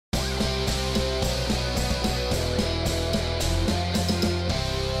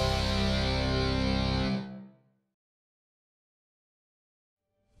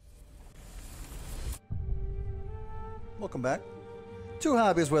welcome back to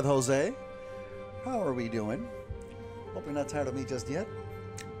Hobbies with Jose. How are we doing? Hope you're not tired of me just yet,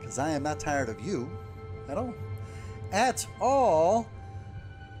 because I am not tired of you at all. At all.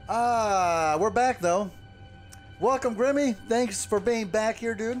 We're back though. Welcome, Grimmy. Thanks for being back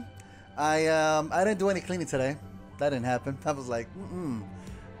here, dude. I didn't do any cleaning today. That didn't happen. I was like,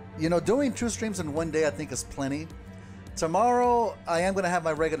 You know, doing 2 streams in one day I think is plenty. Tomorrow I am gonna have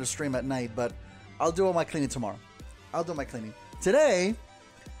my regular stream at night, but I'll do all my cleaning tomorrow. I'll do my cleaning. Today,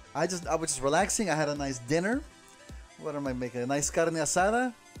 I was just relaxing. I had a nice dinner. What am I making? A nice carne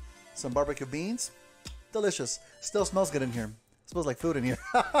asada, some barbecue beans. Delicious. Still smells good in here. Smells like food in here.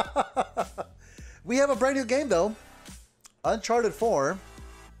 We have a brand new game though. Uncharted 4.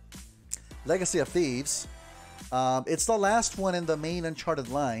 Legacy of Thieves. It's the last one in the main Uncharted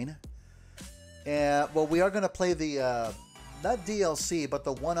line. Well, we are going to play the, not DLC, but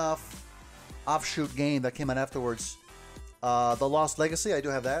the one-off offshoot game that came out afterwards. The Lost Legacy, I do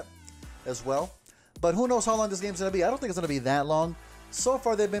have that as well. But who knows how long this game's going to be. I don't think it's going to be that long. So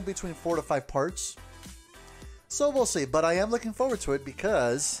far, they've been between 4 to 5 parts. So we'll see. But I am looking forward to it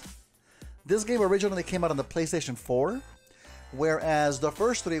because this game originally came out on the PlayStation 4. Whereas the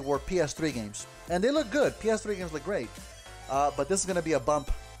first 3 were PS3 games. And they look good. PS3 games look great. But this is going to be a bump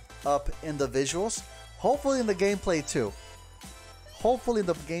up in the visuals. Hopefully in the gameplay too. Hopefully in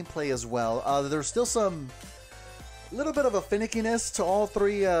the gameplay as well. There's still some little bit of a finickiness to all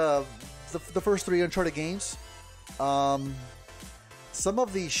 3 the first 3 Uncharted games. Some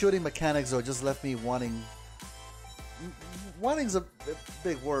of the shooting mechanics though just left me wanting's a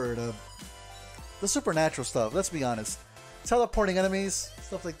big word. The supernatural stuff, let's be honest. Teleporting enemies,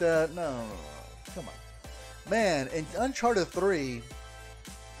 stuff like that. No, come on. Man, in Uncharted 3,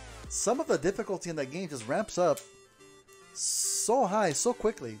 some of the difficulty in that game just ramps up so high, so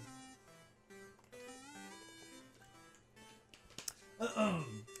quickly.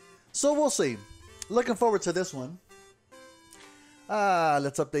 So we'll see. Looking forward to this one.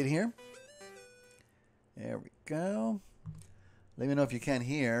 Let's update here. There we go. Let me know if you can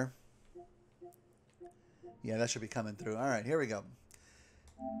hear. Yeah, that should be coming through. All right, here we go.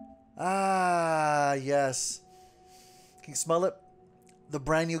 Yes. Can you smell it? The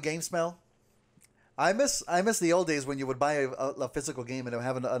brand new game smell. I miss the old days when you would buy a physical game and it would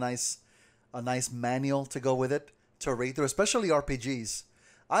have a nice manual to go with it to read through, especially RPGs.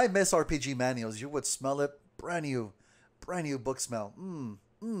 I miss RPG manuals. You would smell it, brand new book smell.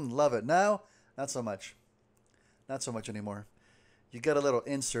 Love it. Now, not so much. Not so much anymore. You get a little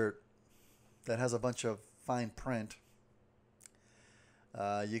insert that has a bunch of fine print.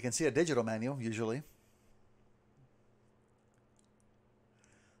 You can see a digital manual usually,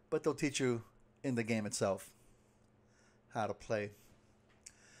 but they'll teach you in the game itself how to play.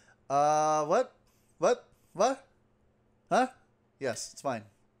 What? Huh? Yes, it's fine.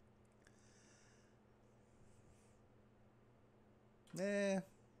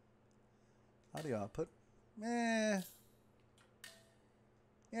 Audio output. Yeah,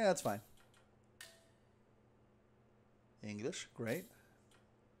 that's fine. English, great.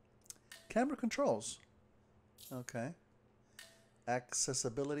 Camera controls. Okay.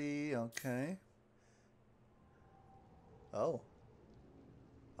 Accessibility, okay. Oh.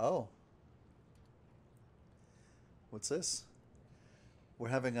 What's this? We're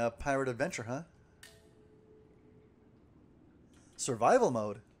having a pirate adventure, huh? Survival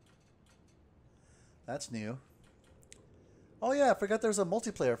mode. That's new. Oh yeah, I forgot there's a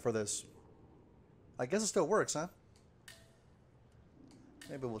multiplayer for this. I guess it still works, huh?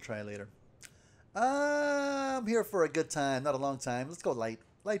 Maybe we'll try it later. I'm here for a good time, not a long time. Let's go light.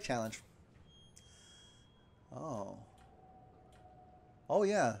 Light challenge. Oh. Oh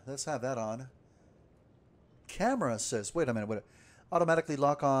yeah, let's have that on. Camera assist. Wait a minute. Automatically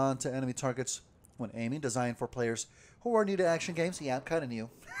lock on to enemy targets when aiming. Designed for players who are new to action games. Yeah, I'm kind of new.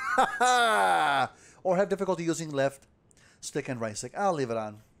 Or have difficulty using left stick and right stick. I'll leave it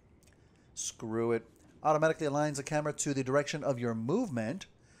on. Screw it. Automatically aligns the camera to the direction of your movement.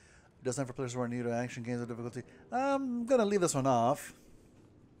 Designed for players who are new to action games with difficulty. I'm going to leave this one off.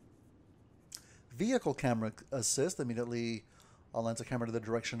 Vehicle camera assist. Immediately aligns the camera to the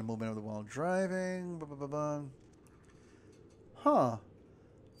direction and movement of the while driving. Huh.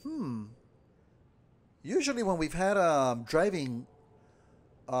 Usually when we've had driving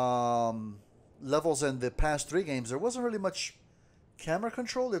levels in the past 3 games, there wasn't really much camera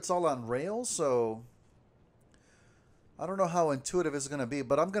control. It's all on rails, so I don't know how intuitive it's going to be,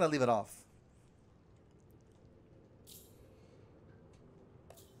 but I'm going to leave it off.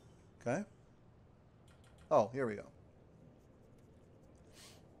 Okay. Oh, here we go.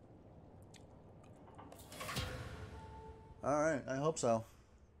 Alright, I hope so.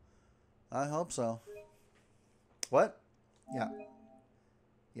 I hope so. What? Yeah.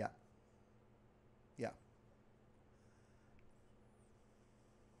 Yeah. Yeah.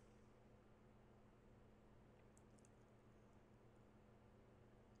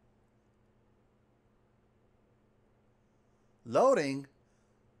 Loading?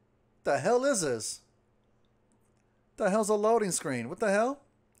 The hell is this? The hell's a loading screen? What the hell?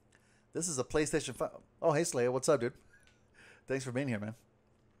 This is a PlayStation 5. Oh, hey Slayer, what's up, dude? Thanks for being here, man.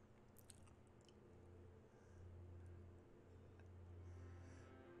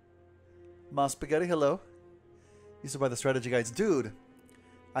 Ma Spaghetti, hello. Used to buy the strategy guides. Dude,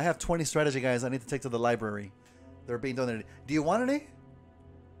 I have 20 strategy guides I need to take to the library. They're being donated. Do you want any?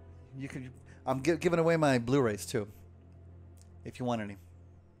 You can. I'm giving away my Blu-rays too. If you want any.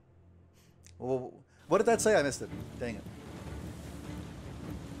 Well, what did that say? I missed it. Dang it.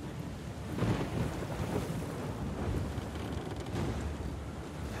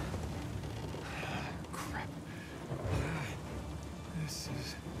 Crap. This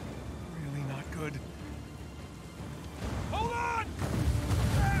is really not good. Hold on!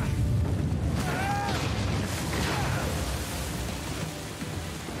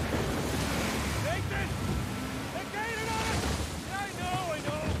 Nathan! They're gaining on us! I know.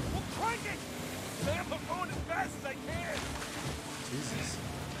 We'll crank it! Sam, I'm going as fast as I can! Jesus.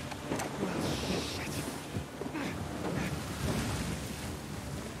 Shit.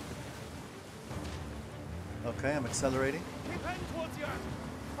 Okay, I'm accelerating. Keep heading towards the arc.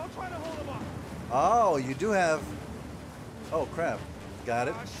 I'll try to hold them off. Oh, you do have... Oh, crap. Got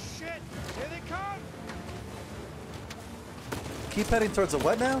it. Oh, shit! Here they come! Keep heading towards the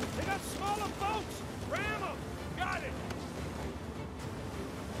what now? They got smaller boats! Ram them! Got it!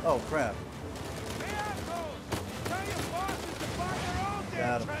 Oh, crap. Hey, assholes! Tell your bosses to find their own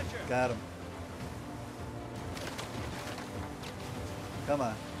damn treasure! Got him. Come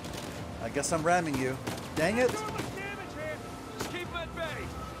on. I guess I'm ramming you. Dang it. Doing much damage here. Just keep them at bay.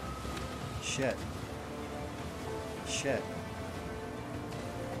 Shit. Shit.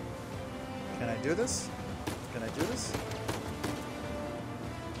 Can I do this? Can I do this?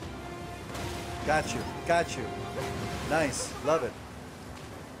 Got you. Got you. Nice. Love it.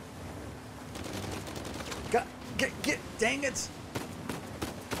 Get. Dang it.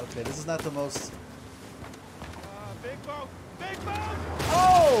 Okay, this is not the most... Big boat! Big boat!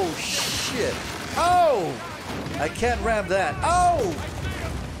 Oh, shit. Oh! I can't ram that. Oh! I see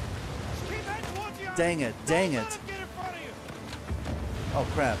him! Just keep heading towards the arc. Dang it. Dang Don't it. let him get in front of you. Oh,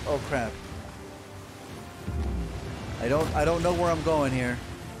 crap. Oh, crap. I don't know where I'm going here.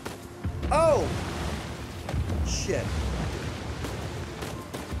 Oh! Shit.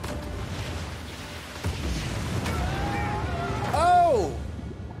 Oh!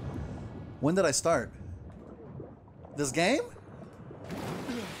 When did I start? This game?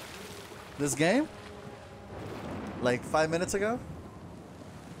 This game? Like 5 minutes ago?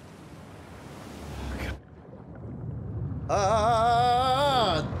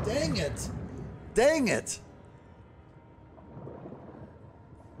 Ah! Dang it! Dang it!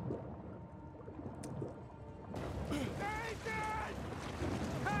 Hey!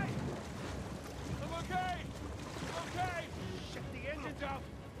 I'm okay! Okay! Shit, the engine's out!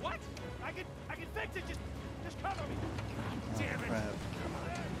 What? I can fix it! Just cover me! God damn it! Crap.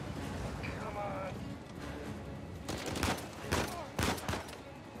 Come on!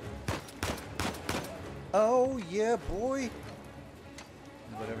 Oh, yeah, boy.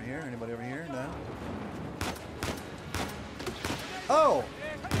 Anybody over here? Anybody over here? No? Oh!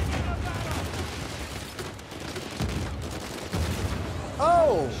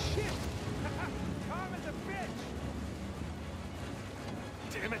 Oh! Shit! Calm as a bitch!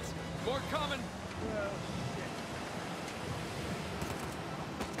 Damn it! More coming! Well, shit.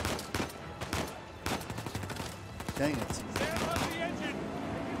 Dang it. Stand on the engine!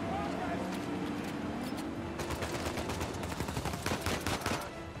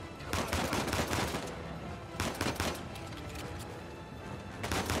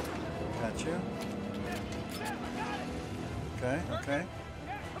 Got you. Okay, okay.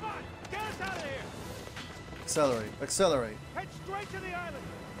 Yeah, come on! Get us out of here! Accelerate, accelerate. Head straight to the island!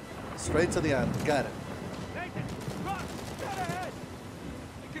 Straight to the island. Got it. Nathan, run! Dead ahead!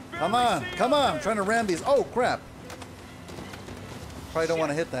 I can barely Come on, see come out on. I'm there. trying to ram these. Oh, crap. Probably don't want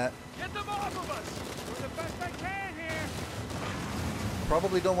to hit that. Get them off of us! Doing the best I can here!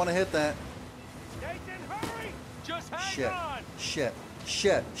 Probably don't want to hit that. Nathan, hurry! Just hang Shit. on! Shit.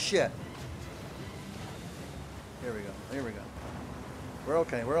 Shit. Shit. Here we go. Here we go. We're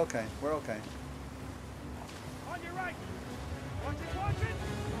okay. We're okay. We're okay. On your right! Watch it, watch it!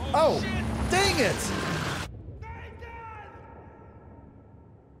 Oh! Shit! Dang it! Nathan!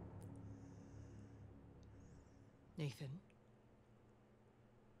 Nathan.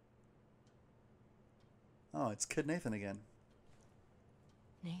 Oh, it's Kid Nathan again.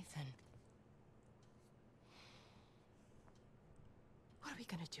 Nathan. What are we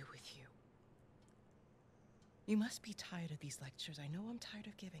gonna do with you? You must be tired of these lectures. I know I'm tired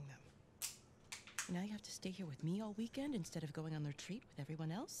of giving them. And now you have to stay here with me all weekend instead of going on the retreat with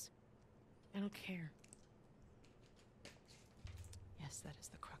everyone else? I don't care. Yes, that is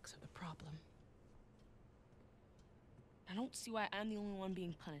the crux of the problem. I don't see why I'm the only one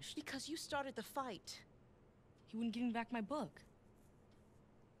being punished. Because you started the fight. He wouldn't give me back my book.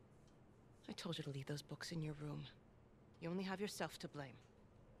 I told you to leave those books in your room. You only have yourself to blame.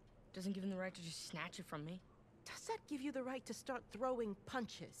 Doesn't give him the right to just snatch it from me. Does that give you the right to start throwing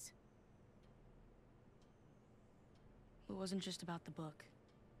punches? It wasn't just about the book.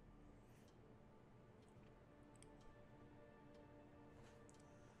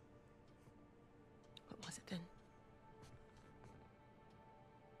 What was it then?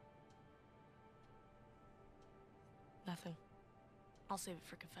 Nothing. I'll save it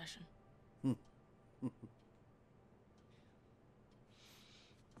for confession. No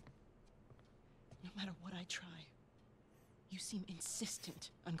matter what I try, you seem insistent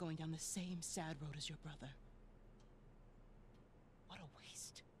on going down the same sad road as your brother. What a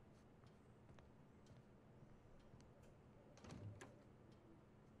waste.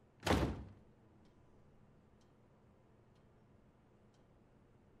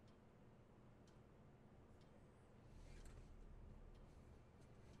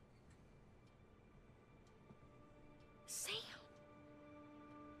 Sam!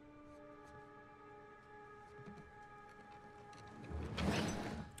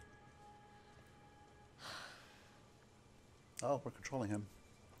 Oh, we're controlling him.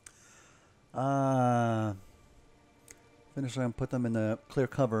 Finish them, put them in the clear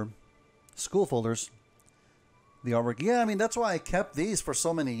cover. School folders. The artwork. Yeah, I mean, that's why I kept these for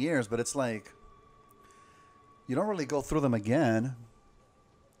so many years, but it's like, you don't really go through them again.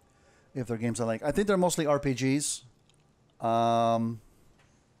 If they're games I like. I think they're mostly RPGs. I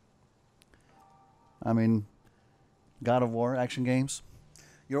mean, God of War action games.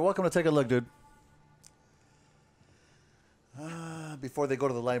 You're welcome to take a look, dude. Before they go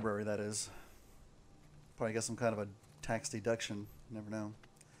to the library, that is. Probably get some kind of a tax deduction. Never know.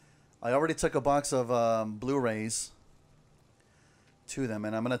 I already took a box of Blu-rays to them,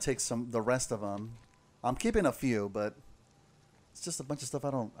 and I'm gonna take the rest of them. I'm keeping a few, but it's just a bunch of stuff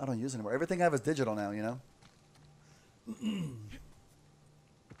I don't use anymore. Everything I have is digital now, you know.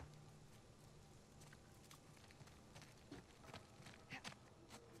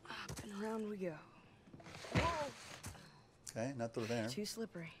 Up and around we go. Okay, not through there. Too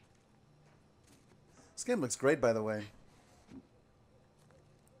slippery. This game looks great, by the way.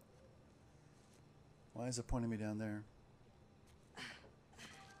 Why is it pointing me down there?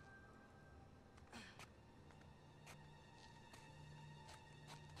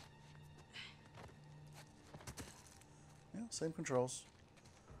 Yeah, same controls.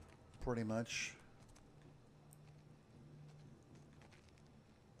 Pretty much.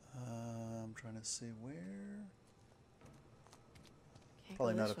 I'm trying to see where. Can't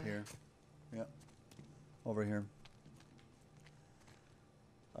Probably go not this up way. here. Yeah. Over here.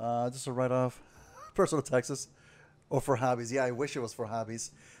 Just a write-off. Personal taxes. Or for hobbies. Yeah, I wish it was for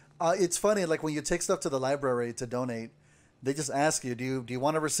hobbies. It's funny, like when you take stuff to the library to donate, they just ask you, do you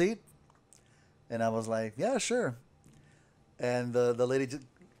want a receipt? And I was like, yeah, sure. And the lady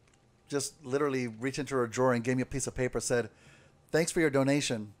just literally reached into her drawer and gave me a piece of paper, said, thanks for your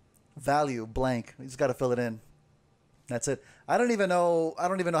donation. Value blank. You just got to fill it in. That's it. I don't even know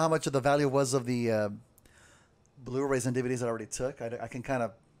how much of the value was of the Blu-rays and DVDs that I already took. I can kind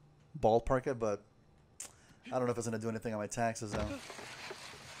of ballpark it, but I don't know if it's going to do anything on my taxes, though.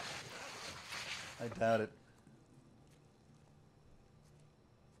 I doubt it.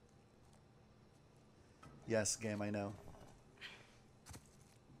 Yes, game, I know.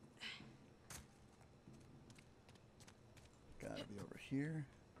 Gotta be over here.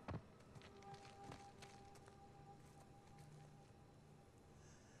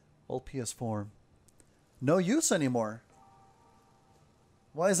 Old PS4. No use anymore.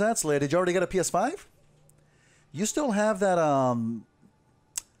 Why is that, Slade? Did you already get a PS5? You still have that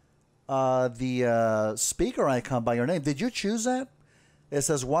the speaker icon by your name. Did you choose that? It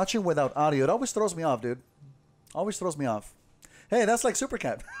says watching without audio. It always throws me off, dude. Always throws me off. Hey, that's like Super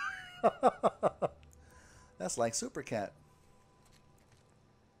Cat. That's like Super Cat.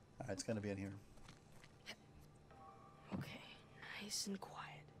 Alright, it's gonna be in here. Okay, nice and quiet.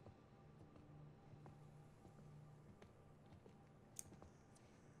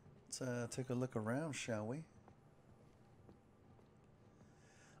 Let's take a look around, shall we?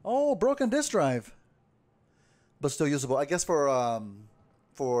 Oh, broken disk drive. But still usable. I guess for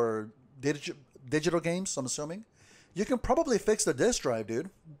digital games, I'm assuming. You can probably fix the disk drive, dude.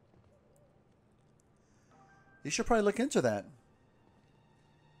 You should probably look into that.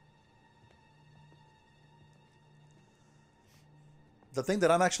 The thing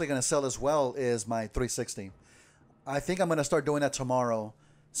that I'm actually going to sell as well is my 360. I think I'm going to start doing that tomorrow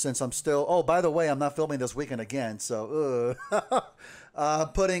since I'm still... Oh, by the way, I'm not filming this weekend again, so... I'm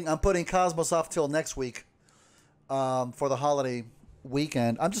putting Cosmos off till next week for the holiday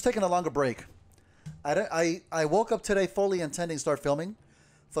weekend. I'm just taking a longer break. I woke up today fully intending to start filming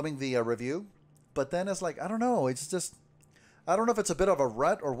the review, but then it's like, I don't know. It's just... I don't know if it's a bit of a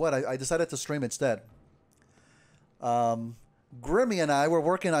rut or what. I decided to stream instead. Grimmy and I were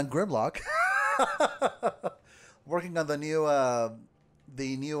working on Grimlock. Working on the new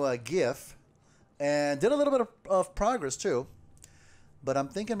GIF, and did a little bit of progress too. But I'm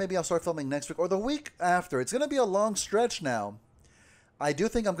thinking maybe I'll start filming next week or the week after. It's going to be a long stretch now. I do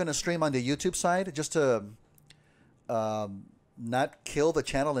think I'm going to stream on the YouTube side just to not kill the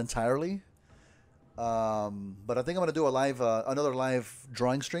channel entirely. But I think I'm going to do a live, another live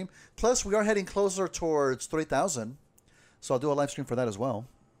drawing stream. Plus, we are heading closer towards 3,000. So I'll do a live stream for that as well.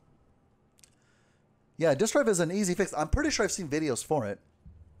 Yeah, disk drive is an easy fix. I'm pretty sure I've seen videos for it.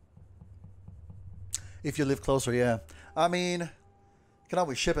 If you live closer, yeah. I mean, you can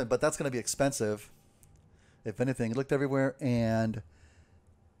always ship it, but that's going to be expensive. If anything, looked everywhere, and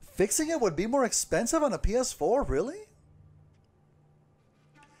fixing it would be more expensive on a PS4, really?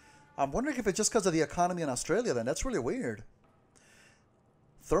 I'm wondering if it's just because of the economy in Australia then. That's really weird.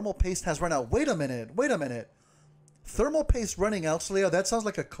 Thermal paste has run out. Wait a minute. Wait a minute. Thermal paste running out, Leo. That sounds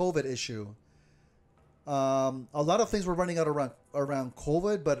like a COVID issue. A lot of things were running out around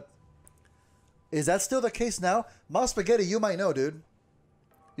COVID, but is that still the case now? Ma Spaghetti, you might know, dude.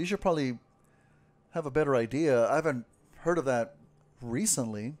 You should probably have a better idea. I haven't heard of that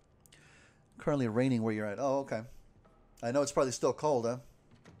recently. Currently raining where you're at. Oh, okay. I know it's probably still cold, huh?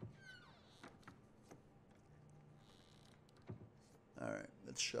 All right,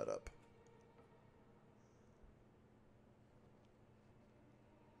 let's shut up.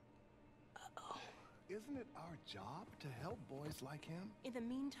 Isn't it our job to help boys like him? In the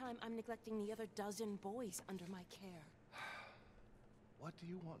meantime, I'm neglecting the other dozen boys under my care. What do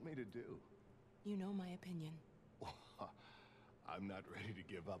you want me to do? You know my opinion. I'm not ready to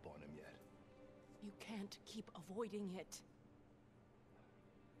give up on him yet. You can't keep avoiding it.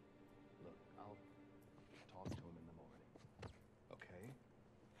 Look, I'll talk to him in the morning. Okay?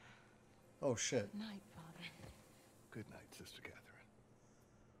 Oh, shit. Night, Father. Good night, Sister Catherine.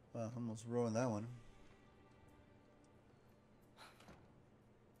 Well, almost ruined that one.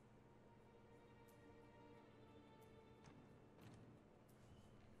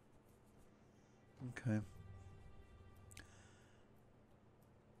 Okay.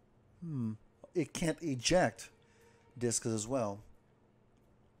 It can't eject disks as well.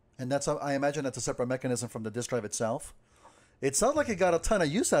 And that's, I imagine that's a separate mechanism from the disk drive itself. It sounds like it got a ton of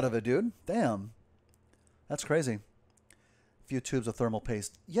use out of it, dude. Damn. That's crazy. Few tubes of thermal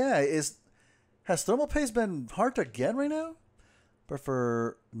paste. Yeah, has thermal paste been hard to get right now?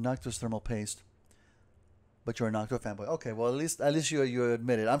 Prefer Noctu's thermal paste. But you're a Noctua fanboy. Okay, well at least you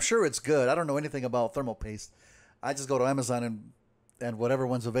admit it. I'm sure it's good. I don't know anything about thermal paste. I just go to Amazon and whatever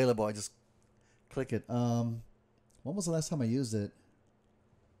one's available, I just click it. When was the last time I used it?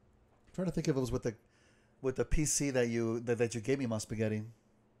 I'm trying to think if it was with the PC that you gave me, my spaghetti.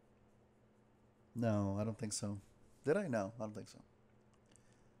 No, I don't think so. Did I? No, I don't think so.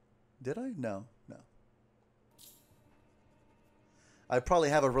 Did I? No, no. I probably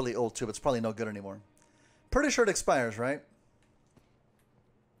have a really old tube. It's probably no good anymore. Pretty sure it expires, right?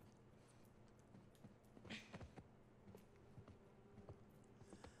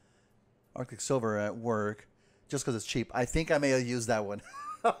 Arctic Silver at work, just because it's cheap. I think I may have used that one.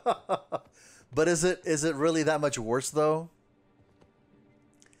 But is it really that much worse though?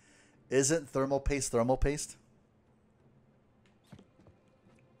 Isn't thermal paste thermal paste?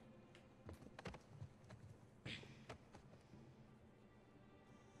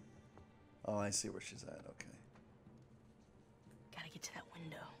 Oh, I see where she's at. Okay. Gotta get to that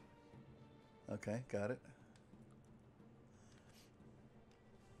window. Okay, got it.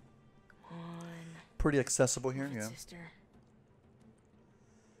 Come on. Pretty accessible here, yeah. Sister.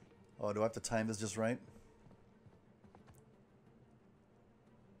 Oh, do I have to time this just right?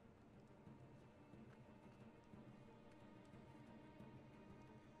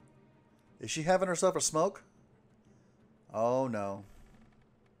 Is she having herself a smoke? Oh, no.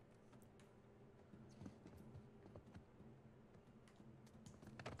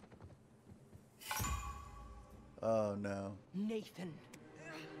 Oh no. Nathan,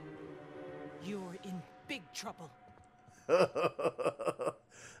 you're in big trouble.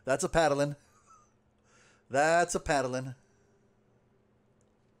 That's a paddling. That's a paddling.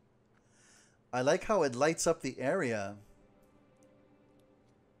 I like how it lights up the area.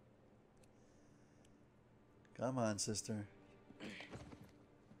 Come on, sister.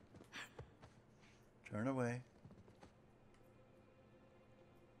 Turn away.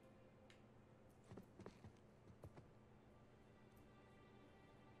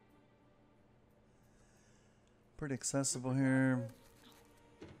 Pretty accessible here.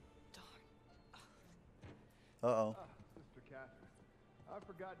 Uh-oh. Sister Catherine, I've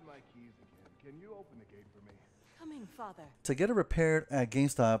forgotten my keys again. Can you open the gate for me? Coming, Father. To get it repaired at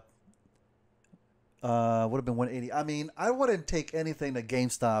GameStop, would have been 180. I mean, I wouldn't take anything to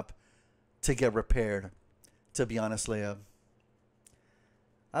GameStop to get repaired, to be honest, Leia.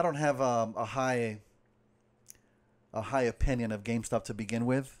 I don't have a high opinion of GameStop to begin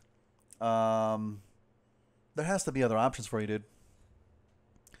with. There has to be other options for you, dude.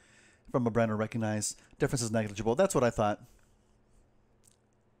 From a brand to recognize. Difference is negligible. That's what I thought.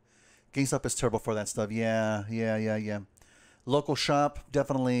 GameStop is terrible for that stuff. Yeah. Local shop,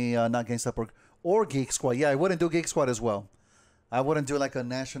 definitely not GameStop or Geek Squad. Yeah, I wouldn't do Geek Squad as well. I wouldn't do like a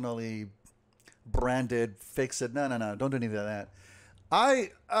nationally branded fix it. No. Don't do any of that. I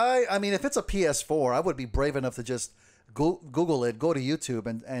mean, if it's a PS4, I would be brave enough to just Google it, go to YouTube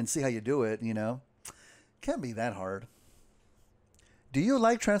and see how you do it, you know. Can't be that hard. Do you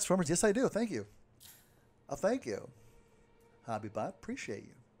like Transformers? Yes, I do. Thank you. Oh, thank you. Hobbybot, appreciate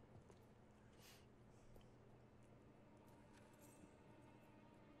you.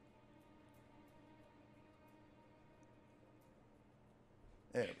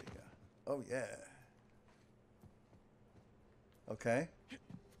 There we go. Oh, yeah. Okay.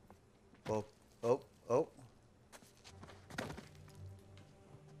 Oh.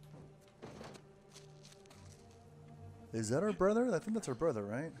 Is that our brother? I think that's our brother,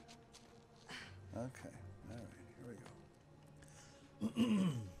 right? Okay. All right. Here we go.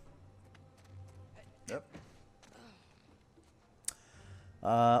 Yep.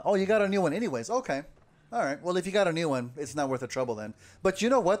 Oh, you got a new one anyways. Okay. All right. Well, if you got a new one, it's not worth the trouble then. But you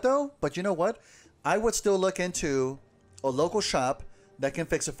know what, though? I would still look into a local shop that can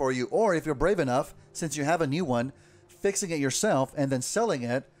fix it for you. Or if you're brave enough, since you have a new one, fixing it yourself and then selling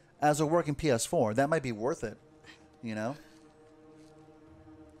it as a working PS4. That might be worth it. You know?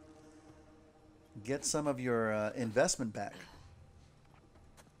 Get some of your investment back.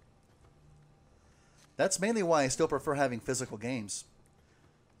 That's mainly why I still prefer having physical games.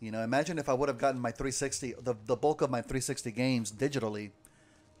 You know, imagine if I would have gotten my 360, the bulk of my 360 games digitally.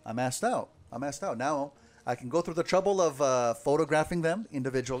 I'm assed out. Now I can go through the trouble of photographing them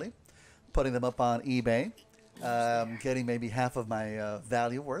individually, putting them up on eBay, getting maybe half of my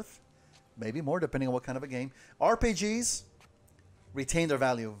value worth. Maybe more, depending on what kind of a game. RPGs retain their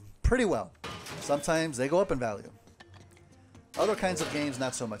value pretty well. Sometimes they go up in value. Other kinds of games,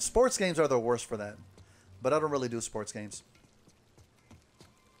 not so much. Sports games are the worst for that. But I don't really do sports games.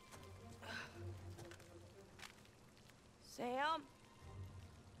 Sam?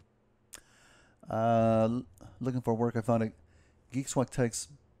 Looking for work, I found a Geek Squad techs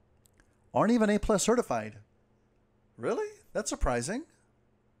aren't even A+ certified. Really? That's surprising.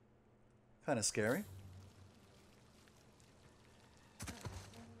 Kind of scary.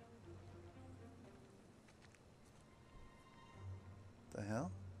 The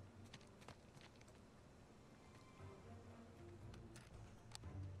hell?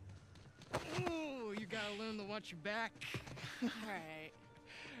 Ooh, you gotta learn to watch your back. All right.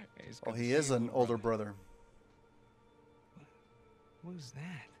 Hey, it's Oh, good to he see is you, an little older brother. What was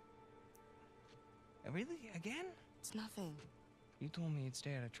that? Really? Again? It's nothing. You told me you'd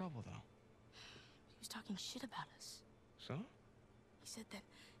stay out of trouble, though. He was talking shit about us. So? He said that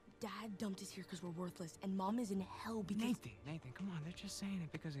Dad dumped us here because we're worthless, and Mom is in hell because... Nathan, come on. They're just saying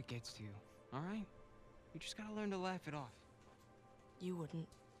it because it gets to you, all right? You just gotta learn to laugh it off. You wouldn't.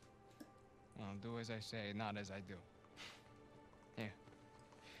 Well, do as I say, not as I do. Here.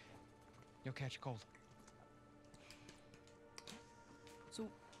 You'll catch a cold. So,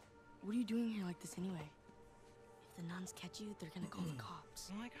 what are you doing here like this anyway? If the nuns catch you, they're gonna call the cops.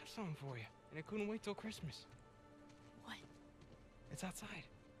 Well, I got something for you, and it couldn't wait till Christmas. What? It's outside.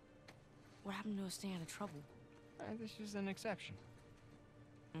 What happened to us staying out of trouble? This is an exception.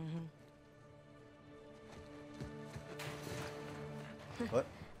 Mm-hmm. What?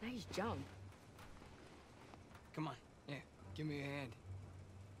 Nice jump. Come on. Yeah, give me a hand.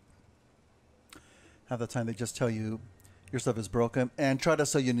 Half the time they just tell you your stuff is broken and try to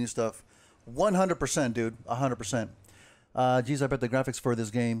sell you new stuff 100%, dude. 100%. Geez, I bet the graphics for this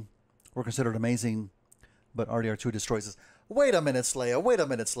game were considered amazing, but RDR2 destroys us. Wait a minute, Slayer. Wait a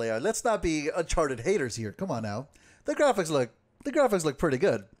minute, Slayer. Let's not be Uncharted haters here. Come on now. The graphics look pretty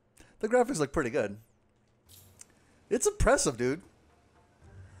good. The graphics look pretty good. It's impressive, dude.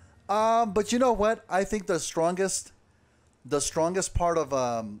 But you know what? I think the strongest part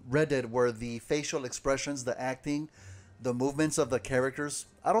of Red Dead were the facial expressions, the acting, the movements of the characters.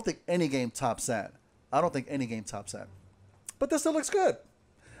 I don't think any game tops that. I don't think any game tops that. But this still looks good.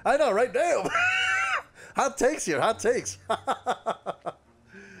 I know, right? Damn. Hot takes here. Hot takes.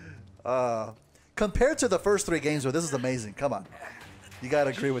 Compared to the first 3 games, this is amazing. Come on. You got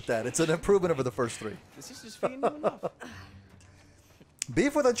to agree with that. It's an improvement over the first 3. This is just feeding you enough.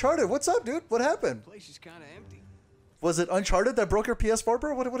 Beef with Uncharted. What's up, dude? What happened? The place is kind of empty. Was it Uncharted that broke your PS4,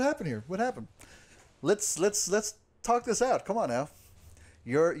 bro? What happened here? What happened? Let's talk this out. Come on now.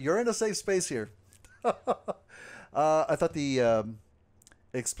 You're in a safe space here. I thought the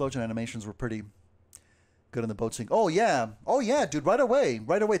explosion animations were pretty good in the boat scene. Oh yeah, dude. Right away.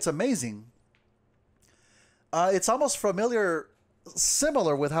 It's amazing. It's almost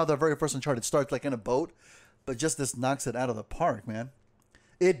similar with how the very first Uncharted starts, like in a boat, but just this knocks it out of the park, man.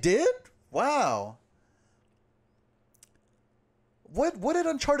 It did? Wow. What did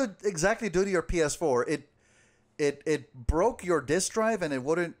Uncharted exactly do to your PS4? It broke your disk drive and it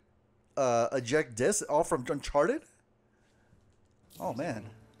wouldn't eject discs all from Uncharted? Oh man.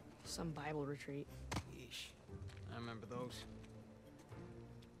 Some Bible retreat. Yeesh. I remember those.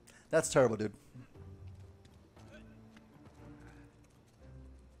 That's terrible, dude.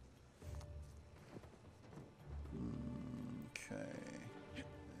 Okay. There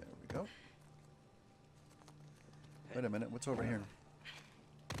we go. Wait a minute. What's over here?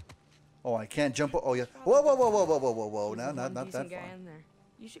 Oh, I can't jump. Oh, yeah. Whoa. There's No, one not decent that far. guy in there.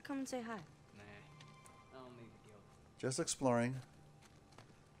 You should come and say hi. Nah, I don't need the guilt. Just exploring.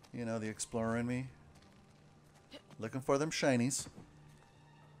 You know, the explorer in me. Looking for them shinies.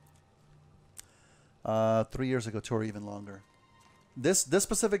 3 years ago, 2 or even longer. This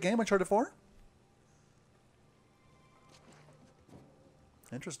specific game, Uncharted 4?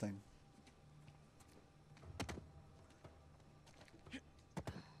 Interesting.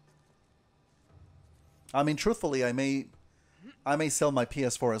 I mean, truthfully, I may sell my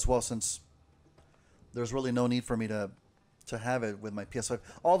PS4 as well, since there's really no need for me to have it with my PS5.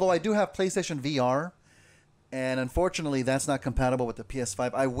 Although I do have PlayStation VR, and unfortunately, that's not compatible with the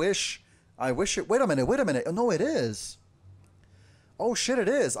PS5. I wish it. Wait a minute. No, it is. Oh shit, it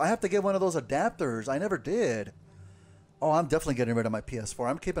is. I have to get one of those adapters. I never did. Oh, I'm definitely getting rid of my PS4.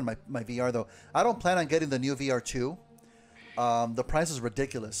 I'm keeping my VR though. I don't plan on getting the new VR 2. The price is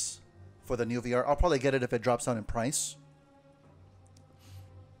ridiculous for the new VR. I'll probably get it if it drops down in price.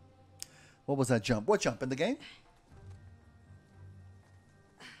 What was that jump? What jump in the game?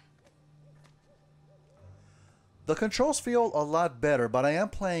 The controls feel a lot better, but I am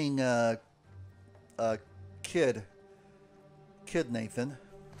playing Kid Nathan.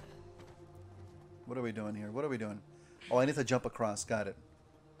 What are we doing here? What are we doing? Oh, I need to jump across. Got it.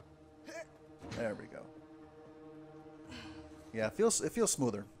 There we go. Yeah, it feels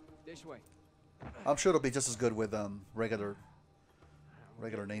smoother. This way. I'm sure it'll be just as good with regular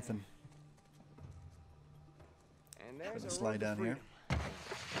Nathan. And there's a Slide down here.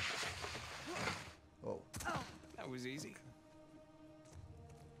 Oh. That was easy.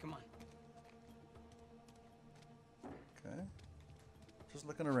 Come on. Okay. Just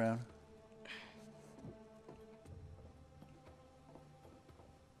looking around.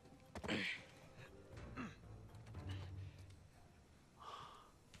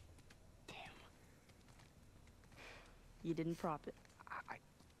 You didn't prop it.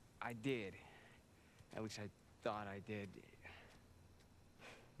 I did. At least I thought I did.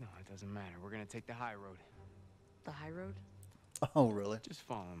 No, it doesn't matter. We're gonna take the high road. The high road? Oh, really? Just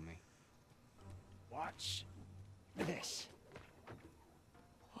follow me. Watch this.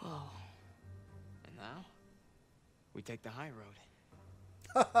 Whoa. And now, we take the high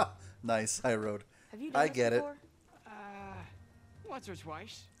road. Nice, high road. Have you done I this get it. before? Once or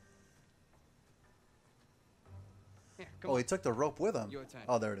twice. Here, come Oh, on. he took the rope with him. Your turn.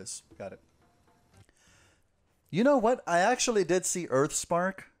 Oh, there it is. Got it. You know what? I actually did see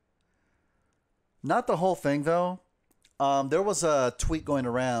Earthspark. Not the whole thing, though. There was a tweet going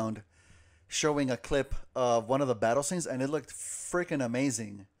around showing a clip of one of the battle scenes, and it looked freaking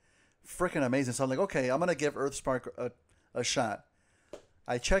amazing. Freaking amazing. So I'm like, okay, I'm going to give Earthspark a shot.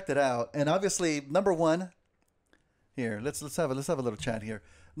 I checked it out, and obviously, number one, here, let's have a little chat here.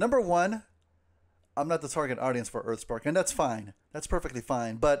 Number one, I'm not the target audience for Earthspark, and that's fine. That's perfectly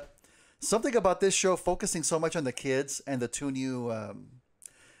fine. But Something about this show focusing so much on the kids and the two new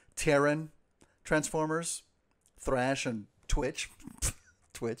Terran Transformers, Thrash and Twitch.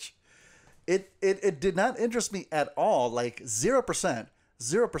 Twitch. It did not interest me at all. Like 0%.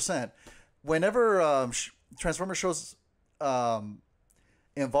 0%. Whenever Transformer shows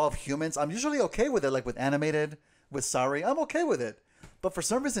involve humans, I'm usually okay with it. Like with animated, with Sari, I'm okay with it. But for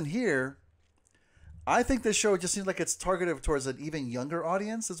some reason here, I think this show just seems like it's targeted towards an even younger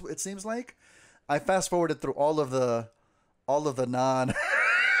audience. It seems like. I fast forwarded through all of the non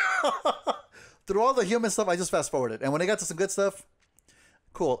through all the human stuff. I just fast forwarded, and when I got to some good stuff,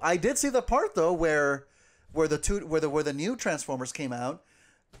 cool. I did see the part though where the new Transformers came out,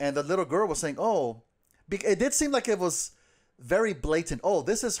 and the little girl was saying, "Oh," it did seem like it was very blatant. Oh,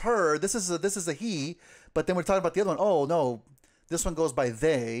 this is her. This is a he. But then we're talking about the other one. Oh no, this one goes by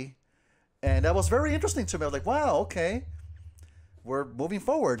they. And that was very interesting to me. I was like, wow, okay. We're moving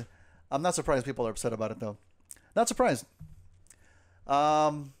forward. I'm not surprised people are upset about it, though. Not surprised.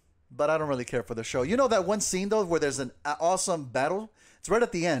 But I don't really care for the show. You know that one scene, though, where there's an awesome battle? It's right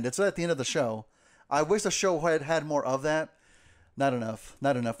at the end. It's right at the end of the show. I wish the show had more of that. Not enough.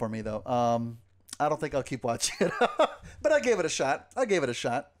 Not enough for me, though. I don't think I'll keep watching it. But I gave it a shot.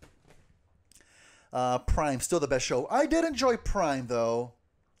 Prime, still the best show. I did enjoy Prime, though.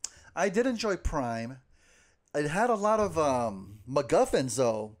 It had a lot of MacGuffins,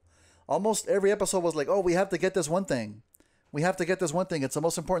 though. Almost every episode was like, oh, we have to get this one thing. It's the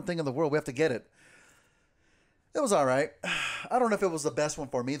most important thing in the world. We have to get it. It was all right. I don't know if it was the best one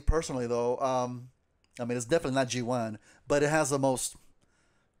for me personally, though. I mean, it's definitely not G1, but it has the most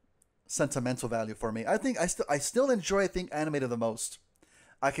sentimental value for me. I still enjoy animated the most.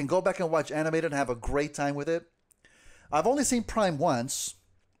 I can go back and watch animated and have a great time with it. I've only seen Prime once.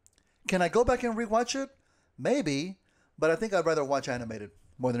 Can I go back and rewatch it? Maybe, but I think I'd rather watch animated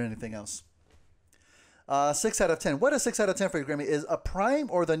more than anything else. 6 out of 10. What is 6 out of 10 for you, Grammy? Is a Prime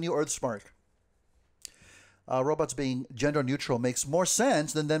or the new Earthspark? Robots being gender neutral makes more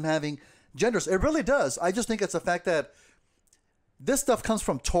sense than them having genders. It really does. I just think it's the fact that this stuff comes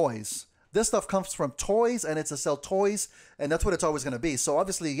from toys. And it's to sell toys, and that's what it's always going to be. So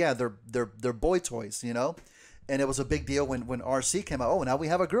obviously, yeah, they're boy toys, you know. And it was a big deal when RC came out. Oh, now we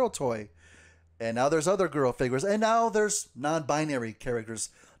have a girl toy. And now there's other girl figures. And now there's non-binary characters.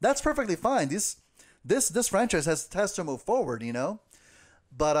 That's perfectly fine. This franchise has to move forward, you know.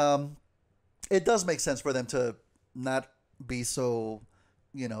 But it does make sense for them to not be so,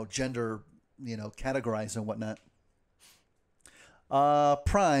 you know, gender, you know, categorized and whatnot.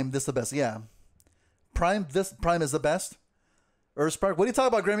 Prime, this is the best. Yeah. Prime is the best. Earthspark. What are you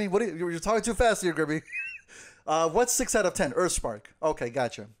talking about, Grimmy? You're talking too fast here, Grimmy. What's 6 out of 10? Earthspark. Okay,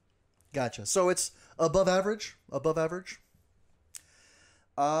 gotcha. So it's above average.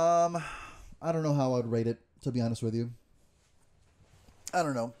 I don't know how I'd rate it, to be honest with you. I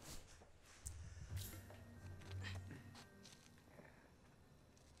don't know.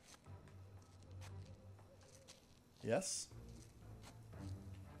 Yes?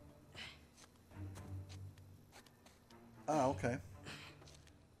 Ah, okay.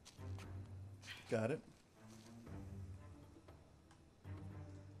 Got it.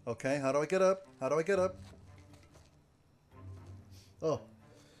 Okay, how do I get up? Oh.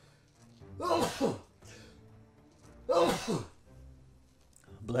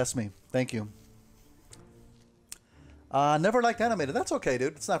 Bless me. Thank you. Never liked animated. That's okay,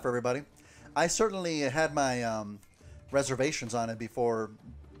 dude. It's not for everybody. I certainly had my reservations on it before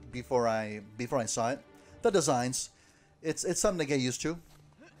I saw it. The designs, it's something to get used to.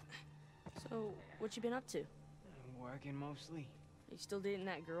 So, what you been up to? I'm working mostly. Are you still dating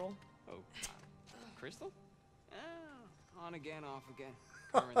that girl? Oh, Crystal? On again, off again.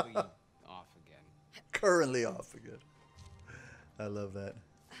 Currently off again. Currently off again. I love that.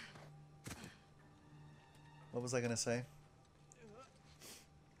 What was I going to say?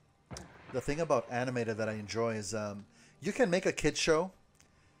 The thing about animated that I enjoy is you can make a kid show.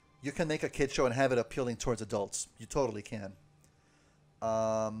 You can make a kid show and have it appealing towards adults. You totally can.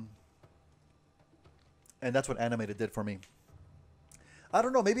 And that's what animated did for me. I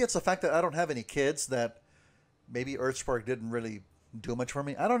don't know. Maybe it's the fact that I don't have any kids that maybe Earthspark didn't really do much for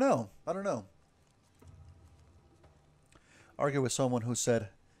me. I don't know. Argue with someone who said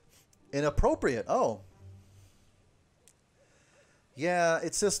inappropriate. Oh. Yeah,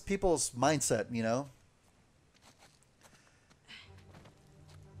 it's just people's mindset, you know.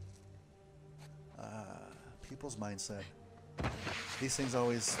 People's mindset. These things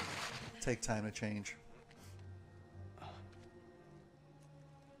always take time to change.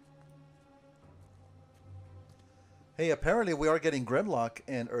 Hey, apparently we are getting Grimlock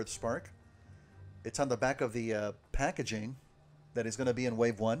in Earthspark. It's on the back of the packaging that is going to be in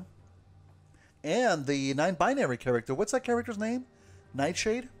Wave 1. And the non-binary character, what's that character's name?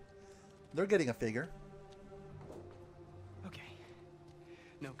 Nightshade? They're getting a figure. Okay.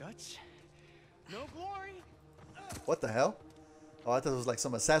 No guts. No glory. What the hell? Oh, I thought it was like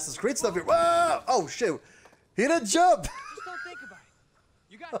some Assassin's Creed stuff here. Whoa! Oh, shoot. He didn't jump! Just don't think about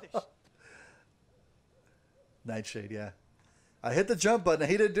it. You got this. Nightshade, yeah. I hit the jump button.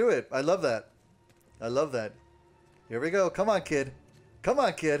 He didn't do it. I love that. I love that. Here we go. Come on, kid. Come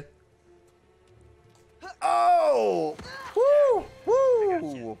on, kid. Oh! Woo!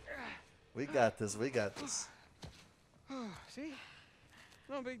 Woo! We got this. We got this. See?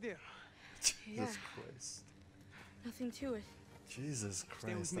 No big deal. Jesus Christ. Nothing to it. Jesus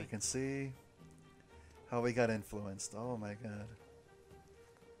with Christ. I me. can see how we got influenced. Oh, my God.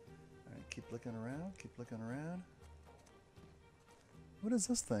 All right, keep looking around. Keep looking around. What is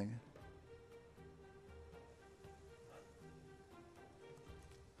this thing?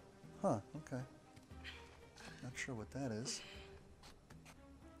 Huh, okay. Not sure what that is.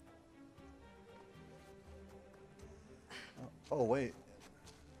 Oh, wait.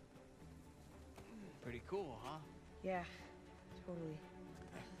 Pretty cool, huh? Yeah, totally.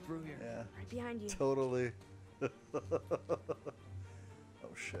 Through here. Yeah, Right behind you. totally.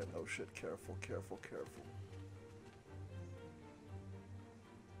 Oh, shit. Oh, shit. Careful, careful, careful.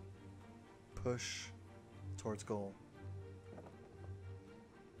 Push towards goal.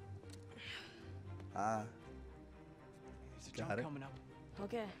 Ah, There's a Got jump it. coming up.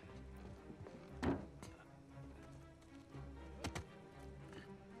 Okay.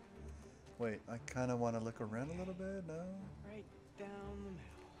 wait. I kind of want to look around a little bit. No? Right down the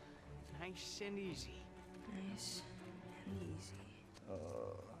middle. Nice and easy. Nice and easy.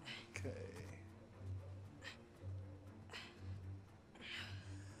 Okay.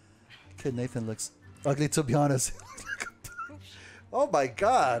 Kid Nathan looks ugly, to be honest. Oh my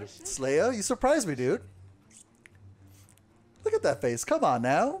God, Slayer, you surprised me, dude. Look at that face. Come on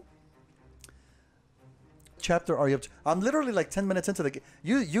now. Chapter are you up to? I'm literally like 10 minutes into the game.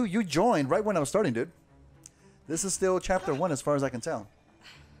 You joined right when I was starting, dude. This is still chapter 1 as far as I can tell.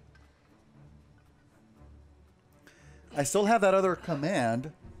 I still have that other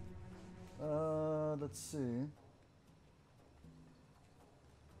command. Let's see.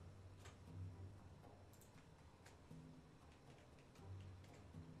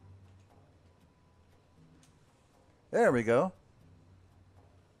 There we go.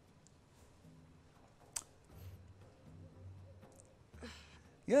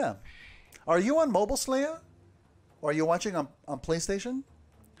 Yeah. Are you on mobile, Slayer? Or are you watching on PlayStation?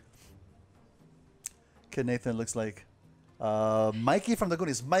 Kid Nathan looks like Mikey from the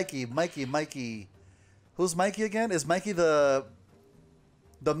Goonies. Mikey. Who's Mikey again? Is Mikey the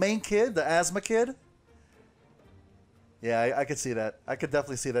main kid, the asthma kid? Yeah, I could see that. I could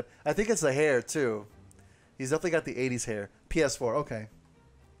definitely see that. I think it's the hair, too. He's definitely got the 80s hair. PS4, okay.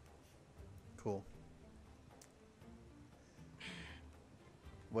 Cool.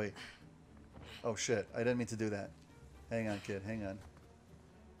 Wait. Oh, shit. I didn't mean to do that. Hang on, kid. Hang on.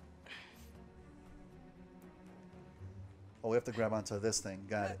 Oh, we have to grab onto this thing.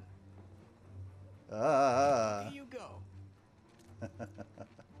 Got it. Ah. Here you go.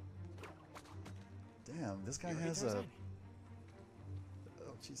 Damn, this guy You ready, has a... Tarzan?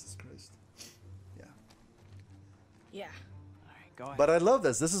 Oh, Jesus Christ. Yeah. Yeah. All right, go ahead. But I love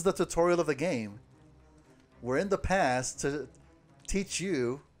this. This is the tutorial of the game. We're in the past to teach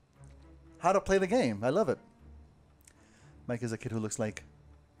you how to play the game. I love it. Mike is a kid who looks like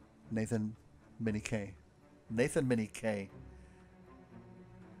Nathan Mini K. Nathan Mini K.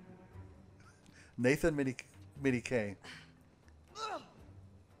 Nathan Mini K.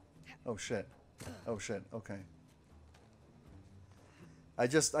 Oh shit. Oh shit. Okay. I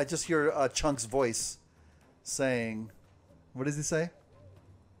just hear Chunk's voice saying, what does he say?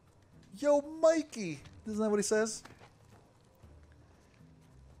 Yo, Mikey. Isn't that what he says?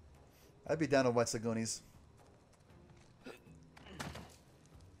 I'd be down to watch the Goonies.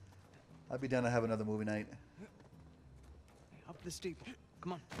 I'd be down to have another movie night. Up the steeple.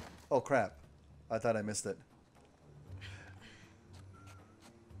 Come on. Oh crap. I thought I missed it.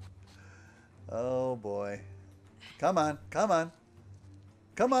 Oh boy. Come on. Come on.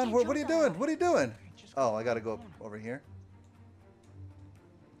 Come on. What are you doing? What are you doing? Oh, I gotta go over here.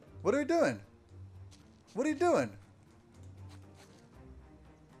 What are you doing? What are you doing?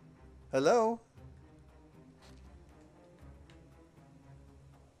 Hello?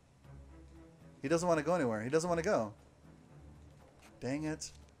 He doesn't want to go anywhere. He doesn't want to go. Dang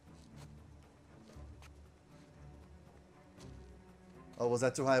it. Oh, was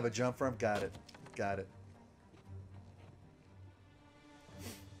that too high of a jump for him? Got it. Got it.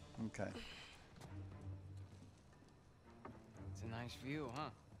 Okay. It's a nice view,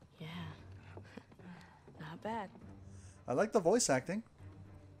 huh? Yeah. Not bad. I like the voice acting.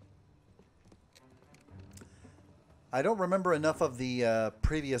 I don't remember enough of the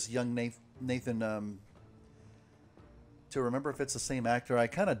previous young Nathan to remember if it's the same actor. I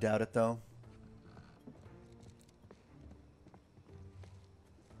kind of doubt it, though.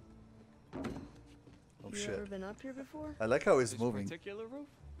 Oh, You shit. ever been up here before? I like how he's This moving. particular roof?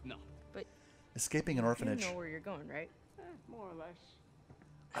 No. But Escaping an orphanage. you know where you're going, right? More or less.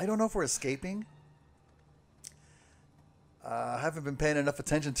 I don't know if we're escaping. I haven't been paying enough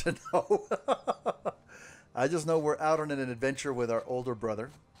attention to know. I just know we're out on an adventure with our older brother.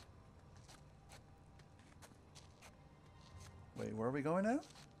 Wait, where are we going now?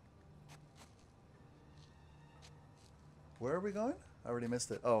 Where are we going? I already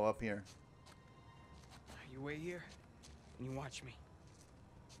missed it. Oh, up here. You wait here, and you watch me.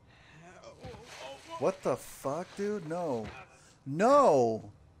 What the fuck, dude? No.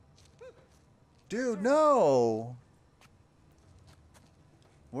 No! Dude, no!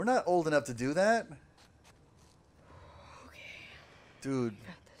 We're not old enough to do that. Okay. Dude, You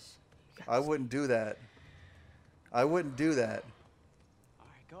got this. You got I this. wouldn't do that. I wouldn't do that. All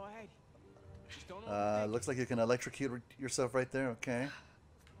right, go ahead. Just don't overthink it. Looks like you can electrocute yourself right there. Okay.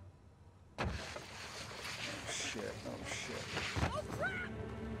 Oh, shit. Oh, shit.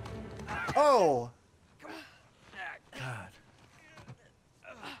 Oh! God.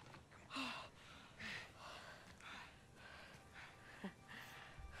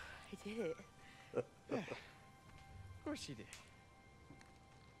 I did it. Of course you did.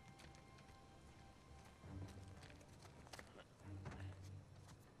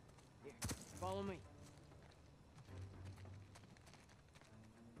 Here, follow me.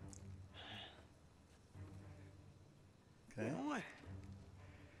 Okay. You know what?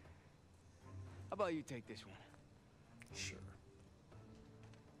 How about you take this one? Sure.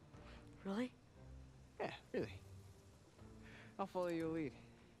 Really? Yeah, really. I'll follow your lead.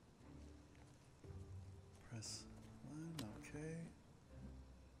 Press 1. Okay.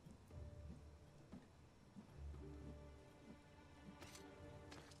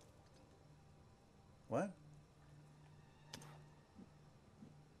 What?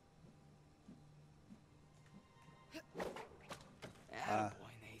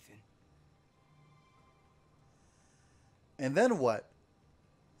 Attaboy, Nathan. And then what?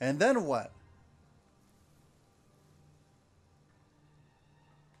 And then what?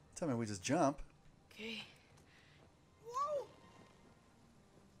 Tell me we just jump. Okay.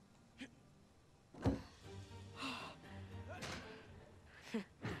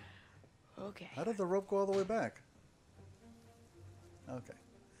 Okay. How did the rope go all the way back? Okay.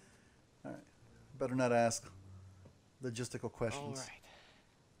 All right. Better not ask logistical questions. All right.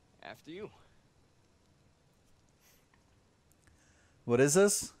 After you. What is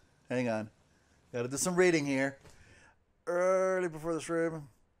this? Hang on. Gotta do some reading here. Early before the stream.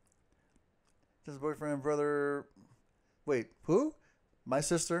 His boyfriend, brother. Wait, who? My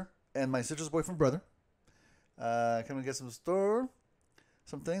sister and my sister's boyfriend, brother. Can we get some store?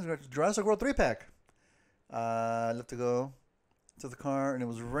 Some things. We got Jurassic World 3-pack. Left to go to the car, and it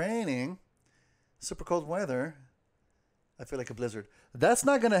was raining. Super cold weather. I feel like a blizzard. That's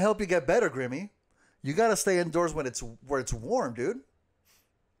not gonna help you get better, Grimmy. You gotta stay indoors when it's warm, dude.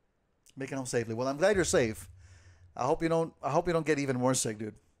 Make it home safely. Well, I'm glad you're safe. I hope you don't get even more sick,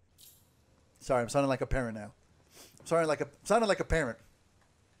 dude. Sorry, I'm sounding like a parent now. Sounding like a parent.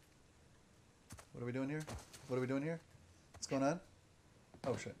 What are we doing here? What are we doing here? What's going on?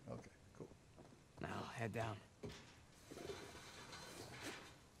 Oh shit. Okay, cool. Now, head down.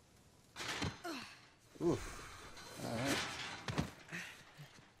 Oof. All right.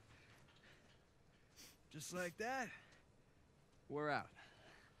 Just like that, we're out.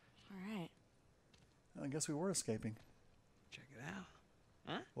 All right. I guess we were escaping. Check it out.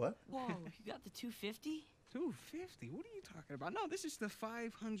 Huh? What? Whoa, you got the 250? 250? What are you talking about? No, this is the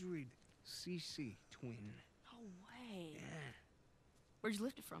 500cc twin. No way. Yeah. Where'd you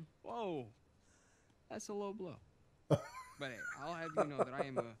lift it from? Whoa. That's a low blow. But hey, I'll have you know that I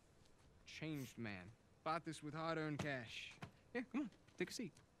am a changed man. Bought this with hard-earned cash. Here, come on. Take a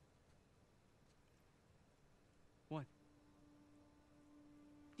seat. What?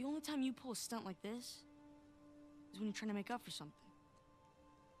 The only time you pull a stunt like this is when you're trying to make up for something.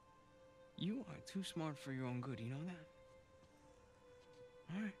 You are too smart for your own good, you know that?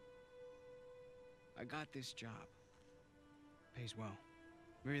 Alright. I got this job. Pays well.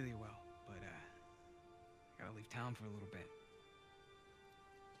 Really well. But, I gotta leave town for a little bit.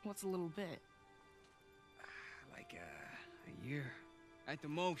 What's a little bit? Like a year at the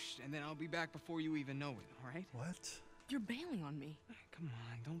most, and then I'll be back before you even know it, all right? What? You're bailing on me. Come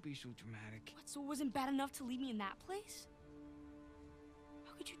on, don't be so dramatic. What, so it wasn't bad enough to leave me in that place?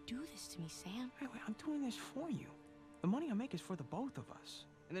 How could you do this to me, Sam? Wait, I'm doing this for you. The money I make is for the both of us.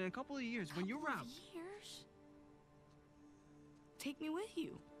 And then in a couple of years, when you're out... Years? Take me with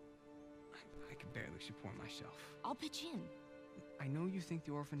you. I can barely support myself. I'll pitch in. I know you think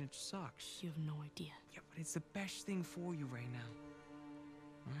the orphanage sucks. You have no idea. Yeah, but it's the best thing for you right now.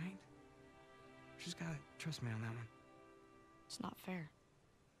 All right? Just gotta trust me on that one. It's not fair.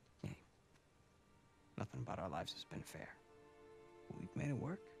 Yeah. Nothing about our lives has been fair. But we've made it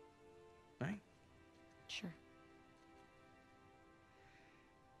work. Right? Sure.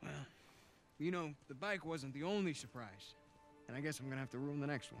 Well, you know, the bike wasn't the only surprise. And I guess I'm gonna have to ruin the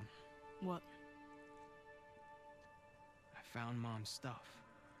next one. What? I found Mom's stuff.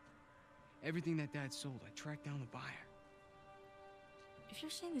 Everything that Dad sold, I tracked down the buyer. If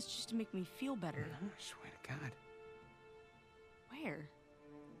you're saying this just to make me feel better... I swear to God. Where?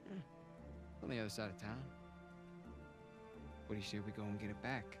 On the other side of town. What do you say we go and get it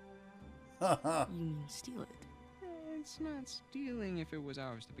back? You mean steal it? It's not stealing if it was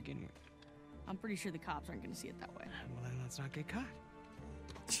ours to begin with. I'm pretty sure the cops aren't gonna see it that way. Well, then let's not get caught.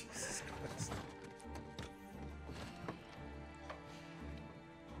 Jesus Christ.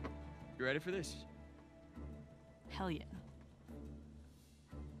 You ready for this? Hell yeah.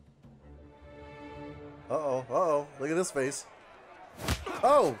 Uh-oh, uh-oh. Look at this face.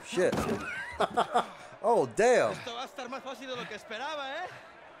 Oh, shit. Oh, damn.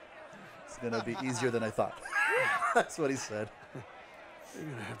 It's gonna be easier than I thought. That's what he said. You're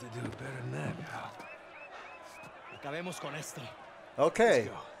gonna have to do it better than that, pal. Acabemos con esto. Okay.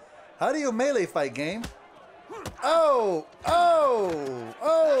 How do you melee fight, game? Oh! Oh!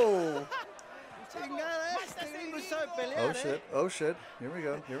 Oh! Oh, shit. Oh, shit. Here we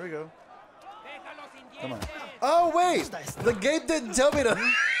go. Here we go. Come on. Oh, wait! The game didn't tell me to...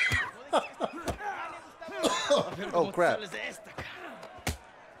 Oh, crap.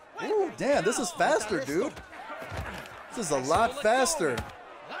 Ooh, damn, this is faster, dude. This is a lot faster.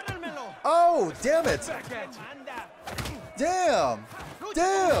 Oh, damn it. Damn.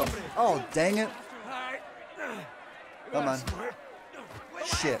 Damn. Oh, dang it. Come on.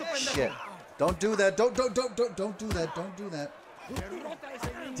 Shit, shit. Don't do that. Don't do that. Don't do that.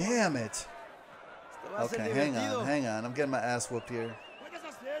 Damn it. Okay, hang on. I'm getting my ass whooped here.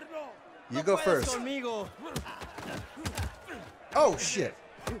 You go first. Oh, shit.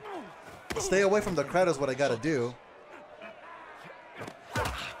 Stay away from the crowd is what I gotta do.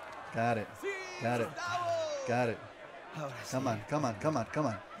 Got it. Got it. Got it. Come on, come on, come on, come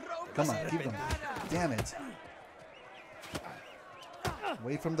on. Come on, keep him. Damn it.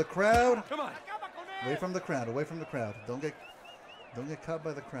 Away from the crowd. Away from the crowd. Away from the crowd. Don't get caught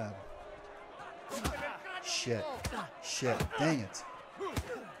by the crowd. Shit. Shit. Dang it.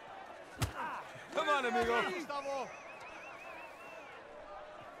 Come on, amigo.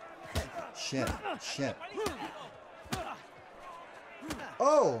 Shit. Shit.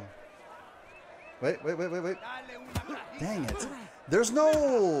 Oh. Wait. Dang it. There's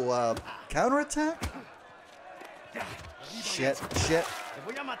no counterattack? Shit. Shit.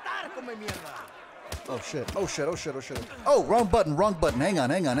 Oh shit. Oh shit. Oh shit. Oh shit. Oh, wrong button. Wrong button. Hang on.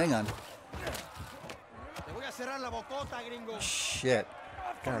 Hang on. Hang on. Shit.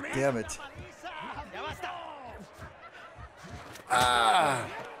 God damn it. Ah.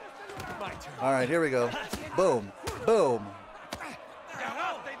 All right, here we go. Boom. Boom.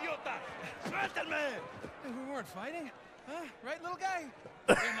 We weren't fighting, huh? Right, little guy?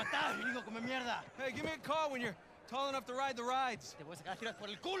 Hey, give me a call when you're tall enough to ride the rides.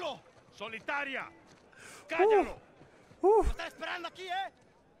 Solitaria. Cállalo.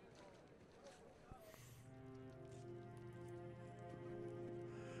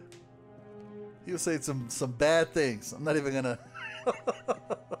 You say some bad things. I'm not even gonna.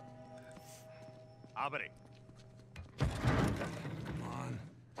 Abre. Come on.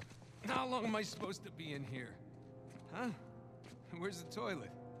 How long am I supposed to be in here? Huh? Where's the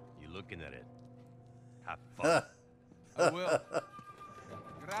toilet? You looking at it? Have fun. I will.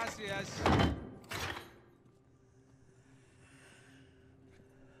 Gracias.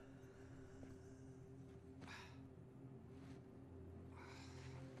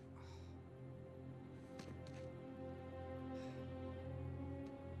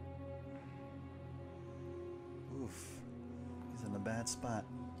 Oof. He's in a bad spot.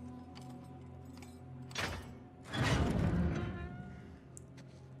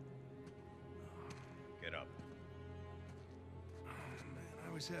 Get up. Man,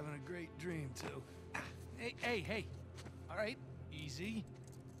 I was having a great dream, too. Ah, hey. All right, easy.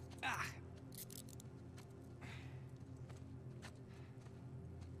 Ah.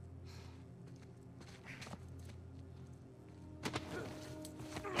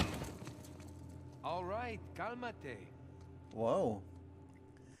 All right, cálmate. Whoa.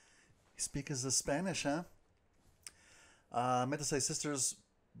 He speaks the Spanish, huh? I meant to say sister's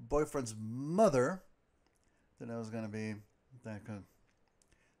boyfriend's mother. Didn't know it was going to be that good.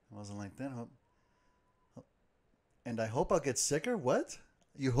 It wasn't like that. And I hope I'll get sicker? What?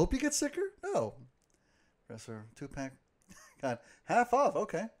 You hope you get sicker? No. Dresser, 2-pack. God, half off.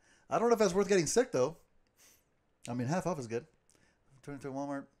 Okay. I don't know if that's worth getting sick, though. I mean, half off is good. Turn to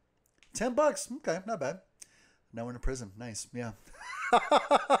Walmart. $10. Okay, not bad. Now we're in a prison. Nice. Yeah.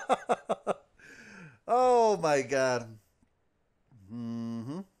 Oh, my God.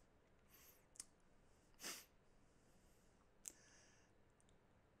 Mm-hmm.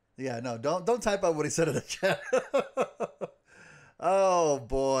 Yeah, no, don't type out what he said in the chat. Oh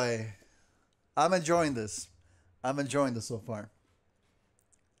boy. I'm enjoying this. I'm enjoying this so far.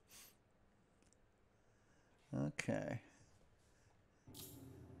 Okay.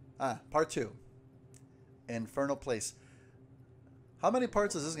 Part 2. Infernal Place. How many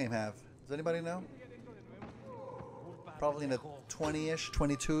parts does this game have? Does anybody know? Probably in the 20-ish,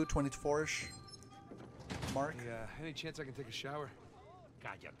 22, 24-ish mark. Yeah, any chance I can take a shower?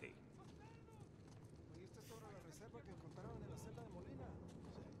 Cállate.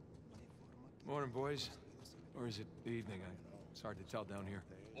 Morning, boys. Or is it evening? It's hard to tell down here.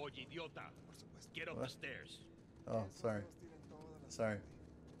 Oye, idiota. Get up the stairs. Oh, sorry. Sorry.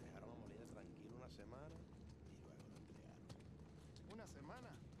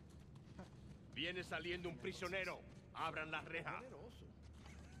 Viene saliendo un prisionero. Abran la reja.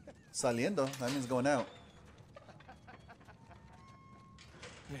 Saliendo. That means going out.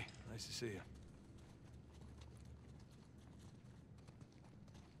 Hey, nice to see you.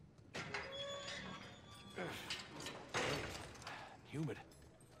 Humid.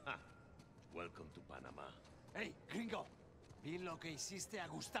 Ah, welcome to Panama. Hey, gringo. Vi lo que hiciste a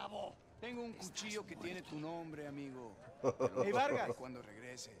Gustavo. Tengo un cuchillo que tiene tu nombre, amigo. Hey, Vargas, Cuando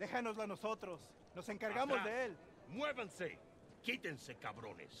regrese. déjanoslo a nosotros. Nos encargamos Atrás. de él. Muévanse. Quítense,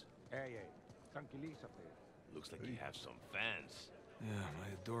 cabrones. Hey, tranquilízate. Looks like you have some fans. Yeah, my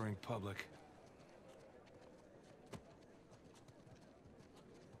adoring public.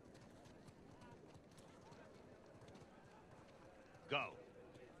 Go.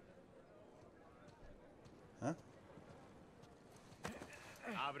 Huh?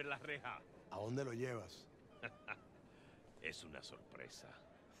 Abre la reja. ¿A dónde lo llevas? Es una sorpresa.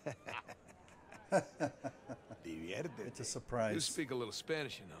 Diviértete. It's a You surprise. speak a little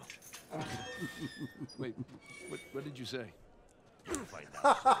Spanish, you know. Wait, what did you say? You'll find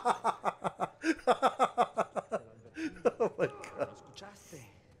out. Oh my God.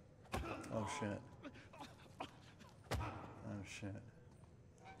 Oh shit. Oh shit.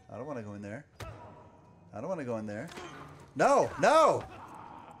 I don't want to go in there. I don't want to go in there. No! No!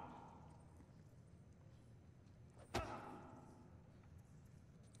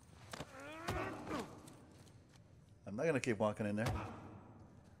 I'm not going to keep walking in there.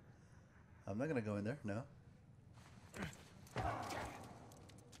 I'm not going to go in there. No.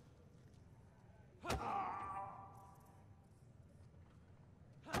 What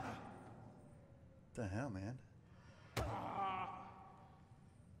the hell, man?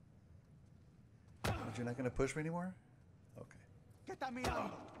 But you're not going to push me anymore? Okay. ¿Qué está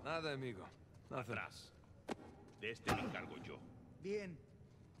mirando? Nada, amigo. Nothing. Atrás. De este me encargo yo. Bien.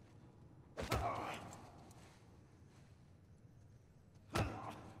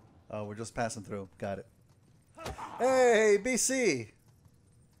 Oh, we're just passing through. Got it. Hey, BC!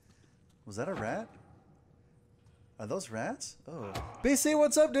 Was that a rat? Are those rats? Oh. BC,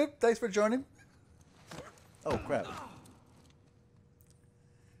 what's up, dude? Thanks for joining. Oh, crap.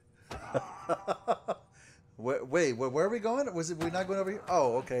 Wait, where are we going? Was it we not going over here?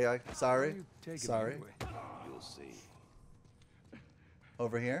 Oh, okay. Sorry. Take it Sorry. anyway. You'll see.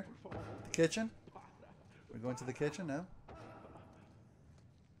 Over here? The kitchen? We're going to the kitchen now?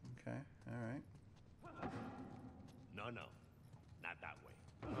 Okay, alright. No, not that way.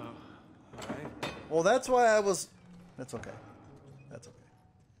 All right. Well, that's why I was... That's okay. That's okay.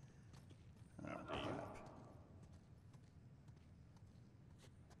 Oh, crap.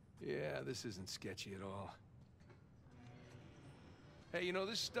 Yeah, this isn't sketchy at all. Hey, you know,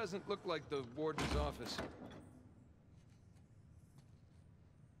 this doesn't look like the warden's office.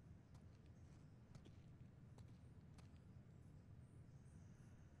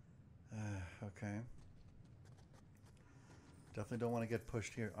 Okay. Definitely don't want to get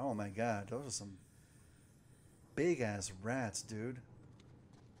pushed here. Oh my god, those are some big ass rats, dude.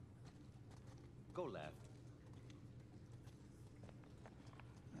 Go left.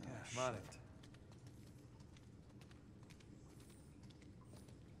 Oh, I'm on it.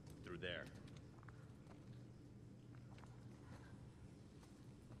 Through there.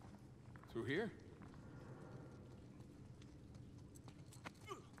 Through here?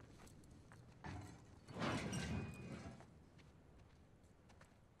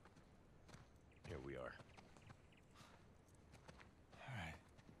 Here we are. All right.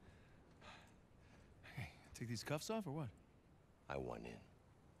 Hey, take these cuffs off or what? I want in.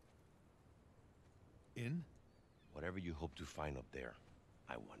 In? Whatever you hope to find up there,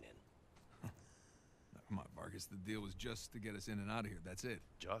 I want in. Now, come on, Vargas. The deal was just to get us in and out of here. That's it.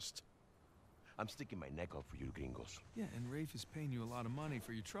 Just? I'm sticking my neck out for you gringos. Yeah, and Rafe is paying you a lot of money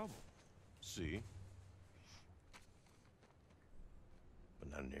for your trouble. See?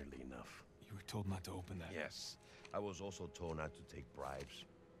 But not nearly enough. You were told not to open that. Yes. I was also told not to take bribes,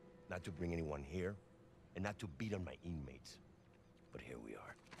 not to bring anyone here, and not to beat on my inmates. But here we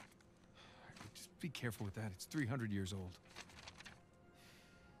are. Just be careful with that. It's 300 years old.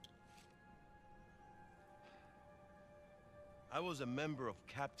 I was a member of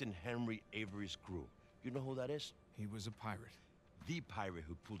Captain Henry Avery's crew. You know who that is? He was a pirate. The pirate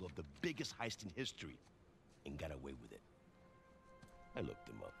who pulled off the biggest heist in history and got away with it. I looked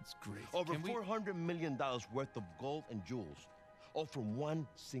him up. That's great. Over Can we- $400 million worth of gold and jewels, all from one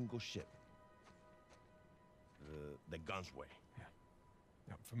single ship. The Gunsway. Yeah.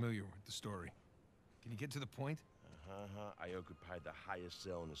 I'm familiar with the story. Can you get to the point? I occupied the highest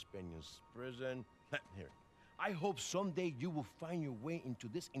cell in the Spaniards' prison. Here. I hope someday you will find your way into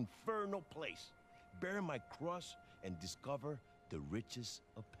this infernal place, bear my cross, and discover the riches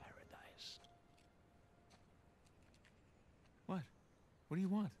of paradise. What? What do you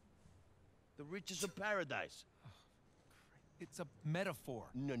want? The riches of paradise. It's a metaphor.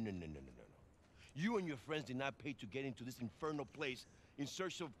 No. You and your friends did not pay to get into this infernal place in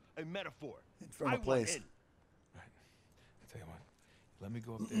search of a metaphor. Infernal I place. Want in. Right. I'll tell you what. Let me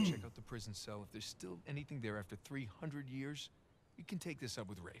go up there, check out the prison cell. If there's still anything there after 300 years, you can take this up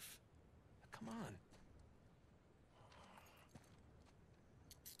with Rafe. Now, come on.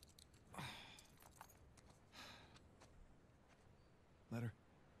 Letter.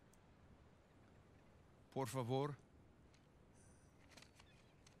 Por favor.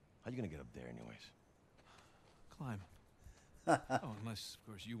 How you gonna get up there anyways? Climb. Oh, unless, of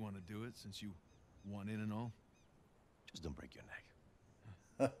course, you want to do it, since you want in and all. Just don't break your neck.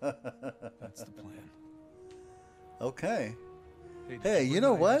 That's the plan. Okay. Did Hey, bring you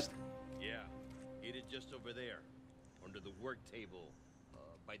know I what? asked? Yeah, it is just over there, under the work table,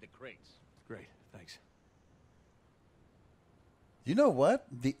 by the crates. Great, thanks. You know what?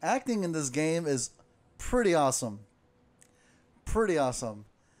 The acting in this game is pretty awesome. Pretty awesome.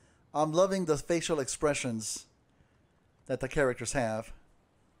 I'm loving the facial expressions that the characters have.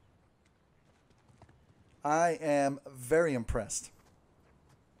 I am very impressed.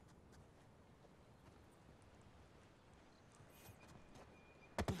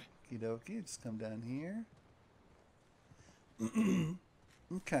 Okie dokie, just come down here.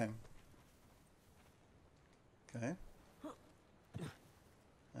 Okay. Okay.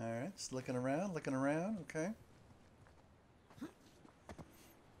 Alright, just looking around, okay.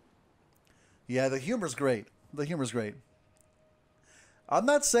 Yeah, the humor's great. The humor's great. I'm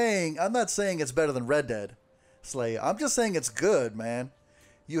not saying it's better than Red Dead, Slay. I'm just saying it's good, man.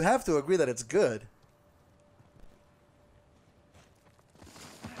 You have to agree that it's good.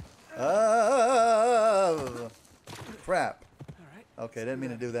 Oh, crap. All right. Okay, didn't mean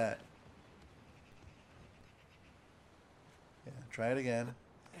to do that. Yeah, try it again.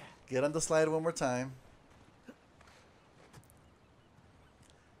 Get on the slide one more time.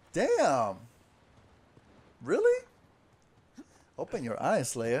 Damn. Really? Open your eyes,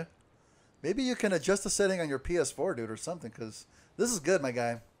 Slayer. Maybe you can adjust the setting on your PS4, dude, or something, because this is good, my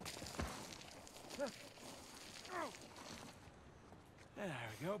guy. There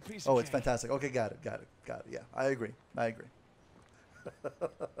we go. Piece Oh, of it's cake. fantastic. Okay, got it. Yeah, I agree.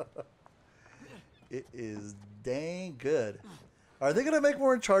 It is dang good. Are they going to make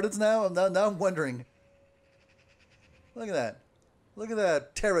more Uncharted's now? Now I'm wondering. Look at that. Look at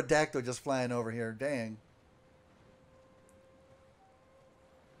that pterodactyl just flying over here. Dang.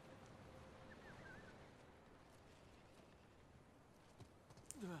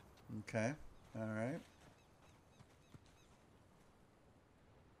 Okay. All right.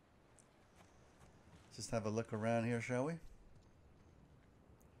 Just have a look around here, shall we?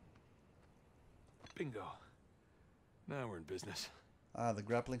 Bingo. Now we're in business. Ah, the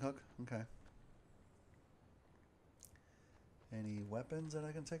grappling hook? Okay. Any weapons that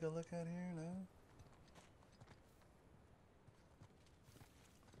I can take a look at here? No?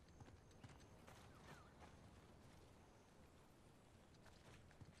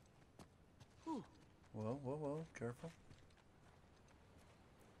 Whoa, whoa, whoa. Careful.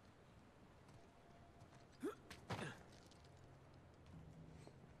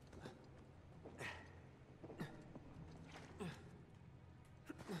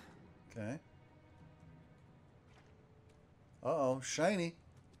 Okay. Uh-oh, shiny.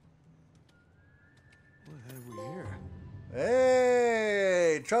 What have we here?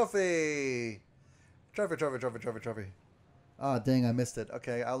 Hey, trophy. Trophy, trophy, trophy, trophy, trophy. Ah, dang, I missed it.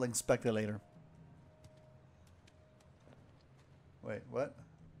 Okay, I'll inspect it later. Wait, what?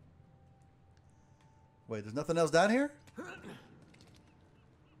 Wait, there's nothing else down here? Where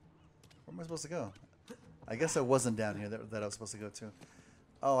am I supposed to go? I guess I wasn't down here that I was supposed to go to.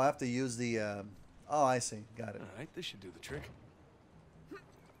 Oh, I have to use the... oh, I see. Got it. All right, this should do the trick.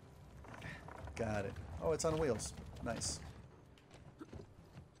 Got it. Oh, it's on wheels. Nice.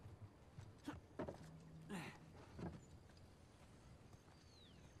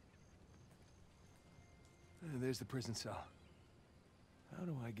 There's the prison cell. How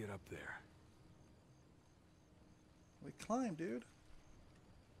do I get up there? We climb, dude.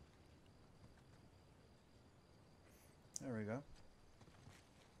 There we go.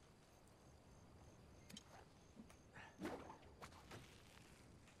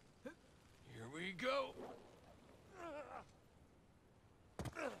 Here we go.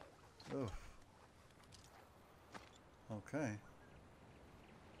 Oof. Okay.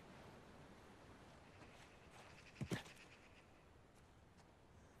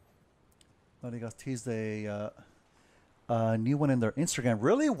 But they got teased a new one in their Instagram.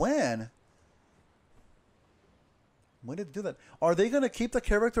 Really? When? When did they do that? Are they going to keep the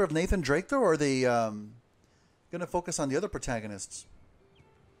character of Nathan Drake, though, or are they going to focus on the other protagonists?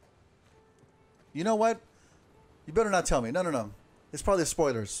 You know what? You better not tell me. No, no, no. It's probably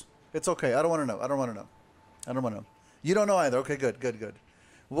spoilers. It's okay. I don't want to know. I don't want to know. I don't want to know. You don't know either. Okay, good, good, good.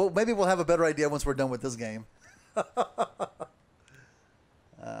 Well, maybe we'll have a better idea once we're done with this game.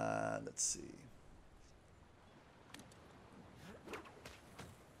 Let's see.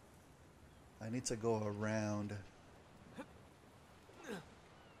 I need to go around.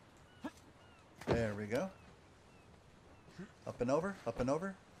 There we go. Up and over, up and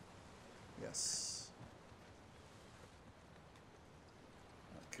over. Yes.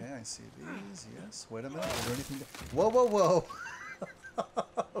 Okay, I see these. Yes. Wait a minute. Is there anything? Whoa, whoa, whoa.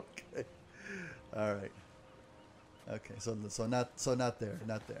 Okay. All right. Okay. So not there.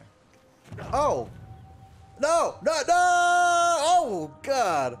 Not there. Oh. No. No. No. Oh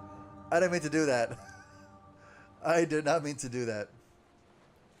God. I didn't mean to do that. I did not mean to do that.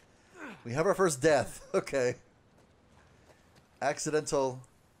 We have our first death. Okay. Accidental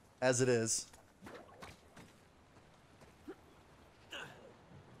as it is.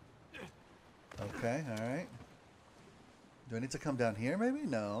 Okay, alright. Do I need to come down here maybe?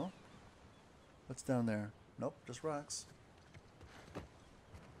 No. What's down there? Nope, just rocks.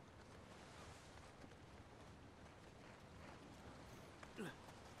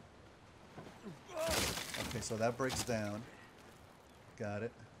 Okay, so that breaks down. Got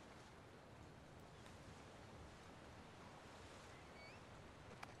it.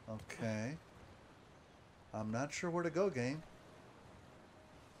 Okay. I'm not sure where to go, game.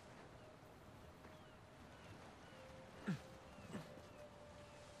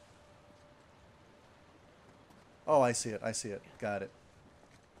 Oh, I see it. I see it. Got it.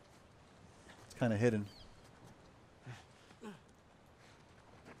 It's kind of hidden.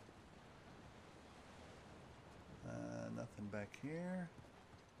 Nothing back here.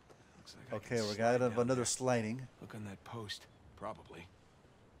 Looks like okay, we got another sliding. Look on that post. Probably.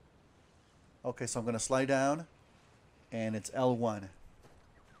 Okay, so I'm going to slide down, and it's L1.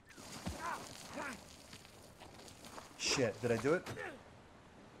 Shit, did I do it?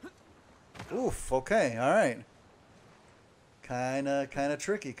 Oof, okay, all right. Kind of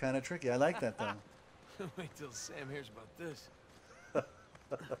tricky, kind of tricky. I like that, though. Wait till Sam hears about this.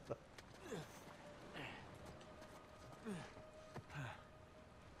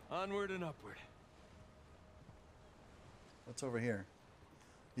 Onward and upward. What's over here?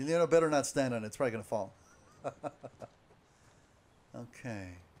 You know, better not stand on it. It's probably going to fall. Okay.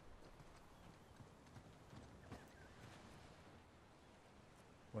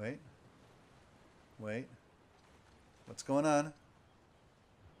 Wait. Wait. What's going on?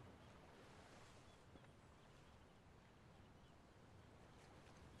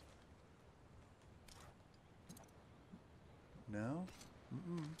 No?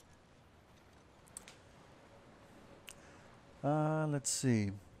 Let's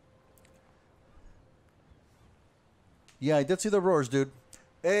see. Yeah, I did see the roars, dude.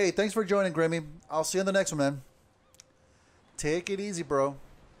 Hey, thanks for joining, Grimmy. I'll see you in the next one, man. Take it easy, bro.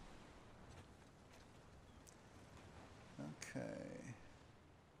 Okay.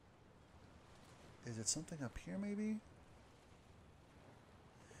 Is it something up here, maybe?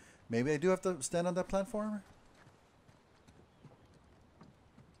 Maybe I do have to stand on that platform?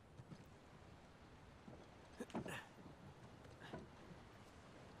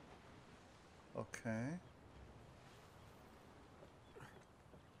 Okay.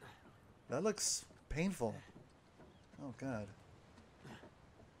 That looks painful. Oh, God.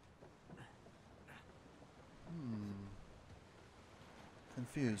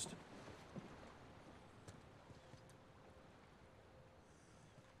 Confused.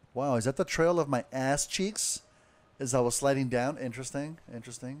 Wow, is that the trail of my ass cheeks as I was sliding down? Interesting,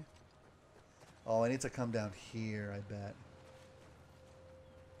 interesting. Oh, I need to come down here, I bet.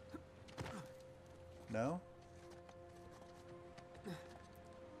 No?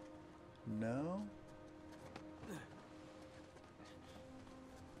 No?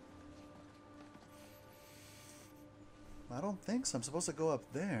 I don't think so. I'm supposed to go up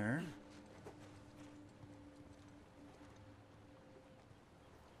there.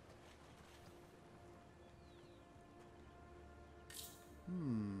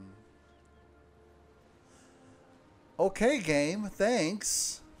 Okay, game.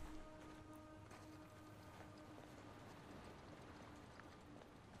 Thanks.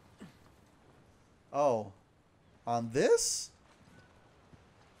 Oh. On this?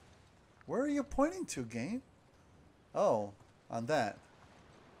 Where are you pointing to, game? Oh, on that.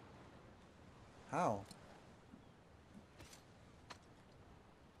 How?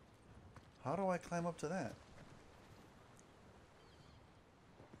 How do I climb up to that?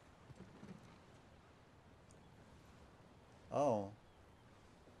 Oh.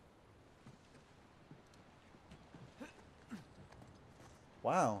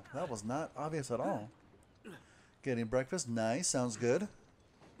 Wow, that was not obvious at all. Getting breakfast, nice, sounds good.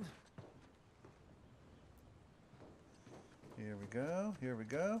 Here we go, here we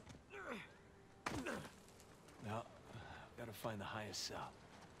go. Now, gotta find the highest cell.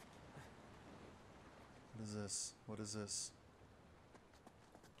 What is this? What is this?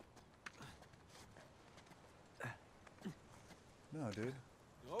 No, dude.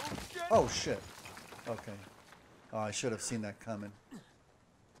 Oh, shit. Okay. Oh, I should have seen that coming.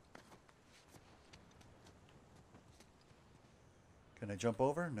 Can I jump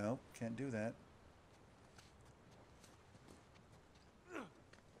over? No, can't do that.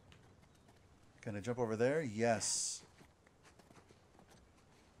 Can I jump over there? Yes.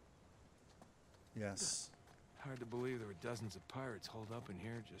 Yes. Hard to believe there were dozens of pirates holed up in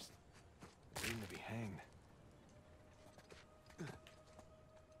here just waiting to be hanged.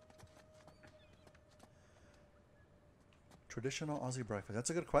 Traditional Aussie breakfast. That's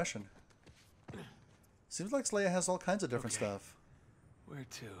a good question. Seems like Slayer has all kinds of different stuff. Where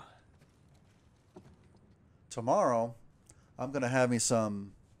to? Tomorrow, I'm going to have me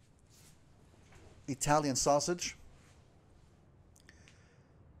some Italian sausage.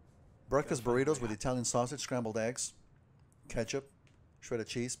 Breakfast burritos with Italian sausage, scrambled eggs, ketchup, shredded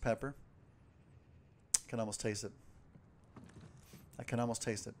cheese, pepper. I can almost taste it. I can almost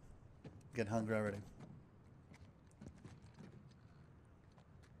taste it. I'm getting hungry already.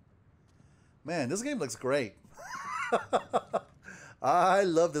 Man, this game looks great. I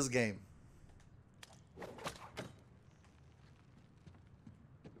love this game.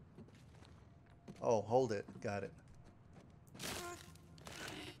 Oh, hold it. Got it.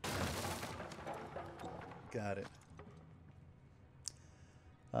 Got it.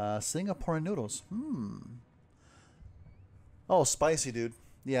 Singaporean noodles. Oh, spicy, dude.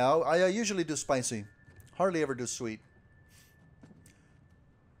 Yeah, I usually do spicy. Hardly ever do sweet.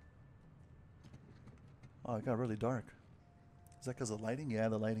 Oh, it got really dark. Is that because of the lighting? Yeah,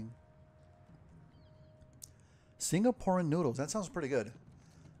 the lighting. Singaporean noodles. That sounds pretty good.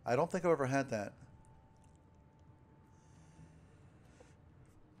 I don't think I've ever had that.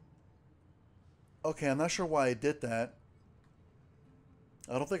 Okay, I'm not sure why I did that.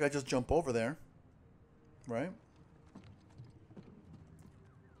 I don't think I just jump over there. Right?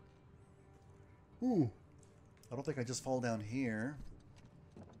 Ooh. I don't think I just fall down here.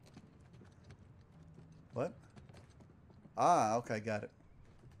 What? Ah, okay, got it.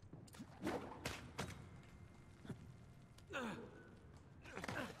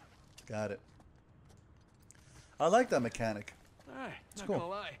 Got it. I like that mechanic. Alright, It's not cool. gonna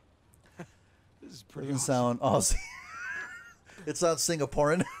lie. This is pretty Doesn't awesome. sound Aussie. It sounds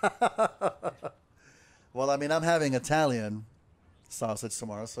Singaporean. Well, I mean, I'm having Italian sausage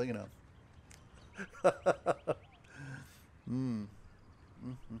tomorrow, so you know.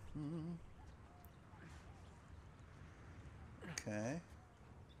 Okay.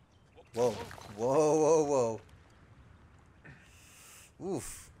 Whoa. Whoa, whoa, whoa.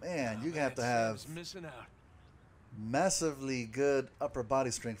 Oof. Man, you have to have Sam's missing out. massively good upper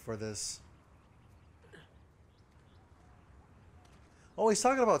body strength for this. Oh, he's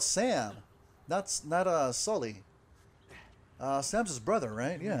talking about Sam. Not Sully. Sam's his brother,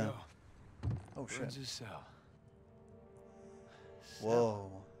 right? Here we Yeah. go. Oh, shit. Burns' cell.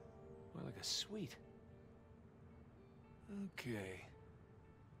 Whoa. More like a suite. Okay.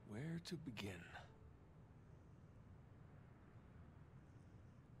 Where to begin?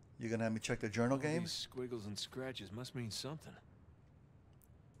 You gonna have me check the journal All games? these squiggles and scratches must mean something.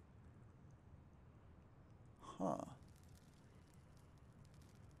 Huh.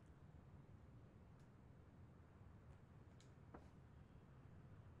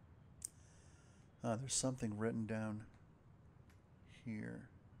 There's something written down here.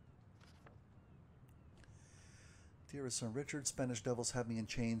 Dearest son Richard, Spanish devils have me in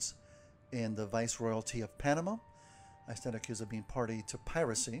chains in the Viceroyalty of Panama. I stand accused of being party to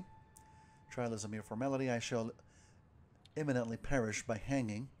piracy. Trial is a mere formality. I shall imminently perish by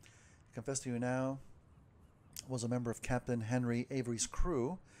hanging. I confess to you now, was a member of Captain Henry Avery's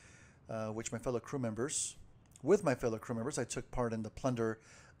crew, with my fellow crew members, I took part in the plunder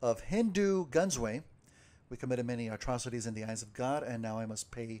of Hindu Gunsway. We committed many atrocities in the eyes of God, and now I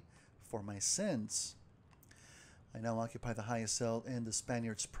must pay for my sins. I now occupy the highest cell in the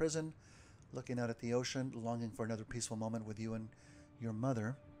Spaniards' prison, looking out at the ocean, longing for another peaceful moment with you and your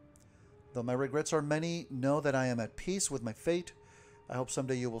mother. Though my regrets are many, know that I am at peace with my fate. I hope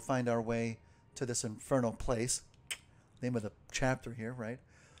someday you will find our way to this infernal place. Name of the chapter here, right?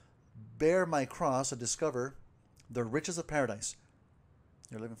 Bear my cross and discover the riches of paradise.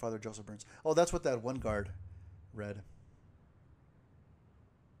 Your living father, Joseph Burns. Oh, that's what that one guard read.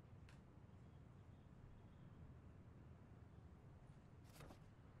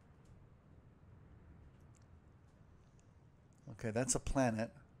 Okay, that's a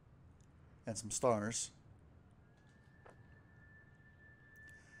planet and some stars.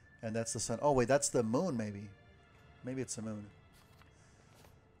 And that's the sun. Oh, wait, that's the moon, maybe. Maybe it's the moon.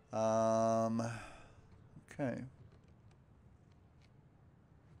 Okay.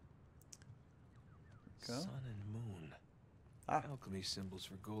 Go. Sun and moon. Ah. Alchemy symbols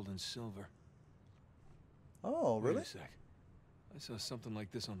for gold and silver. Oh, really? Wait a sec. I saw something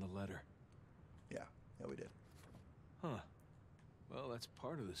like this on the letter. Yeah, we did. Huh. Well, that's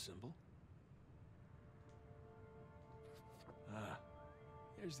part of the symbol. Ah,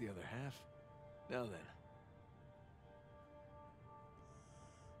 here's the other half. Now then.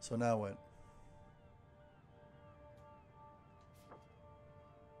 So now what?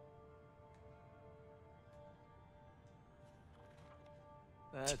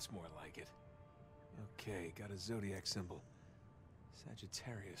 That's more like it. Okay, got a zodiac symbol.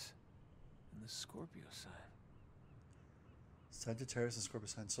 Sagittarius. And the Scorpio sign. Sagittarius and Scorpio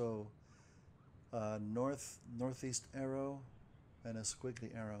sign. So, northeast arrow and a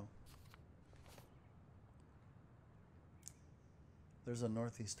squiggly arrow. There's a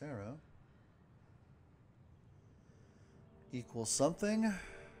northeast arrow. Equals something.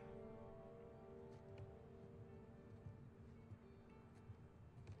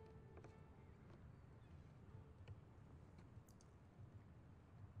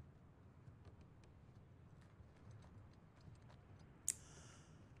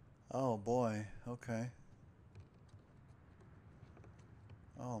 Oh boy, okay.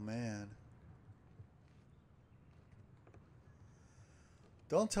 Oh man.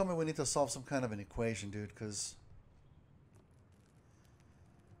 Don't tell me we need to solve some kind of an equation, dude, because...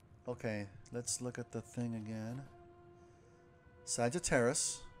 Okay, let's look at the thing again.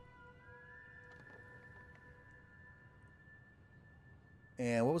 Sagittarius.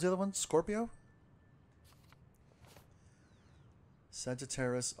 And what was the other one? Scorpio?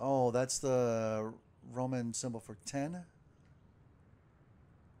 Sagittarius. Oh, that's the Roman symbol for 10.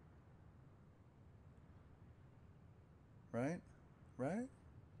 Right? Right?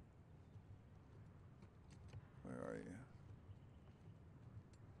 Where are you?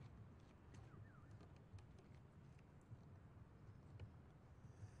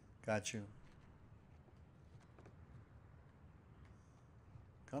 Got you.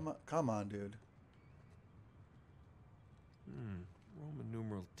 Come on, dude. Roman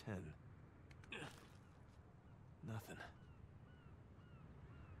numeral 10. Nothing.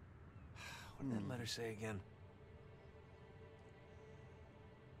 What did that letter say again?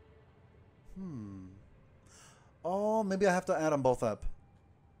 Oh, maybe I have to add them both up.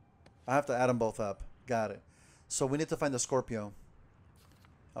 I have to add them both up. Got it. So we need to find the Scorpio.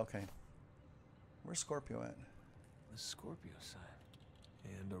 Okay. Where's Scorpio at? The Scorpio sign.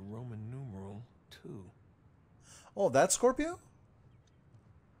 And a Roman numeral 2. Oh, that's Scorpio?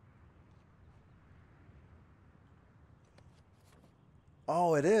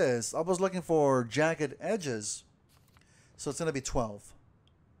 Oh, it is. I was looking for jagged edges. So it's going to be 12.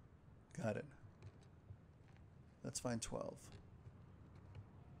 Got it. Let's find 12.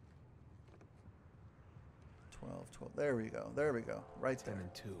 12, 12. There we go. There we go. Right 10 there.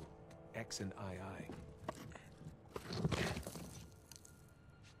 and 2. X and II.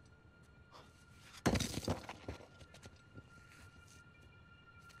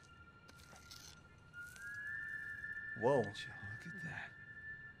 Whoa. Would you look at that?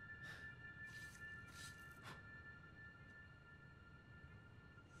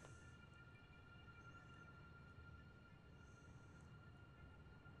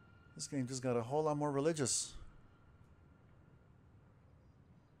 This game just got a whole lot more religious.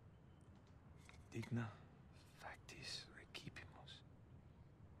 Digna factis recipimus.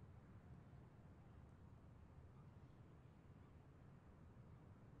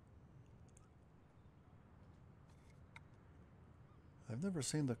 I've never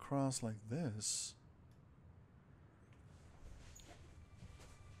seen the cross like this.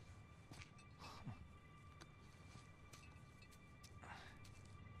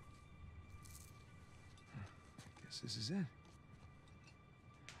 Guess this is it. All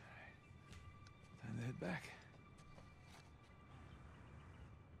right. Time to head back.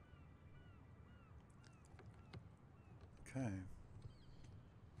 Okay.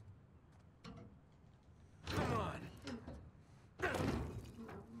 Come on.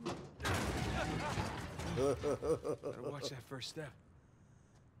 Better watch that first step.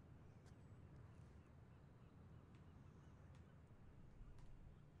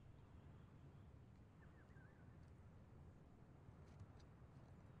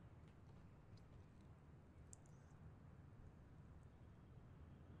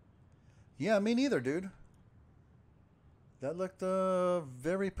 Yeah, me neither, dude. That looked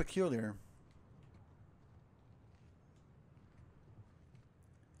very peculiar.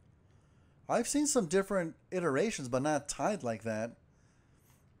 I've seen some different iterations, but not tied like that.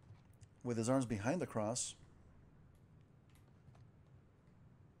 With his arms behind the cross.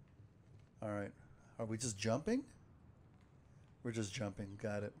 Alright. Are we just jumping? We're just jumping.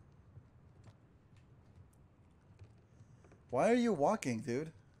 Got it. Why are you walking,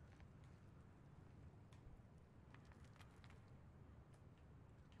 dude?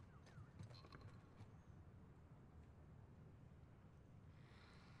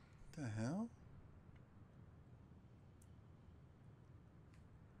 The hell?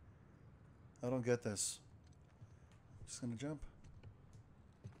 I don't get this. Just gonna jump.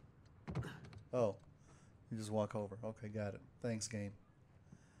 Oh, you just walk over. Okay, got it. Thanks, game.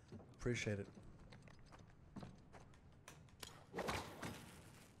 Appreciate it.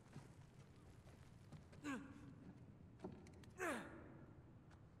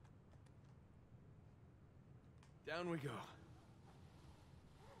 Down we go.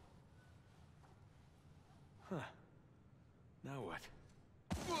 Huh. Now what?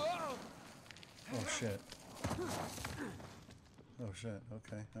 Whoa! Oh, shit. Oh, shit.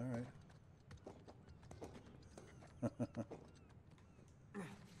 Okay, alright.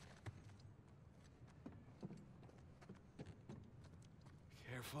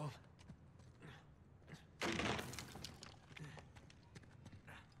 Careful.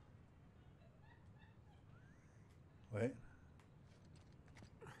 Wait.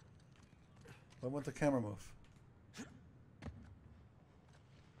 Why won't the camera move?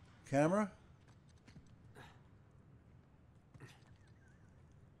 Camera?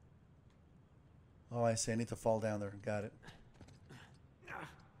 Oh, I see. I need to fall down there. Got it. All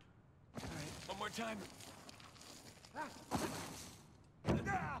right, one more time.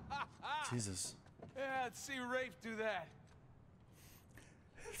 Jesus. Yeah, let's see Rafe do that.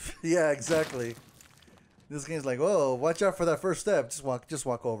 Yeah, exactly. This game's like, whoa, watch out for that first step. Just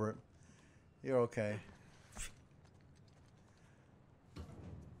walk over it. You're okay.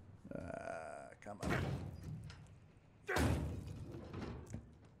 Come on.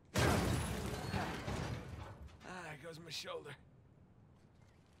 There goes my shoulder.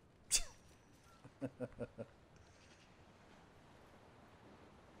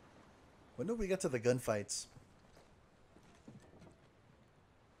 When do we get to the gunfights?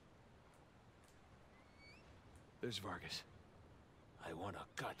 There's Vargas. I want a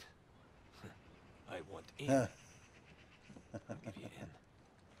cut. I want in. Huh. I'll give you in.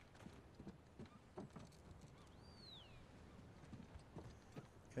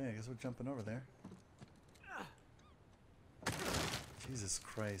 Okay, I guess we're jumping over there. Jesus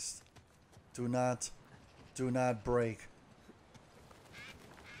Christ. Do not break.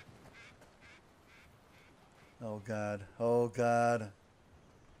 Oh God. Oh God.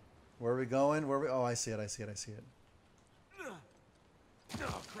 Where are we going? Where are we? Oh, I see it. I see it. I see it.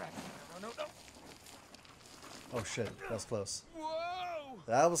 Oh, crap. No. Oh shit. That was close. Whoa!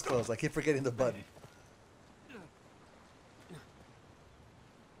 That was close. I keep forgetting the button.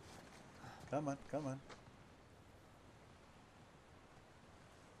 Come on. Come on.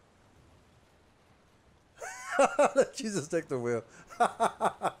 Jesus, take the wheel.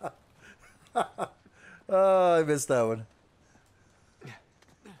 Oh, I missed that one.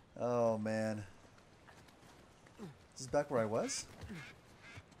 Oh, man. This is back where I was?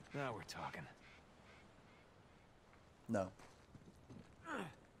 Now we're talking. No.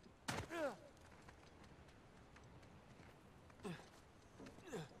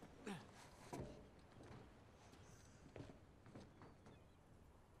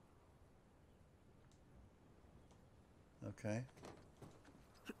 Okay.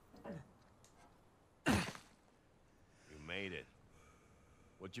 You made it.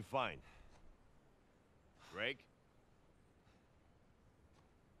 What'd you find? Drake?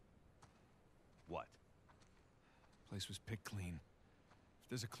 What? Place was picked clean. If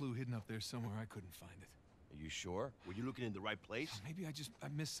there's a clue hidden up there somewhere, I couldn't find it. Are you sure? Were you looking in the right place? Maybe I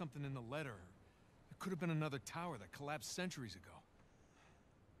missed something in the letter. It could have been another tower that collapsed centuries ago.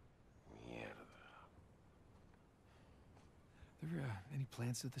 Mierda. There any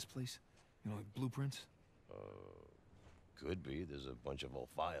plans to this place? You know, like blueprints? Could be. There's a bunch of old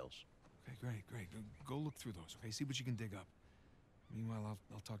files. Okay, great. Go look through those, okay? See what you can dig up. Meanwhile,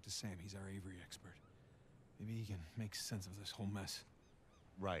 I'll talk to Sam. He's our Avery expert. Maybe he can make sense of this whole mess.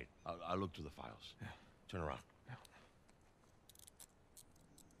 Right. I'll look through the files. Yeah. Turn around. Yeah.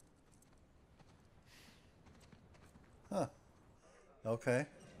 Huh. Okay.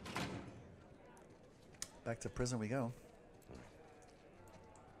 Back to prison we go.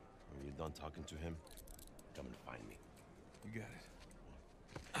 When you're done talking to him, come and find me. You got it.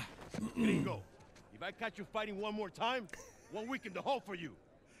 Here you go. If I catch you fighting one more time, 1 week in the hole for you.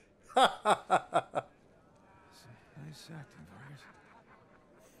 Nice acting, Vargas.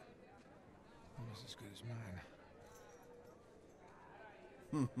 Almost as good as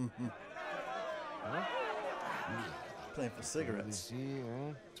mine. Playing for cigarettes. Sí,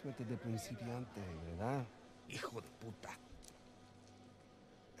 ¿eh? Suerte de principiante, ¿verdad? Hijo de puta.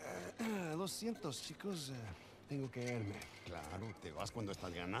 Lo siento, chicos. Tengo que irme. Claro, te vas cuando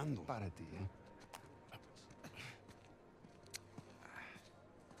estás ganando. Para ti, ¿eh?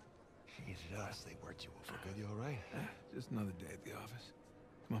 Jesus, they worked you over good. You all right? Just another day at the office.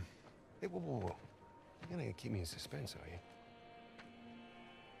 Come on. Hey, whoa. You're gonna keep me in suspense, are you?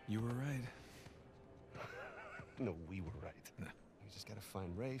 You were right. No, we were right. No. We just gotta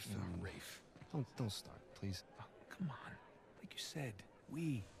find Rafe. No, and... Rafe. Don't start, please. Oh, come on. Like you said,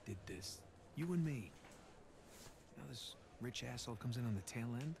 we did this. You and me. Now this rich asshole comes in on the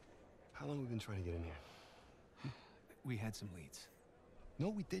tail end. How long have we been trying to get in here? We had some leads. No,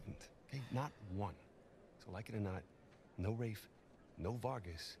 we didn't. Okay, not one. So like it or not, no Rafe, no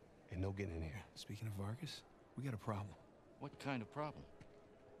Vargas, and no getting in here. Speaking of Vargas, we got a problem. What kind of problem?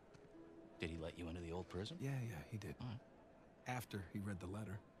 Did he let you into the old prison? Yeah, he did. All right. After he read the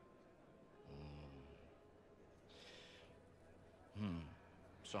letter.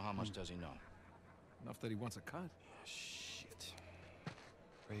 So how much does he know? Enough that he wants a cut. Shit.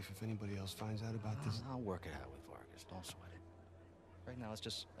 Rafe, if anybody else finds out about this... I'll work it out with Vargas. Don't sweat it. Right now,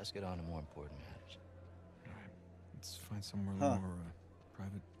 let's get on to more important matters. All right. Let's find somewhere a little more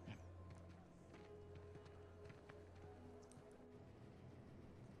private.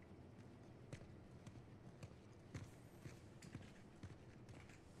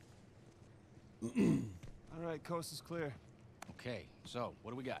 All right, coast is clear. Okay, so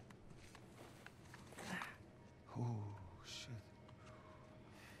what do we got? Oh, shit.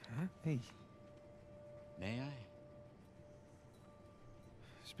 Huh? Hey, May I?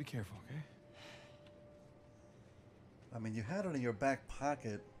 just be careful, okay? I mean, you had it in your back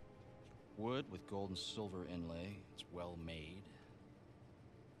pocket. Wood with gold and silver inlay. It's well made.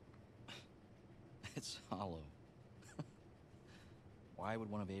 It's hollow. Why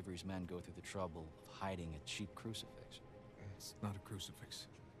would one of Avery's men go through the trouble of hiding a cheap crucifix? It's not a crucifix.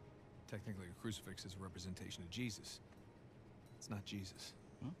 Technically, a crucifix is a representation of Jesus. It's not Jesus.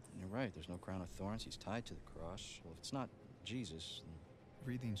 Well, you're right. There's no crown of thorns. He's tied to the cross. Well, if it's not Jesus, then...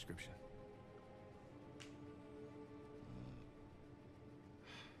 Read the inscription.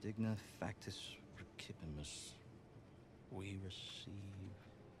 Digna factus recipimus. We receive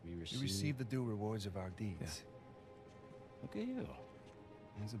We receive the due rewards of our deeds. Look at you.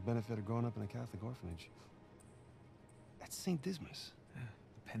 It's a benefit of growing up in a Catholic orphanage. That's St. Dismas. Yeah,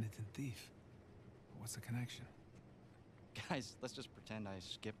 the penitent thief. What's the connection? Guys, let's just pretend I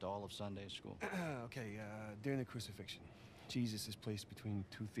skipped all of Sunday school. Okay, during the crucifixion, Jesus is placed between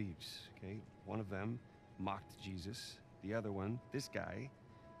two thieves, okay? One of them mocked Jesus. The other one, this guy,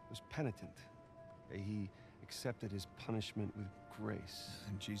 was penitent. Okay? He accepted his punishment with grace.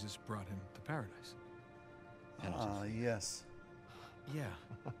 And Jesus brought him to paradise. Ah, yes. Yeah.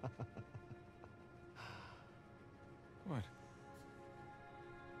 What?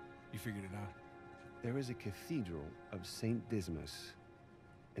 You figured it out? There is a cathedral of St. Dismas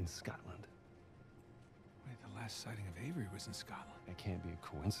in Scotland. Wait, the last sighting of Avery was in Scotland. That can't be a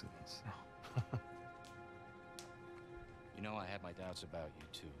coincidence. No. You know, I had my doubts about you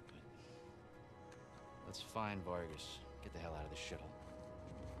too, but let's find Vargas. Get the hell out of this shithole.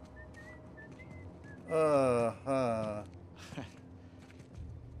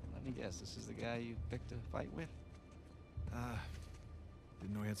 Let me guess, this is the guy you picked a fight with?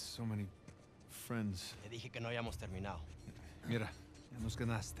 Didn't know he had so many friends. Te dije que no hayamos terminado. Mira, ya nos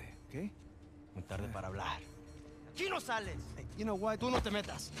ganaste, ¿ok? Muy tarde para hablar. Aquí no sales. Hey, you know what? Tú no te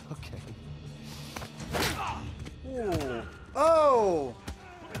metas. Okay. Ooh. Oh!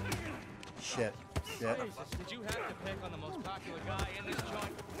 Shit. Shit. Did you have to pick on the most popular guy in this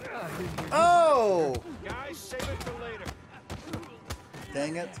joint? Oh! Guys, save it for later.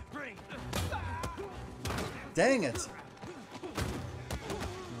 Dang it. Dang it.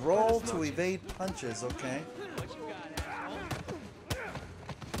 Roll to evade punches, okay.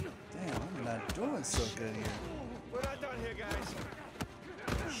 Damn, I'm not doing so good here. We're not done here, guys.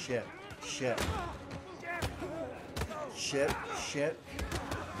 Shit. Shit. Shit. Shit.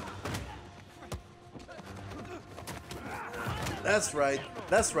 That's right.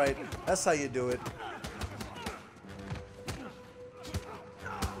 That's right. That's how you do it.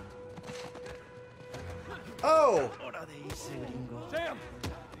 Oh! Sam!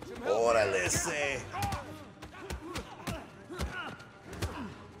 Órale, se.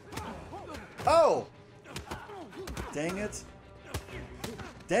 Oh! Dang it.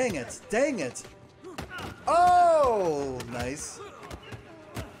 Dang it. Dang it. Oh! Nice.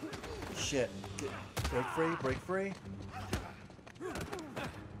 Shit. Break free. Break free.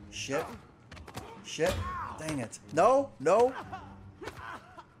 Shit. Shit. Dang it. No. No.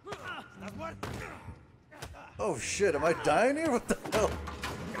 Oh shit, am I dying here? What the hell?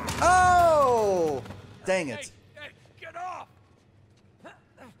 Oh! Dang it. Hey, get off!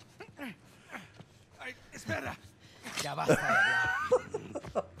 Ay, espera! Ya basta de hablar.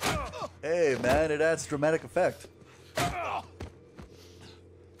 Hey man, it adds dramatic effect.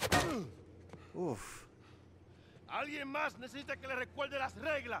 Oof. Alguien más necesita que le recuerde las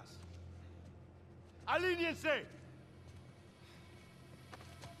reglas. ¡Alíñense!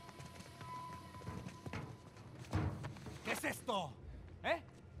 ¿Qué es esto? ¿Eh?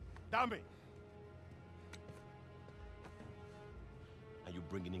 Dame. Are you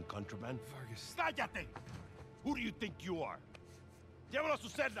bringing in contraband? Vargas. ¡Cállate! Who do you think you are? Llévalo a su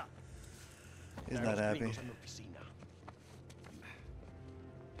celda. He's not happy. Gringos en la oficina.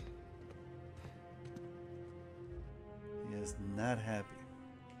 He is not happy.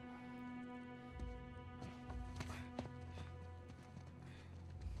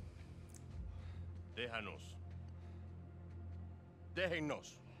 Déjanos.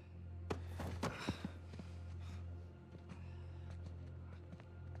 Déjennos.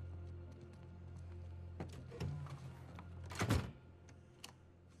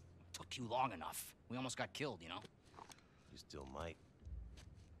 Took you long enough. We almost got killed, you know? You still might.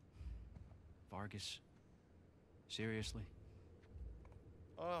 Vargas? Seriously?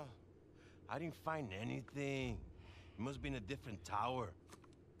 Oh, I didn't find anything. It must be in a different tower.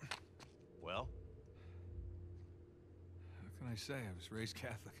 Well? What can I say? I was raised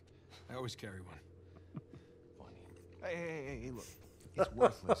Catholic. I always carry one. Funny. Hey, look. It's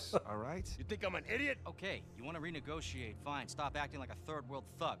worthless, all right? You think I'm an idiot? Okay, you want to renegotiate? Fine, stop acting like a third world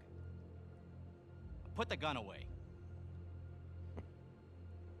thug. Put the gun away.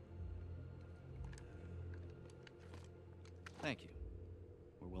 Thank you.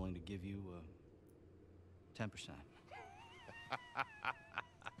 We're willing to give you 10%.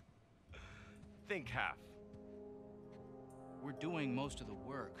 Think half. We're doing most of the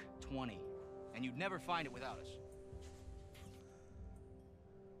work, 20, and you'd never find it without us.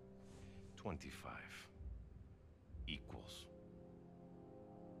 25 equals.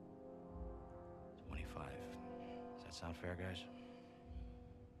 25. Does that sound fair, guys?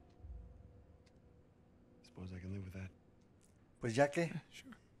 Suppose I can live with that. Pues ya que.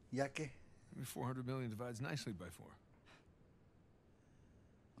 Sure. Yake. Maybe 400 million divides nicely by 4.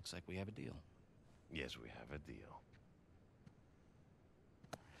 Looks like we have a deal. Yes, we have a deal.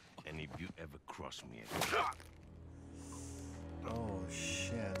 And if you ever cross me again... Oh,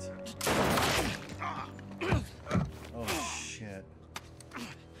 shit. Oh, shit.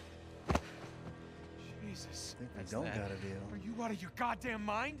 Jesus. I think we don't got a deal. Are you out of your goddamn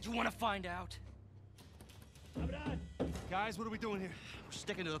mind? You want to find out? Guys, what are we doing here? We're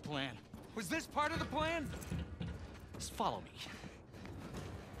sticking to the plan. Was this part of the plan? Just follow me.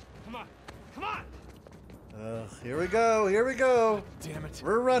 Come on. Come on! Here we go. Here we go. Damn it.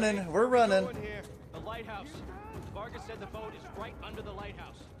 We're running. We're running. Here. The lighthouse. Vargas said the boat is right under the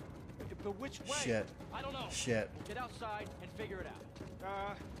lighthouse. But which way? Shit. I don't know. Shit. Get outside and figure it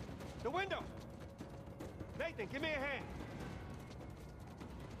out. The window. Nathan, give me a hand.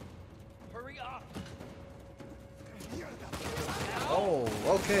 Hurry up. Oh,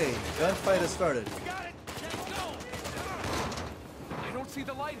 okay. Gunfight has started. We got it. Let's go. I don't see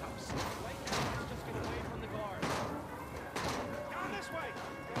the lighthouse. Right now, just get away from the guard. Down this way.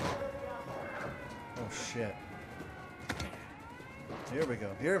 Oh, shit. Here we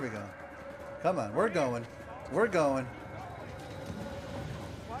go. Here we go. Come on. We're going. We're going.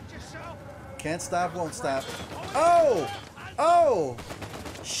 Watch yourself. Can't stop, won't stop. Oh! Oh!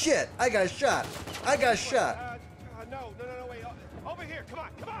 Shit! I got shot. I got shot. No, wait. Over here. Come on,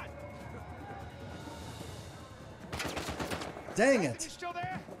 come on. Dang You it. still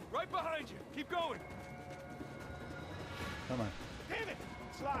there? Right behind you. Keep going. Come on. Damn it.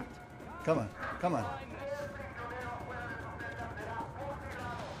 It's locked. Come on. Come on.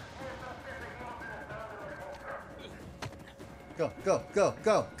 Go, go, go,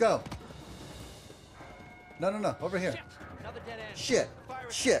 go, go. No. Over here. Another dead end. Shit.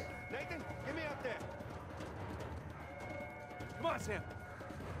 Shit. Nathan, get me up there. Come on, Sam.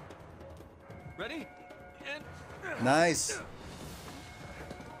 Ready? And... Nice.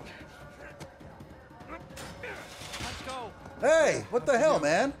 Let's go. Hey, what the hell,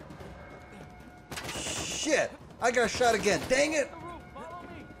 man? Shit. I got shot again. Dang it. Follow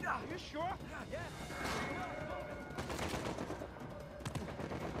me. Are you sure? Yeah.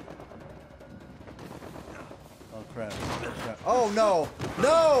 Oh, crap. Oh, no.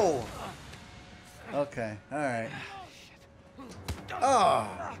 No. Okay. All right. Oh,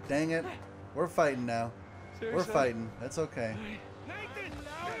 dang it. We're fighting now. We're fighting. That's okay. Nathan!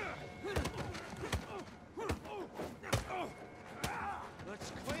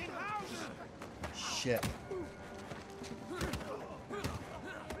 Let's clean house. Shit.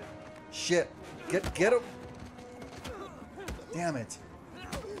 Shit. Get him. Damn it.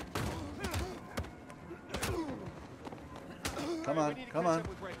 Come on. Come on.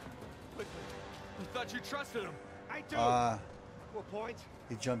 I thought you trusted him. I do. What point?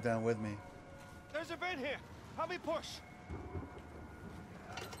 He jumped down with me. There's a vent here. Help me push.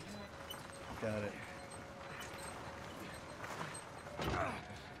 Got it.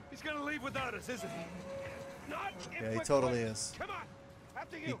 He's gonna leave without us, isn't he? Not Yeah, he quick totally fire. is. Come on.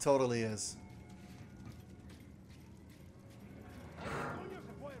 After you. He totally is.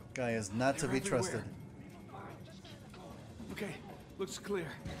 Guy is not to be trusted. Okay, looks clear.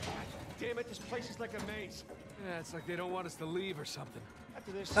 Damn it, this place is like a maze. Yeah, it's like they don't want us to leave or something.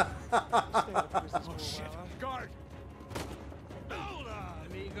 After this, stay out of business for Oh, a shit. while, huh? Guard! Hola,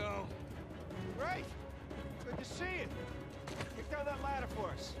 amigo. Great. Good to see you. Kick down that ladder for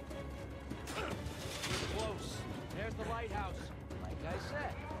us. We're close. There's the lighthouse. Like I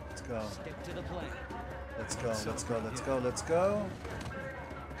said. Let's go. Stick to the plan. Let's go. Let's go. Let's go. Let's go.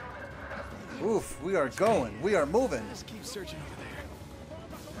 Oof, we are going. We are moving. Just keep searching over there.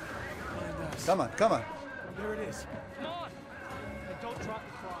 Find us. Come on. Come on. There it is. Come on. And don't drop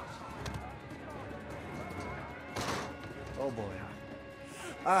the cross. Oh boy.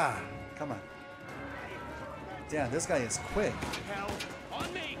 Ah, come on. Damn, this guy is quick. Hell.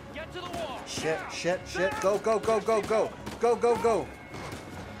 On me. Get to the wall. Shit, shit, shit. Go, go, go, go, go. Go, go, go.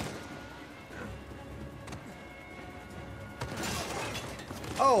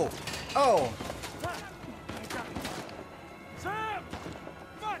 Oh, oh. Sam!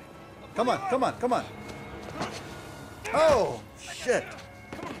 Come on, come on, come on. Oh, shit.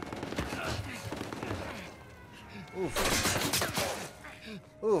 Oof.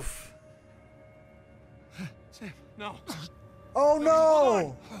 Oof. Sam, no. Oh,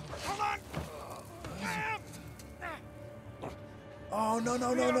 no. Come on! Sam! Oh, no,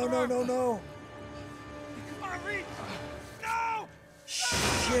 no, no, no, no, no, no. Come on, reach! No!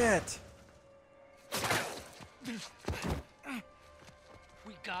 Shit.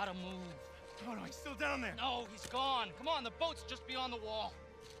 We gotta move. Oh, no, he's still down there. No, he's gone. Come on, the boat's just beyond the wall.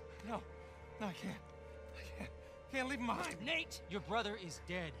 No, I can't. Can't leave him behind. Nate, your brother is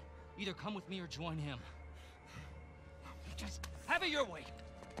dead. Either come with me or join him. Just have it your way.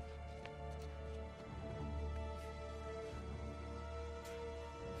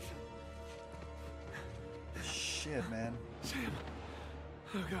 Shit, man. Sam.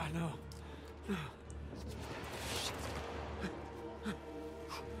 Oh God, no. No.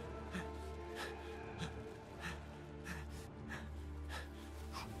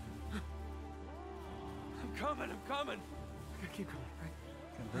 I'm coming. Keep coming, right?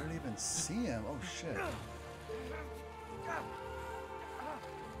 Can barely even see him. Oh shit.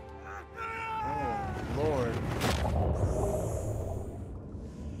 Oh Lord.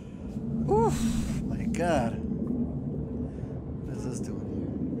 Oof. My God. What is this doing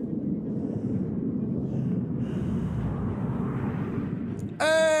here?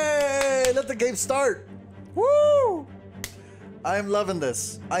 Hey! Let the game start. Woo! I am loving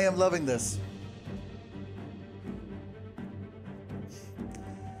this. I am loving this.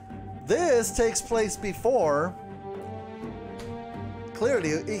 This takes place before.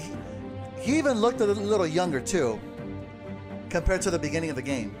 Clearly, he even looked a little younger too, compared to the beginning of the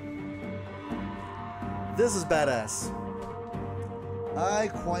game. This is badass. I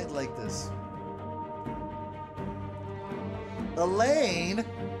quite like this. Elaine,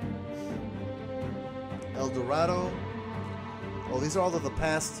 El Dorado. Oh, these are all of the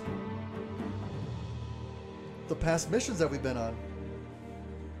past missions that we've been on.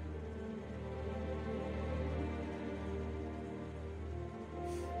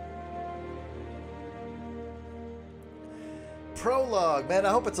 Prologue, man, I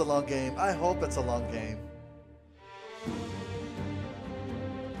hope it's a long game. I hope it's a long game.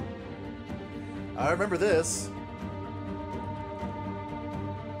 I remember this.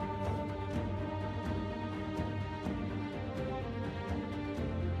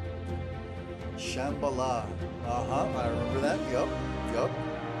 Shambhala. I remember that. Yup.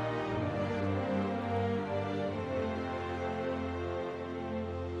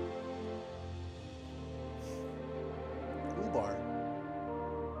 Ubar.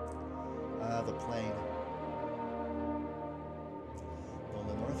 The plane. On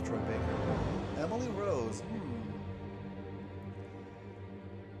the North, Troy Baker. Emily Rose.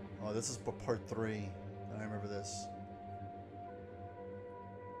 Oh, this is part 3. I remember this.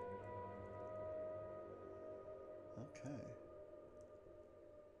 Okay.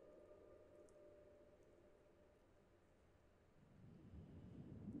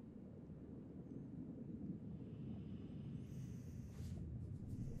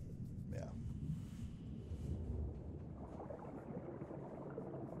 Yeah.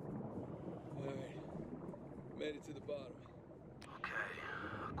 Alright. Made it to the bottom. Okay.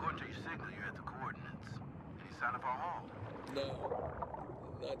 According to your signal, you're at the coordinates. Any sign of our home? No.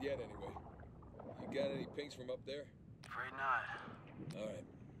 Not yet, anyway. You got any pings from up there? Afraid not. Alright.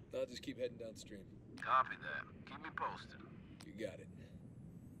 I'll just keep heading downstream. Copy that. Keep me posted. You got it.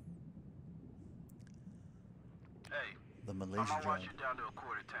 Hey, The I'm Malaysian gonna watch giant. you down to a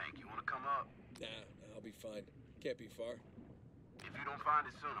quarter tank. You wanna come up? Nah, I'll be fine. Can't be far. If you don't find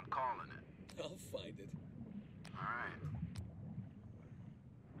it soon, I'm calling it. I'll find it. Alright.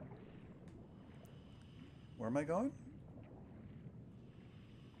 Where am I going?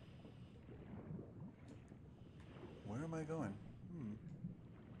 Where am I going?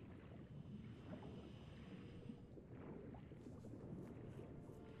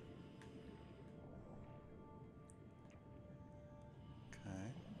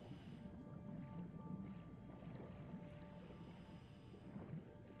 Okay.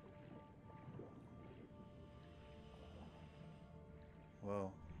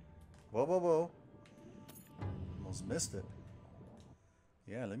 Whoa. Whoa. Almost missed it.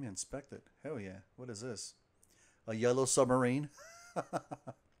 Yeah, let me inspect it. Hell yeah. What is this? A yellow submarine.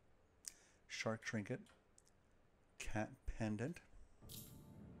 Shark trinket. Cat pendant.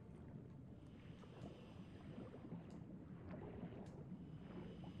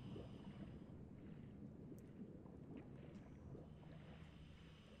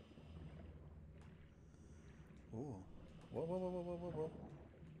 Ooh. Whoa.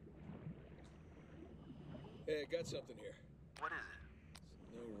 Hey, I got something here. What is it?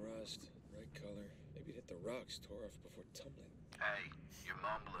 No rust, right color. Maybe it hit the rocks, tore off before tumbling. Hey, you're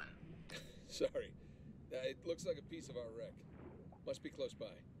mumbling. Sorry. It looks like a piece of our wreck. Must be close by.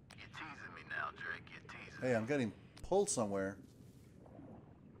 You're teasing me now, Drake. You're teasing Hey, I'm getting pulled somewhere.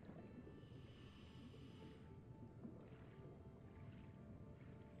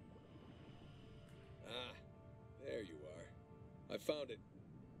 Ah, there you are. I found it.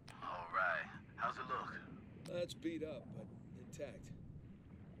 All right. How's it look? It's beat up, but intact.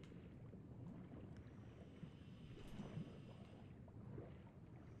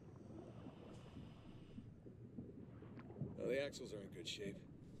 the axles are in good shape.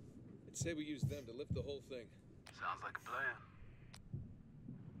 I'd say we use them to lift the whole thing. Sounds like a plan.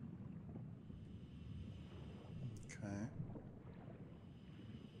 Okay.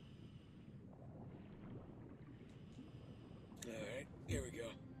 Alright, here we go.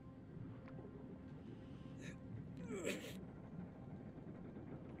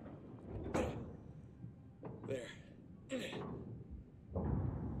 There.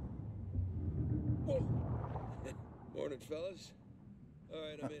 Whoa! Morning, fellas.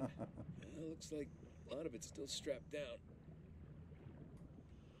 Alright, I'm in. Looks like a lot of it's still strapped down.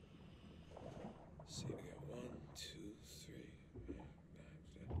 Let's see, we got 1, 2, 3, 4,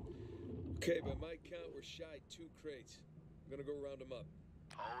 5, 6. Okay, by my count, we're shy 2 crates. I'm gonna go round them up.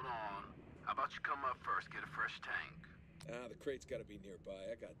 Hold on. How about you come up first, get a fresh tank? The crate's gotta be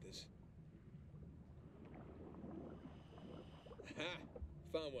nearby. I got this. Ha!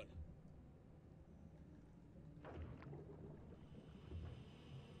 Found one.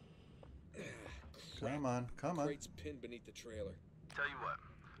 Come on, come on. Crate's pinned beneath the trailer. Tell you what,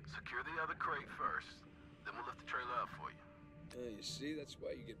 secure the other crate first, then we'll lift the trailer up for you. You see, that's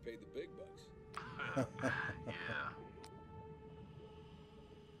why you get paid the big bucks. Yeah.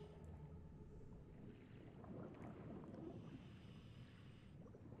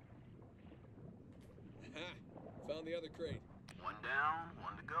 Ha! Found the other crate. One down,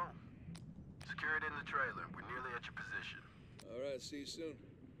 one to go. Secure it in the trailer. We're nearly at your position. All right, see you soon.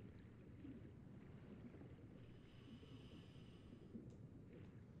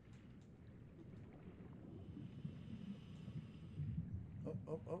 Oh,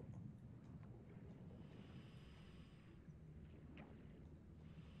 oh, oh.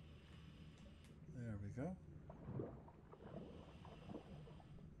 There we go.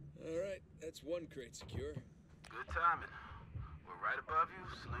 All right, that's one crate secure. Good timing. We're right above you.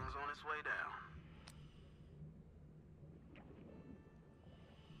 Sling's on its way down.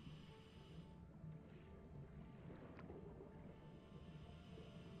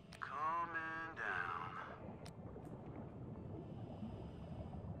 Coming down.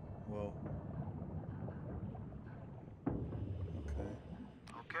 Whoa. Okay.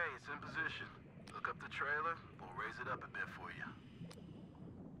 Okay, it's in position. Look up the trailer. We'll raise it up a bit for you.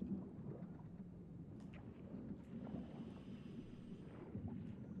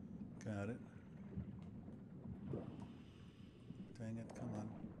 Got it. Dang it, come on.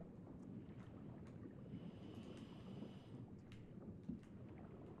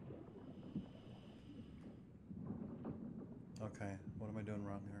 Okay, what am I doing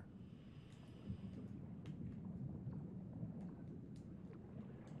wrong here?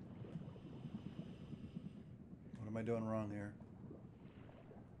 What am I doing wrong here?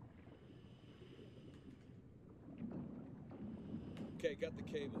 Okay, got the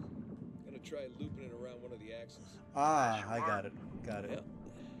cable. Gonna try looping it around one of the axles. Ah, I got it. Got it. Yep.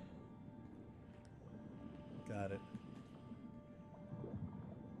 Got it.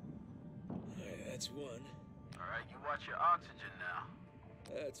 Alright, that's one. Alright, you watch your oxygen now.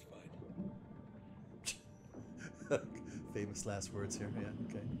 That's fine. Famous last words here. Yeah,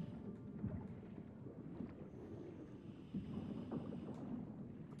 okay.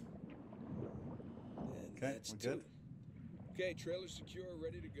 And Okay, that's we're 2. good. Okay, trailer secure,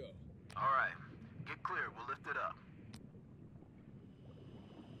 ready to go. Alright, get clear. We'll lift it up.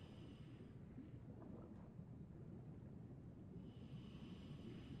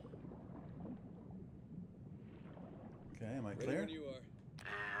 Okay, am I Ready clear? when you are.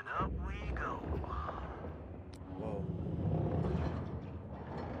 And up we go. Whoa.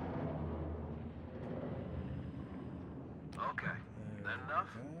 Okay, that enough?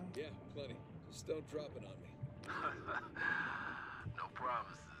 Yeah, plenty. Just don't drop it on me. No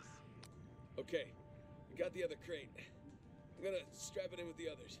promises. Okay, we got the other crate. I'm gonna strap it in with the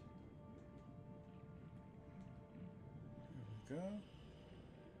others. Here we go.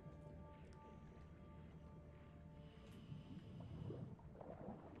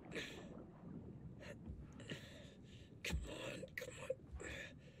 Come on, come on.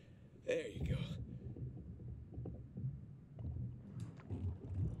 There you go.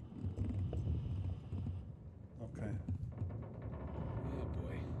 Okay. Oh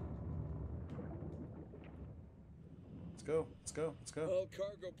boy. Let's go. Let's go. Let's go. All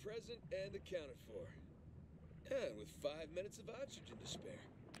cargo present and accounted for. And with 5 minutes of oxygen to spare.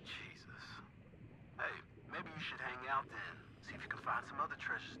 Jesus. Hey, maybe you should hang out then. See if you can find some other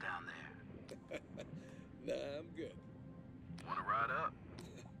treasures down there. Nah, I'm good. Wanna ride up?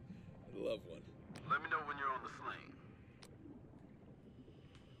 I'd love one. Let me know when you're on the sling.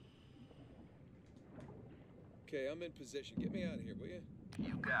 Okay, I'm in position. Get me out of here, will you?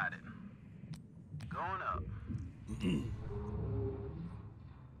 You got it. Going up.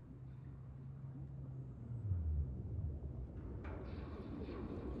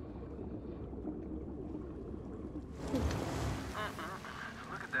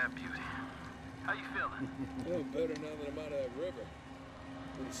 beauty. How you feeling? Oh, better now that I'm out of that river.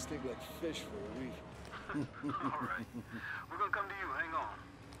 Gonna stink like fish for a week. All right. We're gonna come to you. Hang on.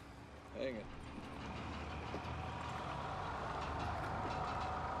 Hang it.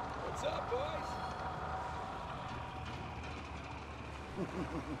 What's up, boys?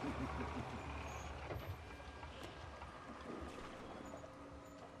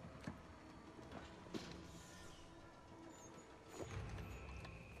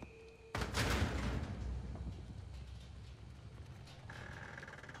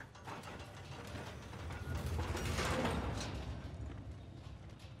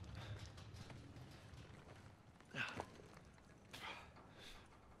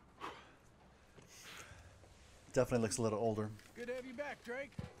 Definitely looks a little older. Good to have you back,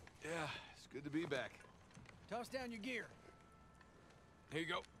 Drake. Yeah, it's good to be back. Toss down your gear. Here you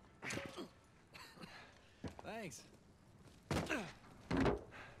go. Thanks.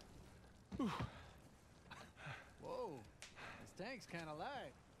 Whoa, this tank's kind of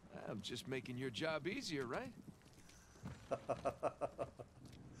light. I'm just making your job easier, right?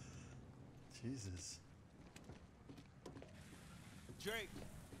 Jesus. Drake,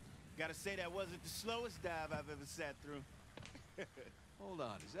 gotta say that wasn't the slowest dive I've ever sat through. Hold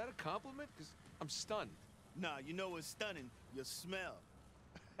on, is that a compliment? Because I'm stunned. Nah, you know what's stunning? Your smell.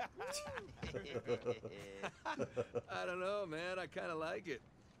 I don't know, man. I kind of like it.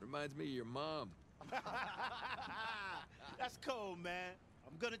 Reminds me of your mom. That's cold, man.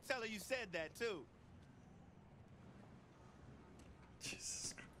 I'm gonna tell her you said that, too.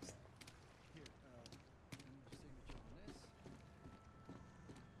 Jesus Christ. Here, signature on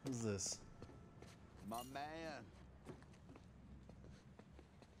this. Who's this? My man.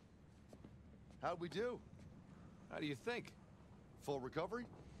 How'd we do? How do you think? Full recovery?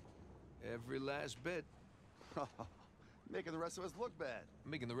 Every last bit. Making the rest of us look bad.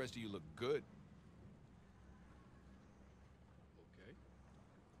 Making the rest of you look good.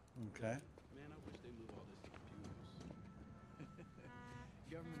 Okay. Man, I wish they move all this to computers.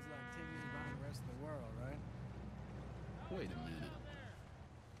 Government's like 10 years behind the rest of the world, right? Wait a minute.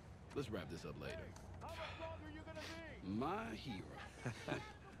 Let's wrap this up later. My hero.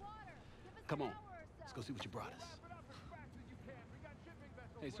 Come on. Let's go see what you brought us.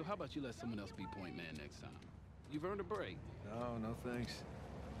 Hey, so how about you let someone else be point man next time? You've earned a break. No, no thanks.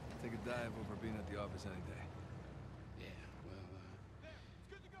 Take a dive over being at the office any day. Yeah, well,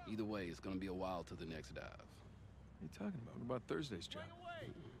 either way, it's gonna be a while to the next dive. What are you talking about? What about Thursday's job?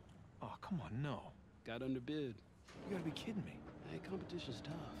 Oh, come on, no. Got underbid. You gotta be kidding me. Hey, competition's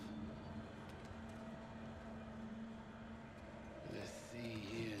tough. Let's see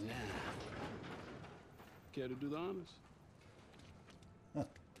here now. Care to do the honors?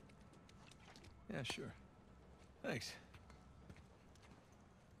 Yeah, sure. Thanks.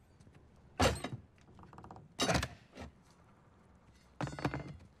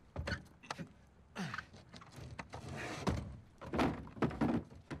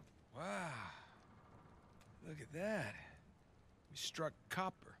 Wow. Look at that. We struck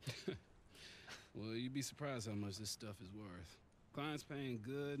copper. Well, you'd be surprised how much this stuff is worth. Clients paying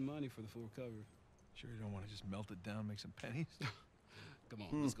good money for the full recovery. Sure you don't want to just melt it down, make some pennies? Come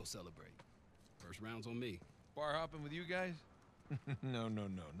on, let's go celebrate. First round's on me. Bar hopping with you guys? No,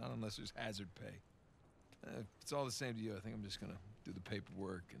 not unless there's hazard pay. If it's all the same to you, I think I'm just gonna do the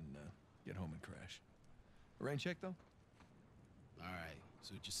paperwork and get home and crash. A rain check, though? All right,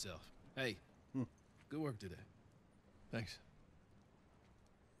 suit yourself. Hey, good work today. Thanks.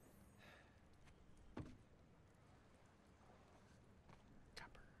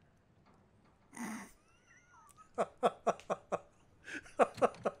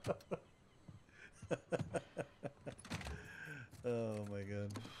 Oh my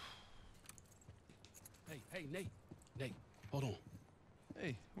god. Hey, Nate. Nate, hold on.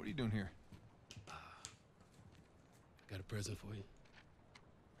 Hey, what are you doing here? I got a present for you.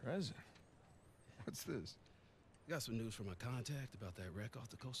 Present? What's this? Got some news from my contact about that wreck off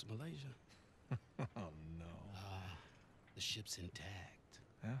the coast of Malaysia. Oh, no. The ship's intact.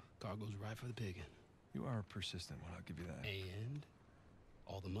 Yeah? Cargo's right for the picking. You are a persistent one, I'll give you that. And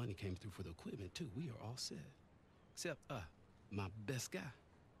all the money came through for the equipment, too. We are all set. Except, my best guy.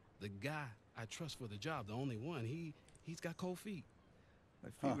 The guy I trust for the job, the only one. He's got cold feet. My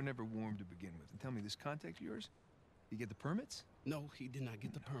feet were never warm to begin with. And tell me, this contact of yours, you get the permits? No, he did not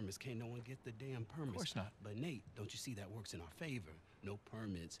get the permits. Can't no one get the damn permits. Of course not. But Nate, don't you see that works in our favor? No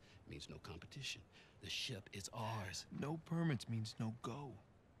permits means no competition. The ship is ours. No permits means no go.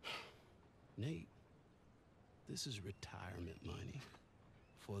 Nate, this is retirement money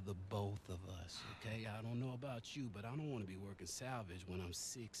for the both of us, okay? I don't know about you, but I don't want to be working salvage when I'm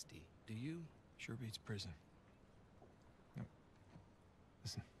 60. Do you? Sure beats prison. No.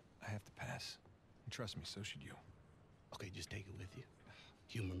 Listen, I have to pass. And trust me, so should you. Okay, just take it with you.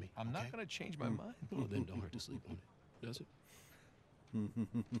 Humor me. I'm not okay? gonna change my mind. Well, then don't hurt to sleep on it, does it?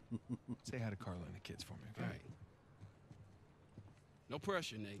 Say hi to Carla and the kids for me, okay? All right. No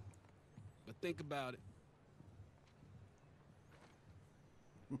pressure, Nate. But think about it.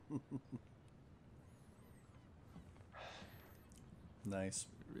 Nice.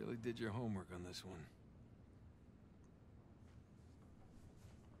 You really did your homework on this one.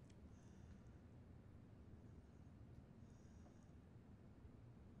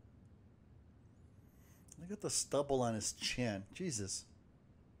 Look at the stubble on his chin. Jesus.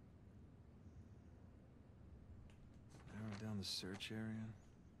 Narrow down the search area.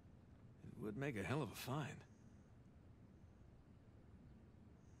 It would make a hell of a find.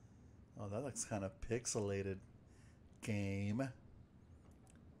 Oh, that looks kind of pixelated. Game.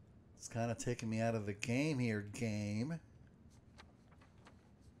 It's kind of taking me out of the game here, game.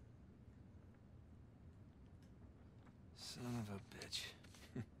 Son of a bitch.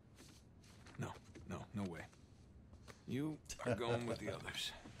 No way. You are going with the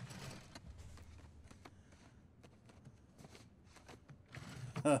others.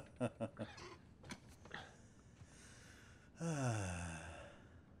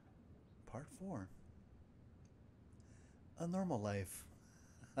 Part 4. A normal life.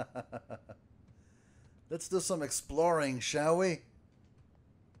 Let's do some exploring, shall we?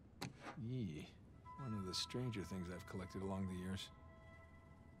 Yee. One of the stranger things I've collected along the years.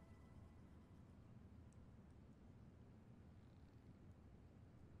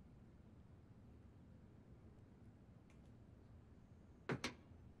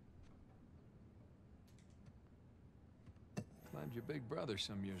 Climbed your big brother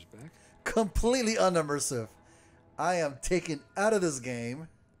some years back. Completely unimmersive. I am taken out of this game.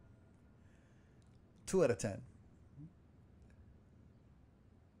 2 out of 10.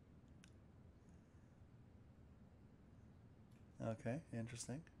 Okay,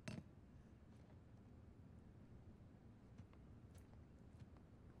 interesting.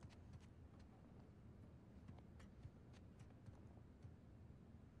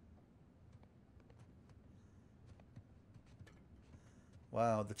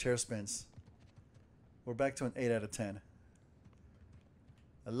 Wow, the chair spins. We're back to an 8 out of 10.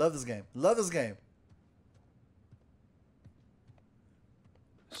 I love this game. Love this game.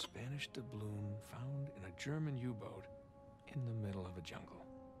 Spanish doubloon found in a German U-boat in the middle of a jungle.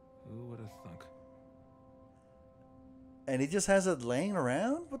 Who would have thunk? And he just has it laying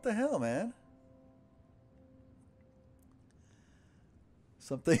around? What the hell, man?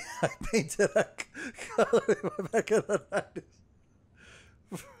 Something I painted a color in my back of the 90s.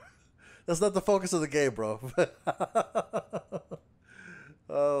 That's not the focus of the game, bro.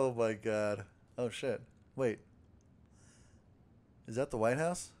 Oh my god. Oh shit. Wait. Is that the White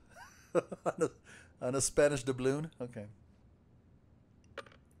House? on a Spanish doubloon? Okay.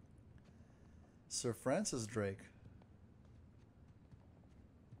 Sir Francis Drake.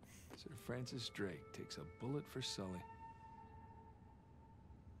 Sir Francis Drake takes a bullet for Sully.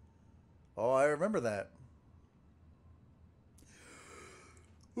 Oh, I remember that.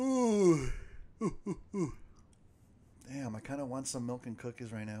 Ooh. Ooh, ooh, ooh. Damn, I kind of want some milk and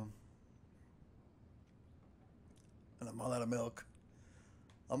cookies right now. And I'm all out of milk.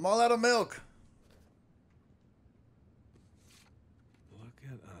 I'm all out of milk. Look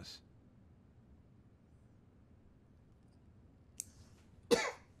at us.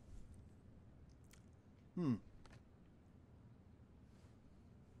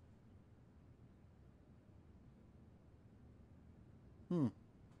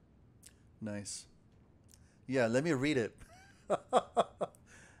 Nice. Yeah, let me read it.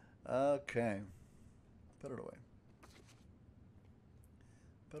 Okay. Put it away.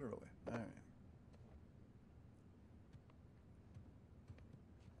 Put it away. All right.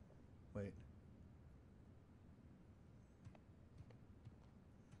 Wait.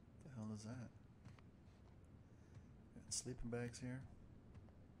 What the hell is that? Got sleeping bags here.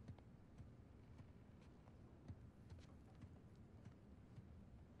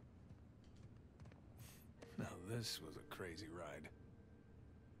 Now this was a crazy ride.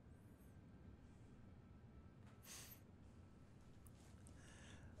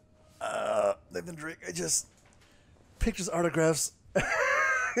 Nathan Drake, I just pictures, autographs,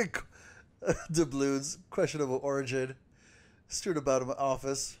 doubloons, questionable origin, strewn about in my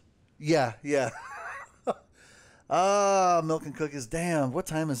office. Yeah. Milk and cookies. Damn, what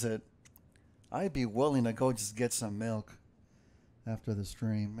time is it? I'd be willing to go just get some milk. after the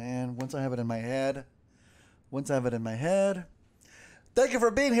stream. Man, once I have it in my head. Once I have it in my head. Thank you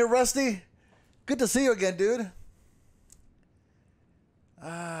for being here, Rusty. Good to see you again, dude.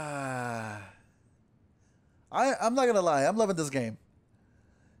 I'm not gonna lie, I'm loving this game.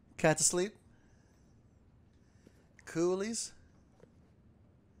 Cat asleep. Coolies.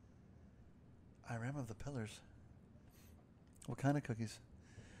 I ram of the pillars. What kind of cookies?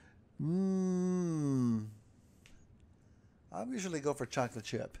 I usually go for chocolate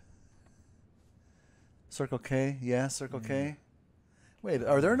chip. Circle K, yeah, Circle K. Wait,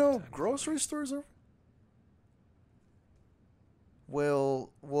 are there no grocery stores over? Will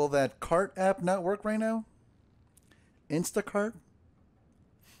that cart app not work right now? Instacart?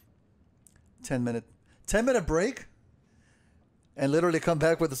 10-minute break? And literally come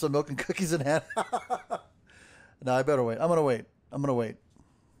back with some milk and cookies in hand? No, I better wait. I'm gonna wait.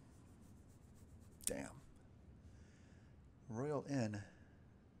 Damn. Royal Inn.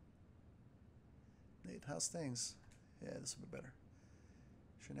 Nate, how's things? Yeah, this will be better.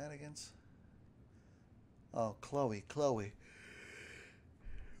 Shenanigans. Oh, Chloe.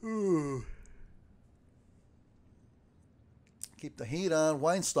 Ooh. Keep the heat on.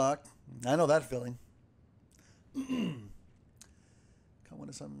 Wine stock. I know that feeling. Come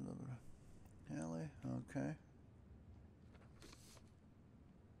with some. Hallie. Okay.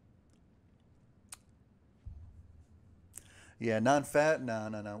 Yeah, non-fat?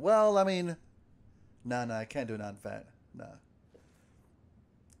 No. Well, I mean, no, I can't do non-fat. No.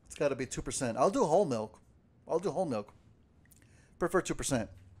 It's got to be 2%. I'll do whole milk. Prefer 2%.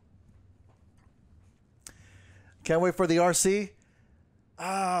 Can't wait for the RC.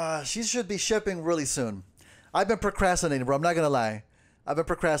 She should be shipping really soon. I've been procrastinating, bro. I'm not going to lie. I've been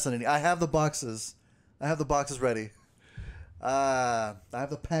procrastinating. I have the boxes. Ready. I have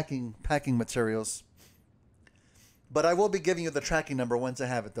the packing materials. But I will be giving you the tracking number once I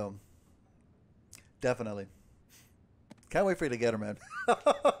have it, though. Definitely. Can't wait for you to get her, man.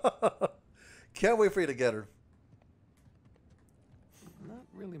 Can't wait for you to get her. Not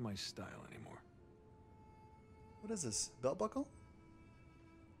really my style anymore. What is this? Belt buckle?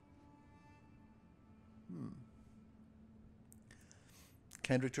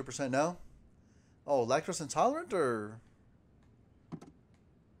 Kendrick 2% no? Oh, lactose intolerant or?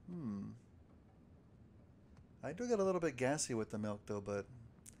 I do get a little bit gassy with the milk though, but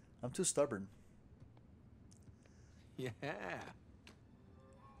I'm too stubborn. Yeah.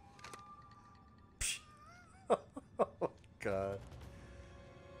 Oh, God.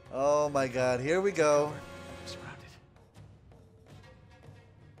 Oh, my God. Here we go. I'm surrounded.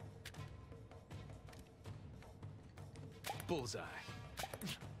 Bullseye.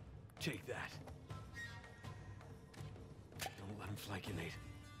 Take that. Don't let him flank you, Nate.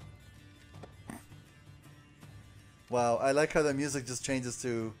 Wow, I like how the music just changes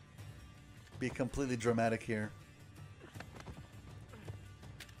to be completely dramatic here.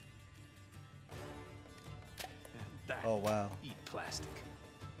 Oh, wow. Eat plastic.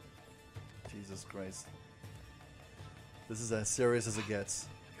 Jesus Christ. This is as serious as it gets.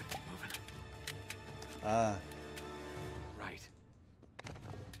 Ah. Right.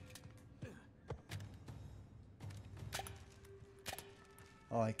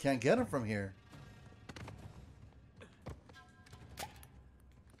 Oh, I can't get him from here.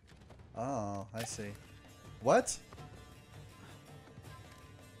 Oh, I see. What?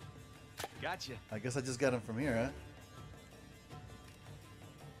 Gotcha. I guess I just got him from here, huh?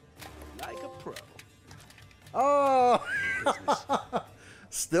 Like a pro. Oh!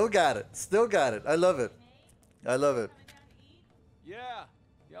 Still got it. I love it. Yeah,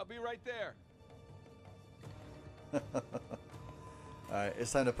 I'll be right there. Alright,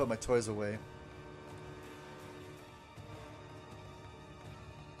 it's time to put my toys away.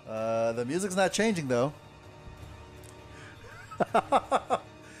 The music's not changing though.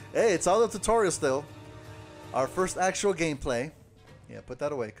 Hey, it's all the tutorial still. Our first actual gameplay. Yeah, put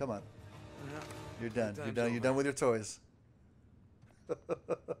that away. Come on. You're done. You're done with your toys.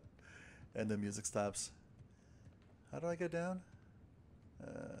 And the music stops. How do I get down?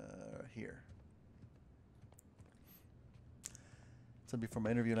 Here. It's before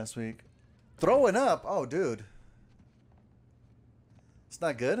my interview last week. Throwing up? Oh, dude. It's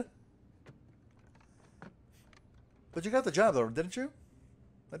not good. But you got the job, though, didn't you?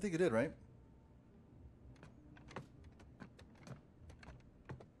 I think you did, right?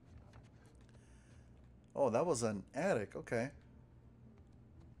 Oh, that was an attic. Okay.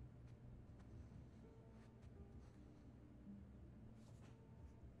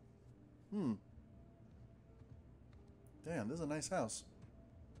 Damn, this is a nice house.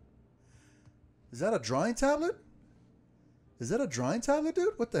 Is that a drawing tablet? Is that a drawing tablet,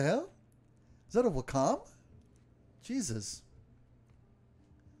 dude? What the hell? Is that a Wacom? Jesus.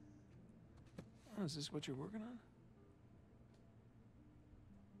 Oh, is this what you're working on?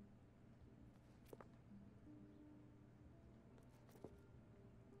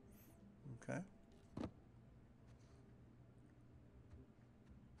 Okay.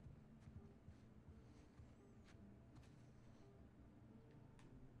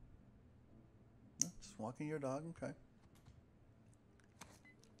 Just walking your dog, okay.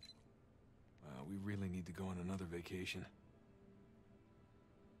 We really need to go on another vacation.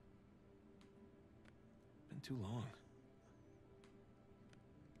 Been too long.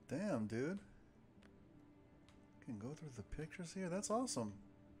 Damn, dude. Can go through the pictures here. That's awesome.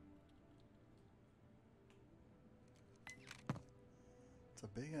 It's a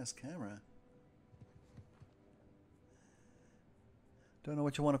big ass camera. Don't know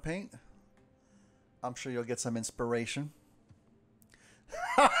what you want to paint? I'm sure you'll get some inspiration.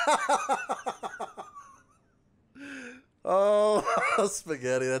 Oh,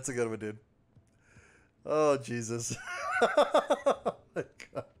 spaghetti. That's a good one, dude. Oh, Jesus. Oh, my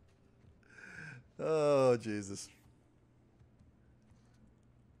God. Oh, Jesus.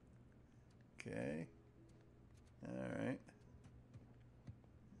 Okay. All right.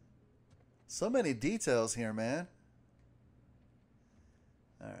 So many details here, man.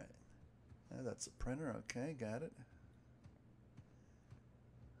 All right. That's a printer. Okay, got it.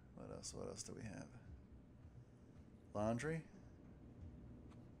 What else? What else do we have? Laundry.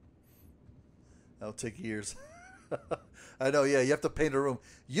 That'll take years. I know, yeah, you have to paint a room.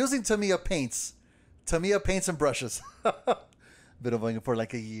 Using Tamiya paints. Tamiya paints and brushes. Been avoiding for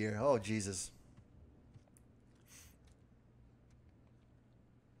like a year. Oh, Jesus.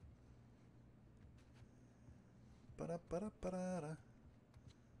 Ba-da-ba-da-ba-da-da.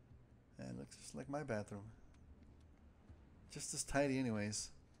 And it looks just like my bathroom. Just as tidy anyways.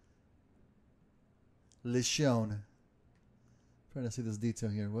 Lishon. Trying to see this detail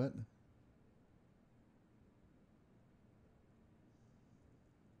here. What?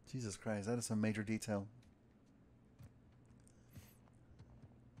 Jesus Christ, that is some major detail.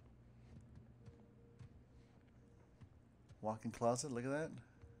 Walk-in closet, look at that.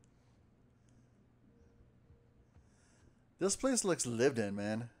 This place looks lived in,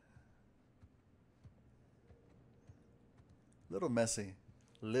 man. Little messy.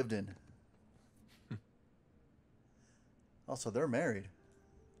 Lived in. Also, they're married.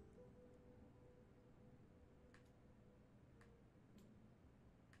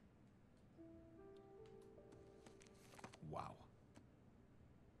 Wow.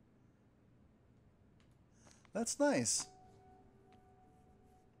 That's nice.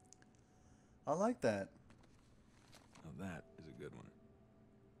 I like that. Now that is a good one.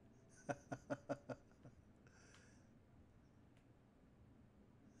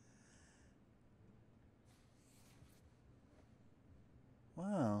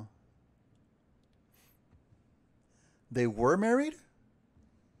 Wow. They were married?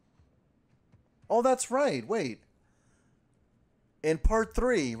 Oh, that's right. Wait. In part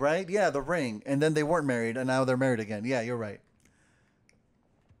 3, right? Yeah, the ring. And then they weren't married, and now they're married again. Yeah, you're right.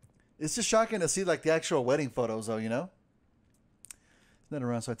 It's just shocking to see, like, the actual wedding photos, though, you know? She's not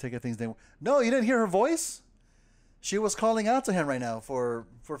around, so I take it things they... No, you didn't hear her voice? She was calling out to him right now for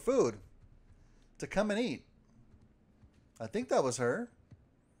food. To come and eat. I think that was her.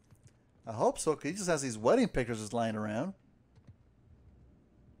 I hope so, because he just has these wedding pictures just lying around.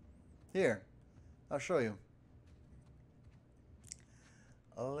 Here. I'll show you.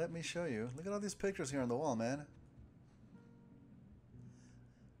 Oh, let me show you. Look at all these pictures here on the wall, man.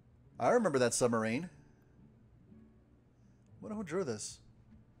 I remember that submarine. Wonder who drew this.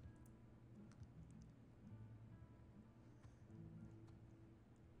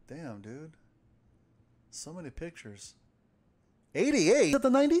 Damn, dude. So many pictures. 88? Is that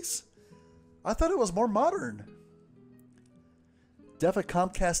the 90s? I thought it was more modern. Definitely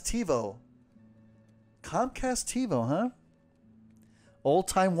Comcast TiVo. Comcast TiVo, huh? Old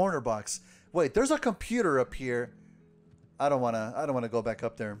time Warner box. Wait, there's a computer up here. I don't wanna go back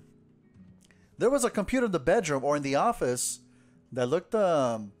up there. There was a computer in the bedroom or in the office that looked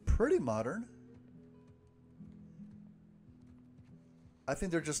pretty modern. I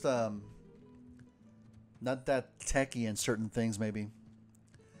think they're just not that techy in certain things, maybe.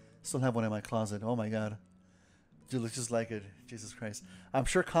 Still have one in my closet. Oh my god. Dude, looks just like it. Jesus Christ. I'm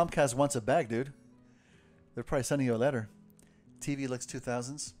sure Comcast wants it back, dude. They're probably sending you a letter. TV looks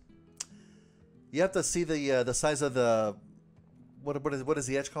 2000s. You have to see the size of the what is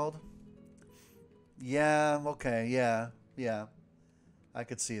the edge called? Yeah, okay, yeah. I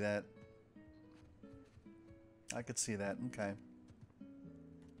could see that. I could see that. Okay.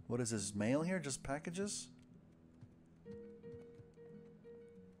 What is this? Mail here? Just packages?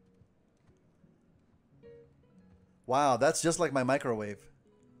 Wow, that's just like my microwave.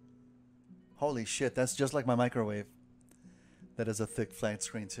 Holy shit, that's just like my microwave. That is a thick flat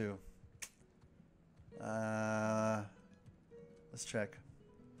screen too. Let's check.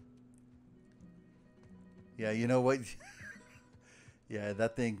 Yeah, you know what? Yeah,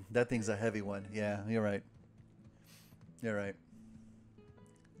 that thing's a heavy one. Yeah, you're right. You're right.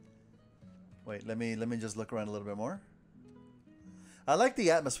 Wait, let me just look around a little bit more. I like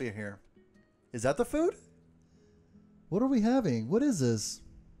the atmosphere here. Is that the food? What are we having? What is this?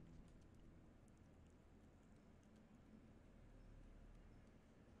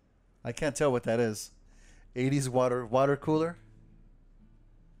 I can't tell what that is. 80s water cooler?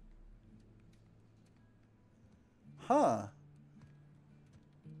 Huh.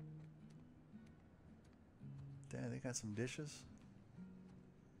 Damn, they got some dishes.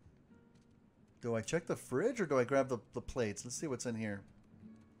 Do I check the fridge or do I grab the plates? Let's see what's in here.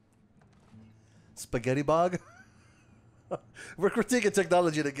 Spaghetti bog? We're critiquing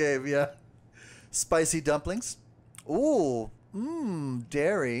technology in the game, yeah. Spicy dumplings. Ooh. Mmm,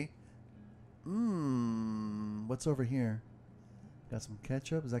 dairy. Mmm. What's over here? Got some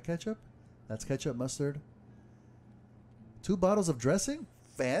ketchup. Is that ketchup? That's ketchup, mustard. 2 bottles of dressing?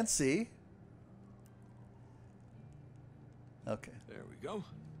 Fancy. Okay. There we go.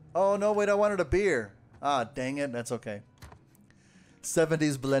 Oh, no, wait, I wanted a beer. Ah, dang it. That's okay.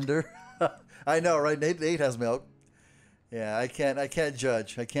 70s blender. I know, right? Nate has milk. Yeah, I can't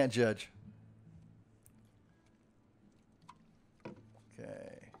judge. I can't judge.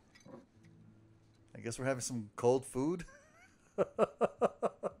 Okay. I guess we're having some cold food. I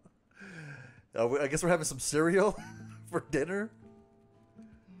guess we're having some cereal for dinner.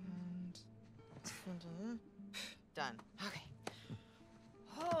 And done. Okay.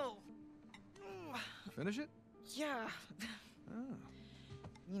 Oh. Finish it? Yeah. Oh.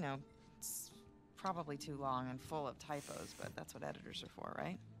 You know, it's probably too long and full of typos, but that's what editors are for,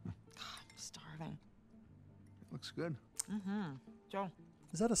 right? God, I'm starving. Looks good. Mm-hmm. Joe.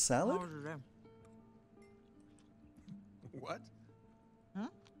 Is that a salad? How was your day? What? Huh?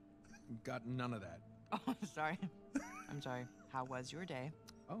 Got none of that. Oh, I'm sorry. I'm sorry. How was your day?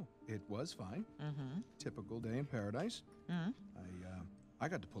 Oh, it was fine. Mm-hmm. Typical day in paradise. Mm-hmm. I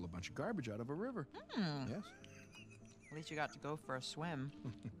got to pull a bunch of garbage out of a river. Mm. Yes. At least you got to go for a swim.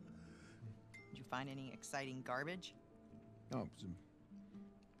 Did you find any exciting garbage? Oh, some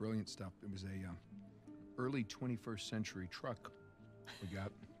brilliant stuff. It was a early 21st century truck we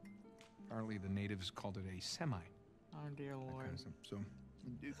got. Apparently the natives called it a semi. Oh, dear Lord. Kind of stuff. So,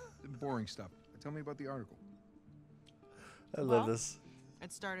 boring stuff. Tell me about the article. I love this.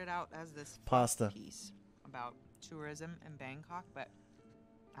 It started out as this Pasta piece about tourism in Bangkok, but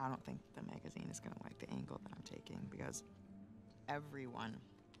I don't think the magazine is going to like the angle that I'm taking because everyone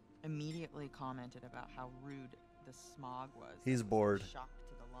immediately commented about how rude the smog was. He's bored. Shock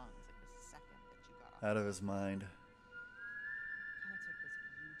to the lungs. It was the second that you got off. Out of his mind. Kind of took this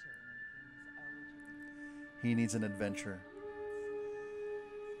U-turn and became this elegy. He needs an adventure.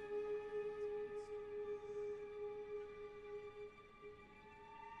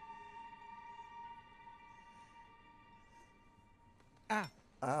 Ah.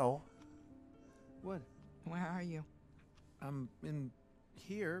 Ow. What? Where are you? I'm in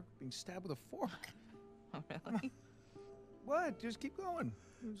here being stabbed with a fork. Oh, really? What? Just keep going.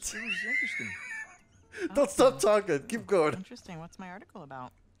 It was interesting. Don't stop talking. Keep going. Interesting. What's my article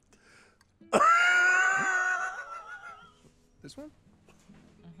about? This one?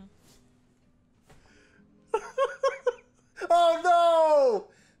 Oh, no!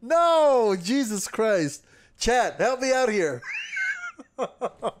 No! Jesus Christ. Chat, help me out here.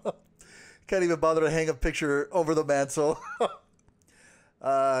 Can't even bother to hang a picture over the mantle.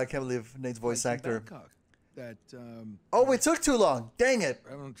 I can't believe Nate's voice actor. That Oh, we took too long. Dang it.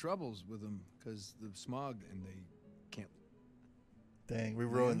 we're having troubles with them because the smog and they can't. Dang, we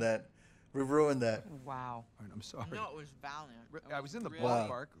ruined that. We ruined that. Wow. All right, I'm sorry. No, it was valiant. I was in the really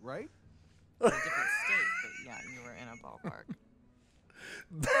ballpark, right? in a different state, but yeah, you were in a ballpark.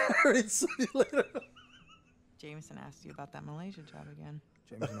 Buried simulator. Jameson asked you about that Malaysia job again.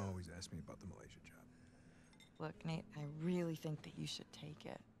 Jameson always asks me about the Malaysia job. Look, Nate, I really think that you should take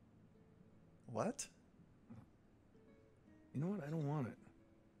it. What? You know what? I don't want it.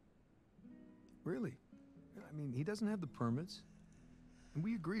 Really. I mean, he doesn't have the permits. And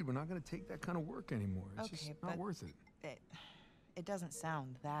we agreed we're not going to take that kind of work anymore. It's Okay, just not but worth it. It doesn't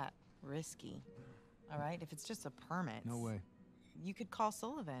sound that risky. All right? If it's just a permit. No way. You could call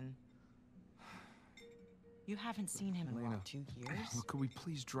Sullivan. You haven't seen him in Elena, what, 2 years? Well, could we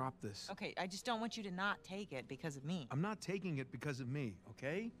please drop this? Okay, I just don't want you to not take it because of me. I'm not taking it because of me,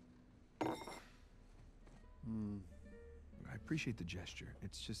 okay? I appreciate the gesture.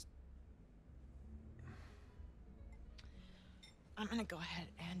 It's just... I'm gonna go ahead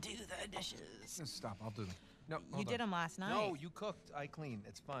and do the dishes. Stop, I'll do them. No, You hold did on. them last night. No, you cooked. I clean.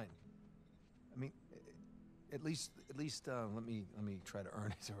 It's fine. I mean, at least, let me try to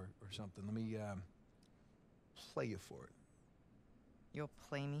earn it or something. Let me play you for it. You'll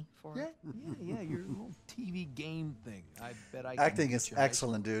play me for Yeah, it? yeah, your little TV game thing. I bet I. Acting can is beat you high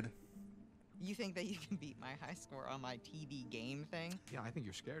excellent, dude. You think that you can beat my high score on my TV game thing? Yeah, I think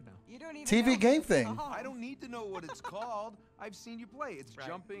you're scared now. You don't even TV know game what it's thing. called. I don't need to know what it's called. I've seen you play. It's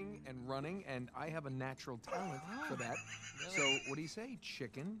jumping and running, and I have a natural talent for that. So, what do you say,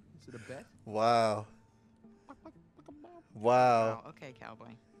 chicken? Is it a bet? Wow. Wow. Oh, okay,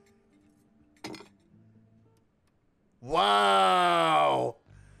 cowboy. Wow.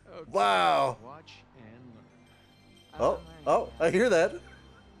 Okay. Wow. Watch and learn. Oh, I hear that.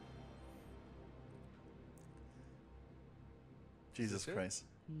 Jesus Christ.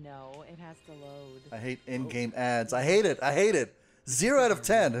 No, it has to load. I hate in-game ads. I hate it. I hate it. 0 out of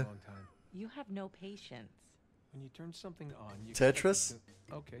 10. You have no patience. When you turn something on, you Tetris?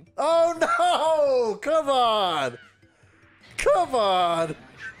 Okay. Oh no! Come on! Come on!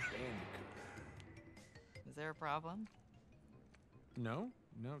 Is there a problem? No,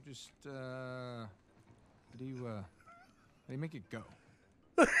 just how do you make it go?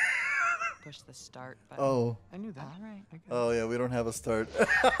 Push the start button. Oh. I knew that. All right. Oh yeah, we don't have a start.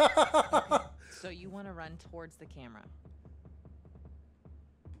 So you want to run towards the camera.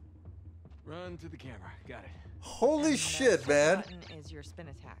 Run to the camera. Got it. Holy And the shit, shift man. Button is your spin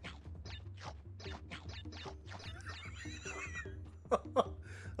attack.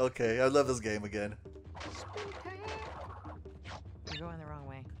 Okay, I love this game again. You're going the wrong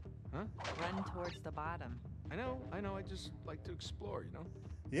way. Huh? Run towards the bottom. I know. I just like to explore, you know?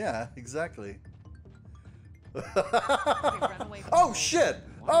 Yeah, exactly. Okay, run away from Oh the shit!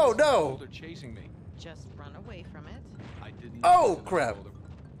 Why Oh is the no! boulder chasing me? Just run away from it. I didn't. Oh crap!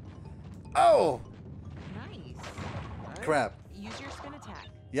 Oh Nice. crap! Use your spin attack.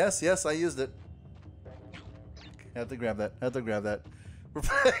 Yes, I used it. Have to grab that. Have to grab that. We're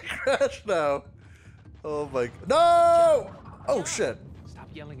playing Crash now. Oh my! No! Oh shit! Stop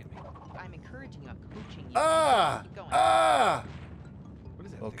yelling at me. I'm encouraging you. I'm coaching you. Ah! Keep going. Ah! What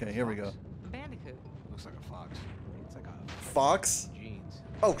is that? Okay, here we go. Bandicoot. Looks like a fox. It's like a Fox? jeans.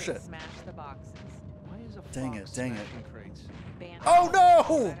 Oh Okay, shit! Smash the boxes. Why is a Dang fox it, dang it. smashing crates? Bandicoot. Oh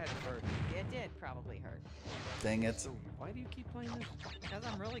no! That had to hurt. It did probably hurt. Dang it! So why do you keep playing this? Because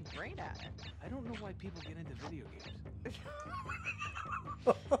I'm really great at it. I don't know why people get into video games.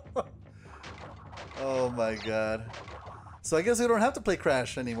 Oh my god. So I guess we don't have to play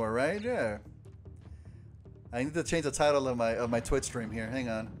Crash anymore, right? Yeah. I need to change the title of my Twitch stream here. Hang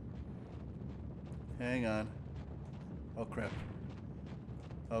on. Hang on. Oh crap.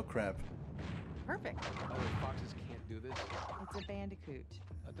 Oh crap. Perfect. By the way, foxes can't do this. It's a bandicoot.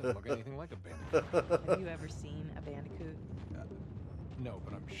 That doesn't look anything like a bandicoot. Have you ever seen a bandicoot? No,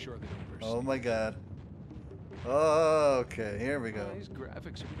 but I'm sure they don't. Oh my god. Okay, here we go. These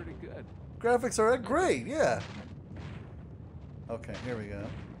graphics are pretty good. Graphics are great, yeah. Okay, here we go.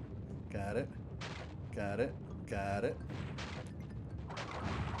 Got it. Got it. Got it.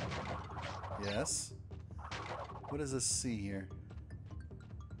 Yes. What does this C here?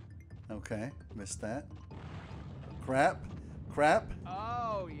 Okay, missed that. Crap. Crap.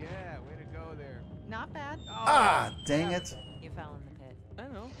 Oh yeah, way to go there. Not bad. Ah, dang it. You fell in the pit. I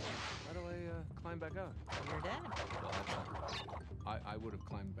know. How do I climb back out? You're dead. Well, that's not realistic. I would have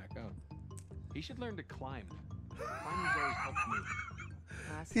climbed back out. He should learn to climb. Climbing's always helped me.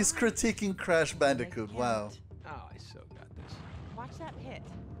 He's critiquing Crash Bandicoot. Wow. Oh, I so got this. Watch that pit.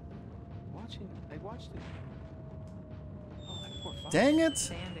 Watching. I watched it. Oh, that poor fox. Dang it.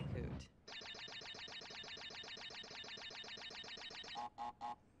 Bandicoot.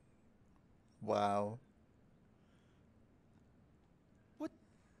 Wow. What?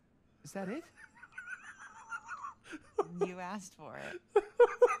 Is that it? You asked for it.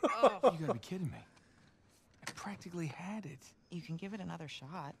 Oh, you gotta be kidding me. I practically had it. You can give it another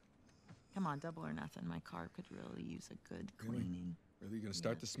shot. Come on, double or nothing. My car could really use a good cleaning. Really? You gonna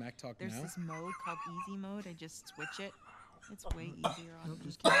start the smack talk There's now? this mode called easy mode. I just switch it. It's way easier on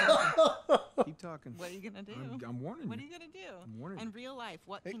Just PC. keep talking. What are you gonna do? I'm warning What are you. you gonna do? I'm warning you. In real life,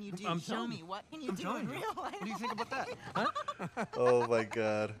 what can you do? I'm Show telling me. you. What can you I'm do telling in you. real life? What do you think about that? Huh? Oh my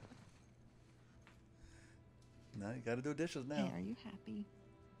god. Now you gotta do dishes now. Hey, are you happy?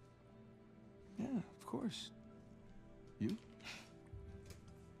 Yeah, of course. You?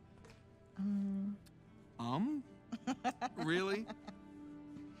 Really?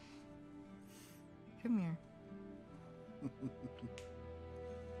 Come here.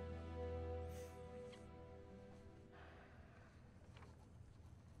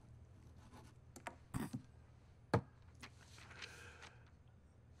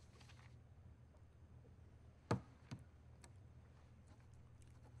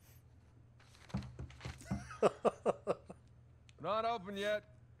 Not open yet.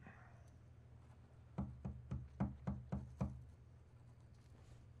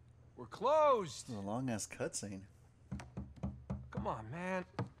 We're closed. A long ass cutscene. Come on, man.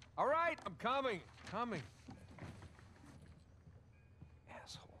 All right, I'm coming. Coming.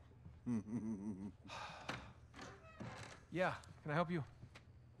 Asshole. Yeah, can I help you?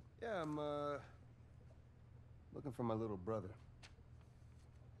 Yeah, I'm looking for my little brother.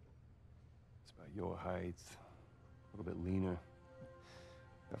 It's about your height, a little bit leaner,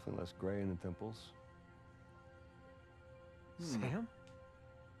 definitely less gray in the temples. Sam?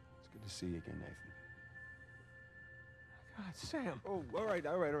 It's good to see you again, Nathan. God, Sam. Oh, all right.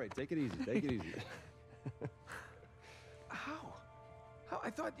 Take it easy. Take it easy. How? I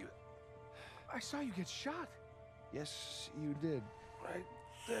thought you... I saw you get shot. Yes, you did. Right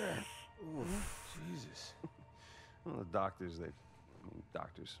there. Oof. Jesus. Well, the doctors,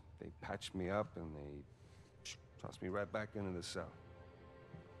 they patched me up and they tossed me right back into the cell.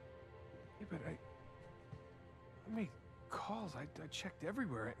 Yeah, but I made calls. I checked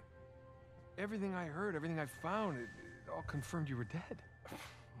everywhere. Everything I heard, everything I found, it all confirmed you were dead.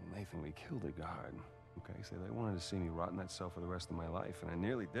 Nathan, we killed a guard. Okay, so they wanted to see me rot in that cell for the rest of my life, and I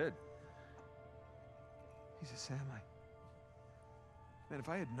nearly did. Jesus, Sam, man, if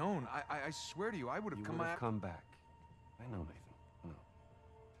I had known, I swear to you, I would have come out. You would have come back. I know, Nathan. I know.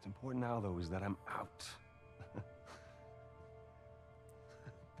 What's important now, though, is that I'm out.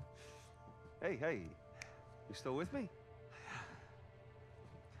 Hey, you still with me?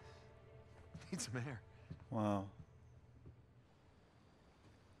 Need some air. Wow.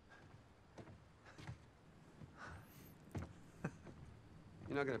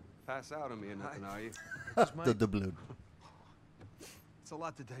 You're not gonna pass out on me or nothing, are you? The blue. It's a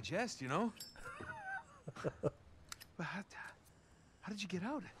lot to digest, you know? But how did you get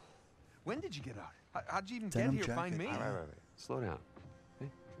out? When did you get out? How'd you even Denim get here? Find jacket. me? Right. Slow down.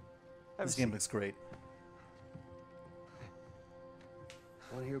 Okay? Have This a game seat. looks great.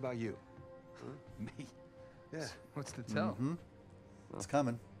 I want to hear about you. Huh? Me? Yeah. What's to tell? It's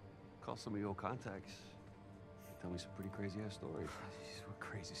coming. Call some of your old contacts. Tell me some pretty crazy-ass stories. Jeez, what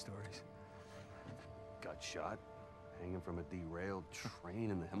crazy stories. Got shot, hanging from a derailed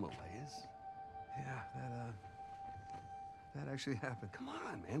train in the Himalayas. Yeah, that actually happened. Come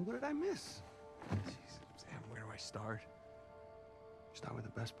on, man. What did I miss? Jeez, Sam, where do I start? Start with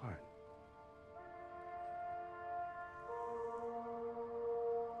the best part.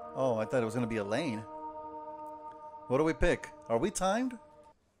 Oh, I thought it was going to be a lane. What do we pick? Are we timed?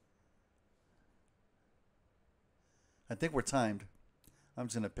 I think we're timed. I'm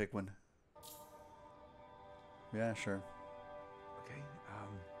just going to pick one. Yeah, sure. Okay,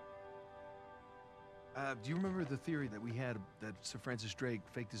 do you remember the theory that we had that Sir Francis Drake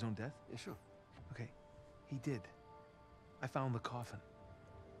faked his own death? Yeah, sure. Okay, he did. I found the coffin.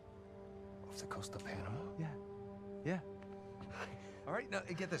 Off the coast of Panama? Yeah. All right, now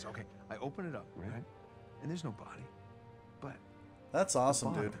get this. Okay, I open it up, right? And there's no body, but That's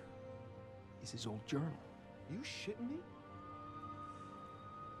awesome, dude. Is his old journal. You shitting me?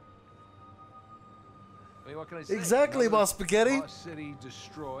 I mean, what can I say? Exactly, Boss Spaghetti. Lost city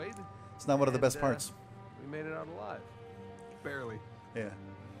destroyed. It's not one of the best parts. We made it out alive. Barely. Yeah.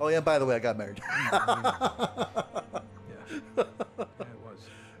 Oh, yeah, by the way, I got married. Yeah, it was.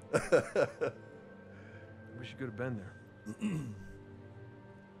 Wish you could have been there.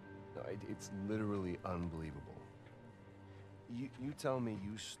 No, it's literally unbelievable. You tell me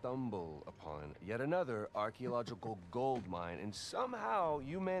you stumble upon yet another archaeological gold mine, and somehow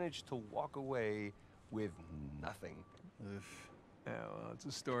you manage to walk away with nothing. Yeah, well, it's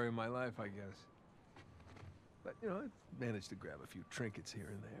a story of my life, I guess. But, you know, I managed to grab a few trinkets here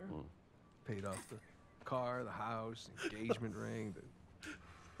and there. Paid off the car, the house, engagement ring,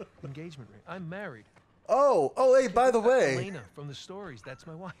 the engagement ring. I'm married. Oh, hey, by the way. Elena from the stories, that's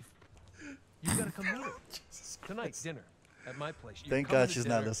my wife. You gotta come meet her. Tonight, dinner at my place. You're Thank coming God to she's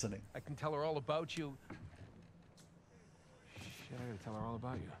dinner. not listening. I can tell her all about you. Shit, I gotta tell her all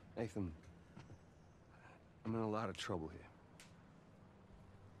about you. Nathan, I'm in a lot of trouble here.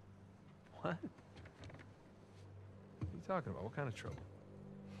 What? What are you talking about? What kind of trouble?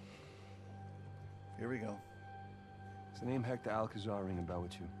 Here we go. Does the name Hector Alcazar ring a bell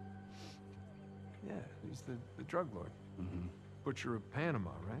with you? Yeah, he's the drug lord. Mm-hmm. Butcher of Panama,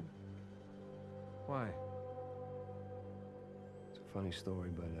 right? Why? It's a funny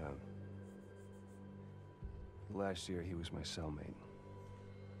story, but last year he was my cellmate.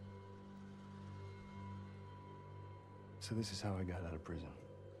 So this is how I got out of prison.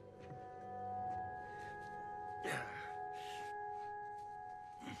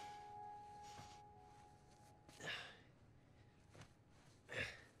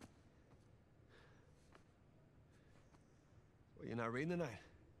 Well, you're not reading tonight?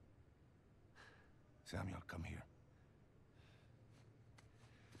 Samuel, come here.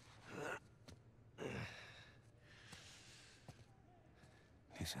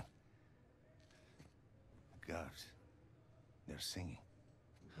 Listen. The guards, they're singing.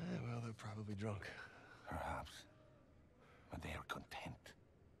 Well, they're probably drunk. Perhaps. But they are content.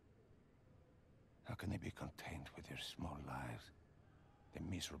 How can they be content with their small lives? Their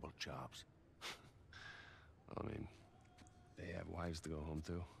miserable jobs? I mean, they have wives to go home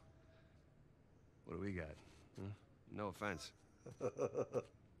to. What do we got? Huh? No offense.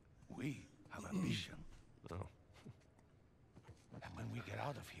 We have ambition. Oh. And when we get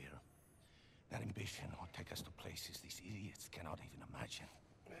out of here, that ambition will take us to places these idiots cannot even imagine.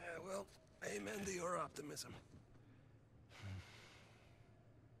 Yeah, well, amen to your optimism.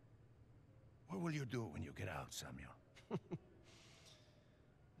 What will you do when you get out, Samuel?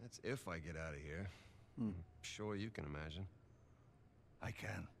 That's if I get out of here. Sure you can imagine. I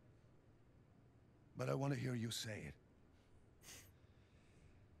can. But I want to hear you say it.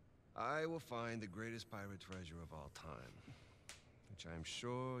 I will find the greatest pirate treasure of all time, which I am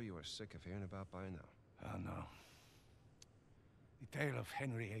sure you are sick of hearing about by now. Oh, no. The tale of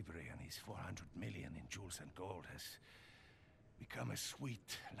Henry Avery and his 400 million in jewels and gold has become a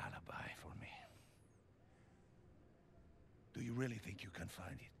sweet lullaby for me. Do you really think you can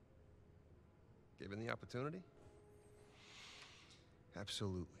find it? Given the opportunity?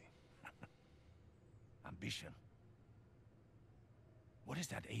 Absolutely. Ambition. What is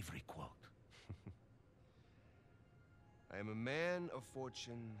that Avery quote? I am a man of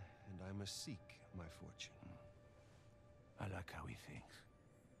fortune, and I must seek my fortune. I like how he thinks.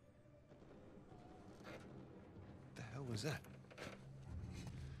 What the hell was that?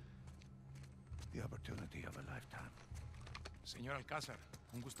 The opportunity of a lifetime. Señor Alcázar,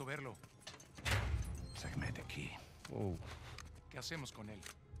 un gusto verlo. Sáqueme de aquí. Oh. ¿Qué hacemos con él?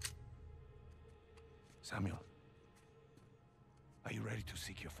 Samuel, are you ready to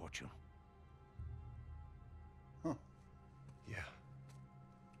seek your fortune? Huh. Yeah.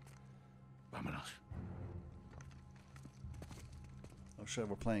 Vámonos. Oh shit,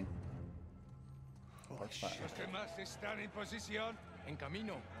 we're playing. Los demás están en posición. En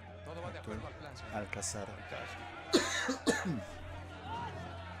camino. Todo va de acuerdo al plan, señor. Alcázar.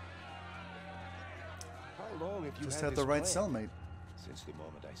 How long have you Just had had the this right plan? cellmate. Since the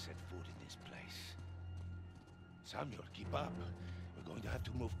moment I set foot in this place. Samuel, keep up. We're going to have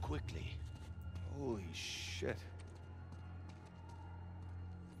to move quickly. Holy shit.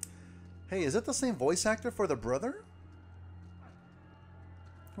 Hey, is it the same voice actor for the brother?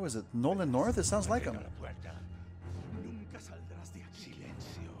 Who is it? Nolan North? It sounds like him.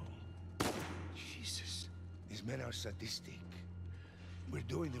 Silencio. Jesus. These men are sadistic. We're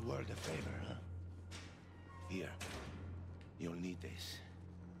doing the world a favor, huh? Here. You'll need this.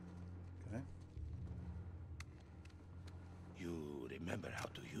 Okay. You remember how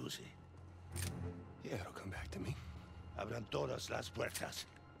to use it? Yeah, it'll come back to me. Abran todas las puertas.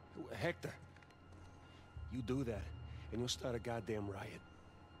 Hector, you do that, and you'll start a goddamn riot.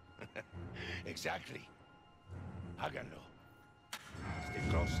 Exactly. Háganlo. Stay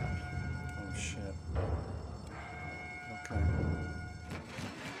close, Samuel. Oh shit. Okay.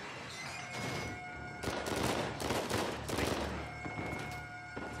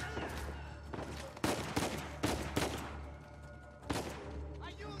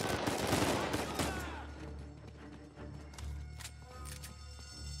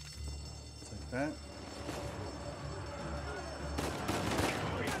 Take that.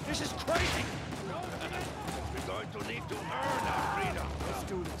 This is crazy! We're going to need to earn our freedom. Let's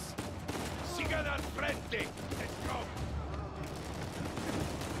do this. Sigan al frente. Let's go.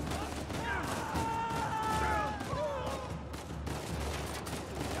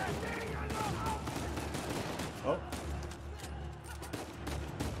 Oh.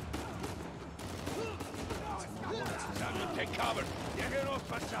 Samuel, take cover. Déjenos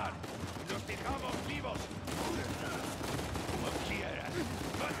pasar. Los dejamos vivos. Como quieras.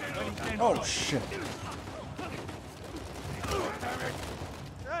 Oh shit.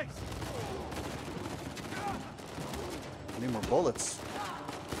 I need more bullets.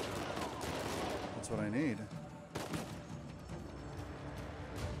 That's what I need.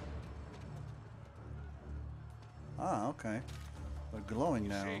 Ah, okay. They're glowing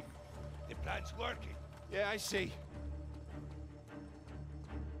now. See, the plan's working. Yeah, I see.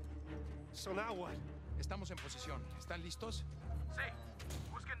 So now what? Estamos en posición. ¿Están listos? Sí.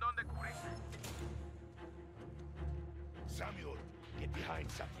 Busquen dónde cubrirse. Samuel, get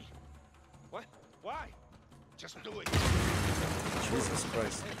behind something. What? Why? Just do it. Jesus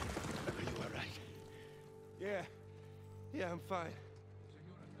Christ. Are you all right? Yeah. Yeah, I'm fine.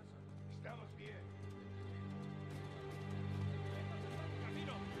 Estamos bien.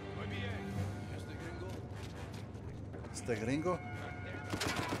 Camino. Muy bien. Este gringo?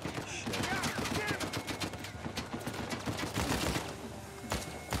 Shit.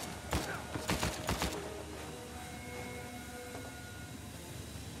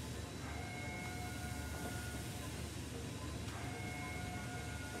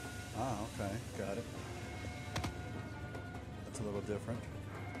 Ah, okay. Got it. That's a little different.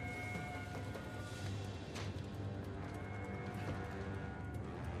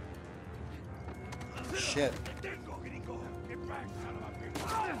 Shit. Gringo, gringo. Get back, son of a bitch.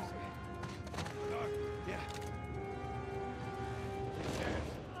 Yeah. ¡Te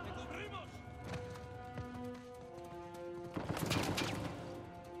cubrimos!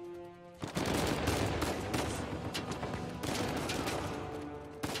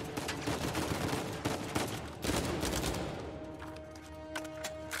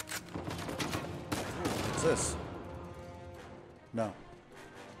 What's this? No.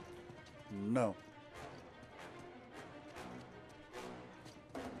 No.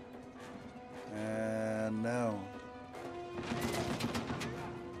 And no.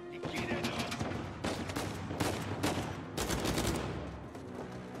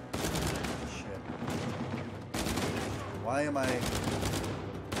 Shit. Why am I...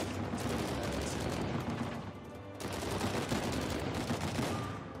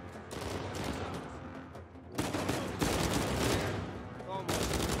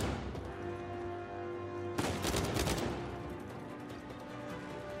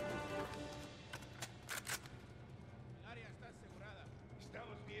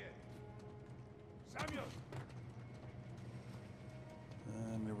 Estamos bien. Samuel,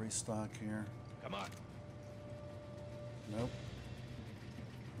 Let me restock here. come on. Nope.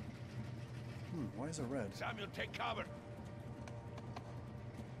 Why is it red? Samuel, take cover.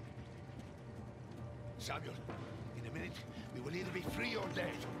 Samuel, in a minute, we will either be free or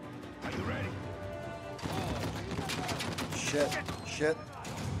dead. Are you ready? Shit. Shit.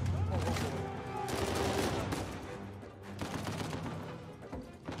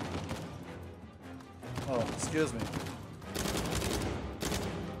 Oh, excuse me.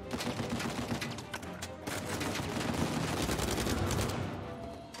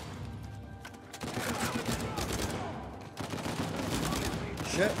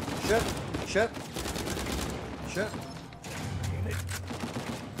 Shit, shit, shit, shit.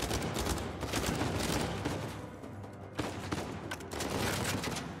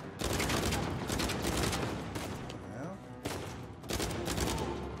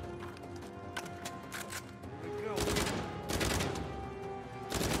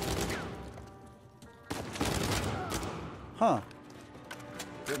 Huh.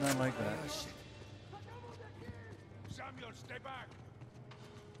 Did not like that. Samuel, stay back.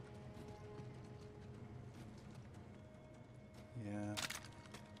 Yeah.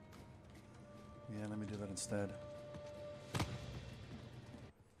 Yeah, let me do that instead.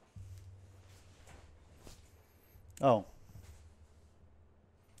 Oh.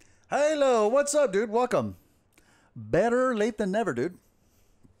 Hello, what's up, dude? Welcome. Better late than never, dude.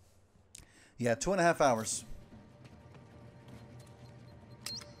 Yeah, 2.5 hours.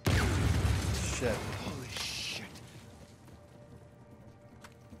 Shit. Holy shit.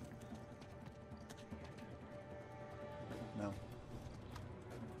 No.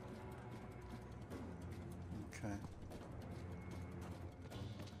 Okay.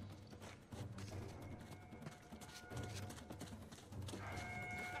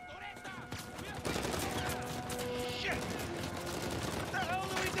 Shit! What the hell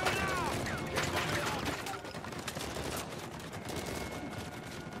do we do now?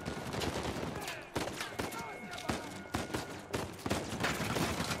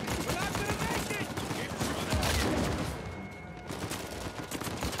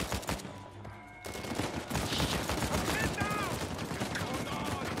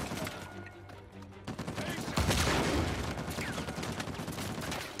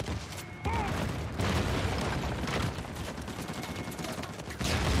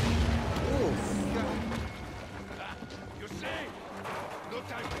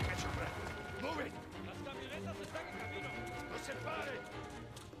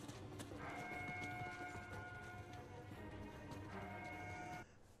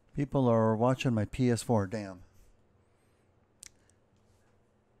 People are watching my PS4. Damn.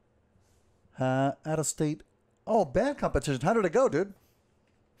 Out of state. Oh, band competition. How did it go, dude?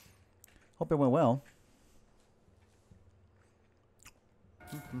 Hope it went well.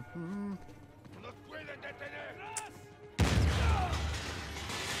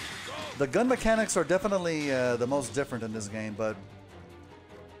 The gun mechanics are definitely the most different in this game, but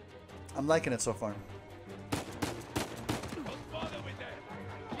I'm liking it so far.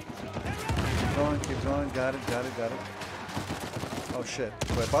 Keep going. Got it. Oh shit.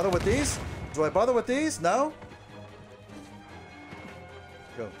 Do I bother with these? No?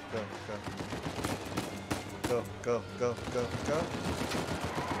 Go. Let's go.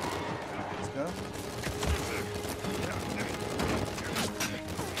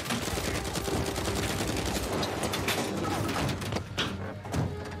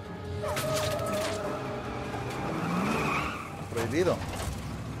 Prohibido.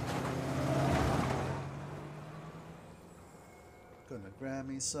 Gonna grab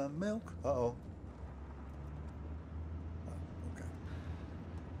me some milk. Uh-oh. Okay.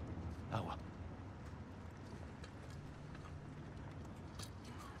 Agua.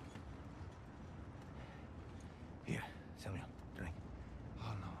 Here, Samuel, drink.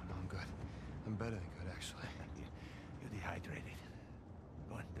 Oh, no, I'm good. I'm better than good, actually. You're dehydrated.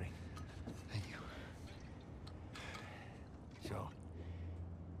 Go on, drink. Thank you. So,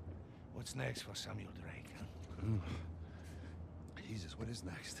 what's next for Samuel Drake? Huh? Jesus, what is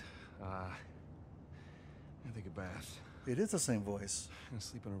next? I'm gonna take a bath. It is the same voice. I'm gonna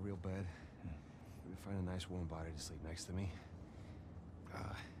sleep on a real bed. Maybe find a nice warm body to sleep next to me.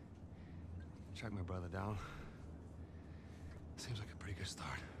 Track my brother down. Seems like a pretty good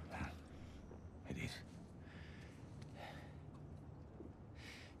start. It is.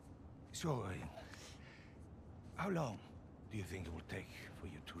 So, how long do you think it will take for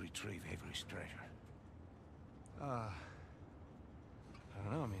you to retrieve Avery's treasure? I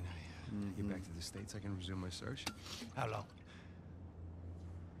don't know. I mean, I get back to the States, I can resume my search. How long?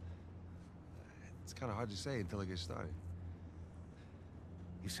 It's kind of hard to say until I get started.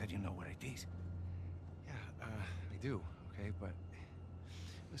 You said you know where it is. Yeah, I do, okay? But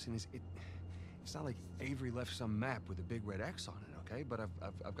listen, it's not like Avery left some map with a big red X on it, okay? But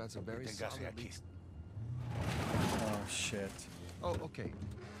I've got some very solid leads. Oh, shit. Oh, okay.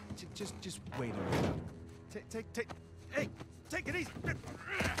 Just wait a minute. Hey, take it easy.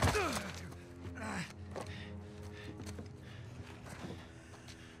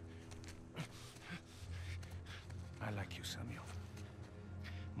 I like you, Samuel.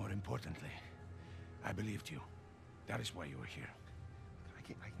 More importantly, I believed you. That is why you were here. I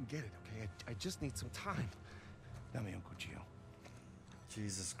can get it, okay? I just need some time. Dame un cuchillo.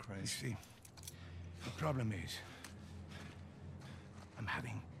 Jesus You Christ. see, the problem is, I'm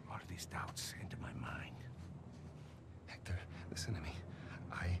having all these doubts into my mind. Hector, listen to me.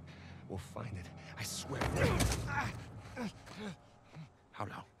 I will find it. I swear. How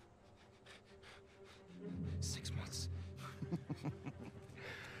long? 6 months.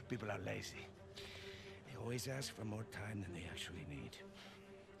 People are lazy. They always ask for more time than they actually need.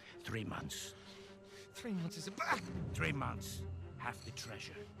 3 months. 3 months is 3 months. Half the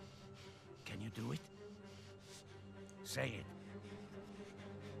treasure. Can you do it? Say it.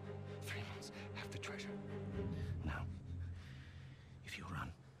 3 months, half the treasure. Now, if you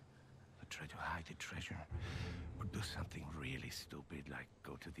run, or try to hide the treasure, or do something really stupid like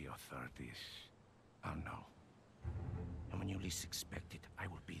go to the authorities, I'll know. And when you least expect it, I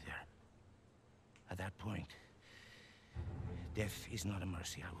will be there. At that point, death is not a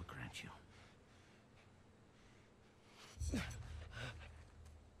mercy I will grant you.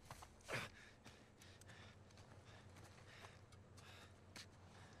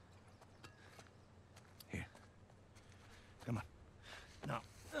 Here. Come on. Now,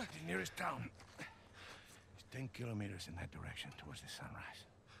 the nearest town is 10 kilometers in that direction towards the sunrise.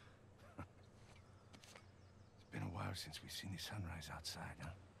 It's been a while since we've seen the sunrise outside,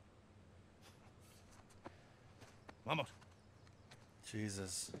 huh? Vamos.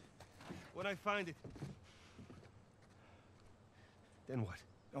 Jesus. When I find it. Then what?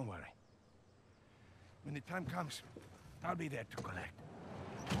 Don't worry. When the time comes, I'll be there to collect.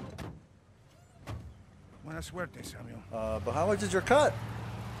 Buena suerte, Samuel. But how much is your cut?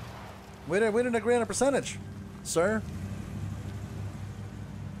 We didn't agree on a percentage, sir.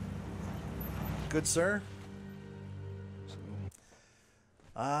 Good, sir.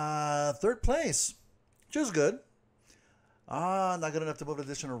 Third place. Which is good. Not good enough to move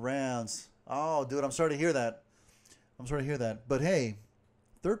additional rounds. Oh, dude, I'm sorry to hear that. But hey,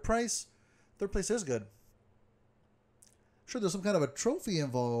 third place is good. Sure, there's some kind of a trophy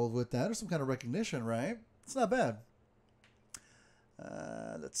involved with that, or some kind of recognition, right? It's not bad.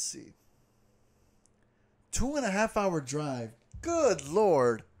 Let's see. 2.5 hour drive. Good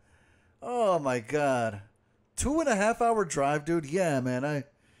Lord. Oh my God. 2.5 hour drive, dude. Yeah, man.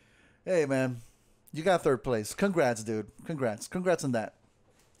 Hey, man. You got third place. Congrats, dude. Congrats. Congrats on that.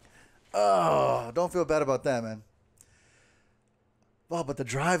 Oh, don't feel bad about that, man. Oh, but the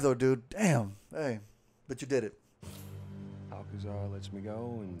drive, though, dude. Damn. Hey, but you did it. Alcazar lets me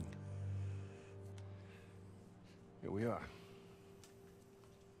go, and here we are.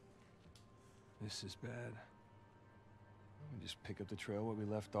 This is bad. We just pick up the trail where we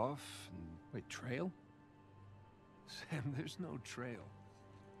left off, and... Wait, trail? Sam, there's no trail.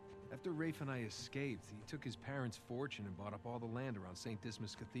 After Rafe and I escaped, he took his parents' fortune and bought up all the land around St.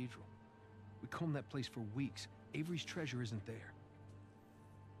 Dismas Cathedral. We combed that place for weeks. Avery's treasure isn't there.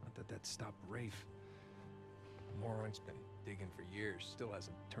 Not that that stopped Rafe. The moron's been digging for years, still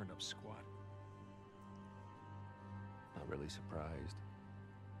hasn't turned up squat. Not really surprised.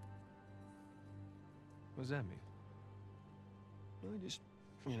 What does that mean? Well, I just,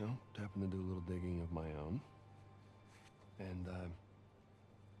 you know, happened to do a little digging of my own. And,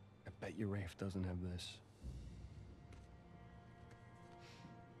 I bet you Rafe doesn't have this.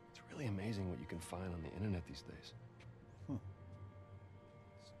 It's really amazing what you can find on the internet these days.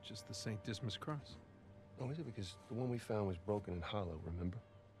 It's just the St. Dismas cross. Oh, is it? Because the one we found was broken and hollow, remember?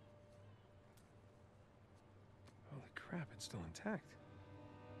 Holy crap, it's still intact.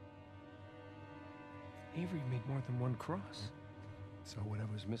 Avery made more than one cross. So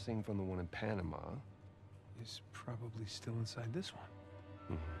whatever's missing from the one in Panama is probably still inside this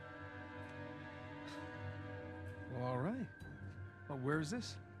one. Well, all right. Well, where is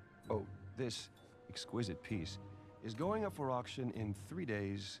this? Oh, this exquisite piece is going up for auction in 3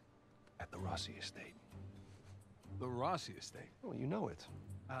 days at the Rossi estate. The Rossi estate? Oh, you know it.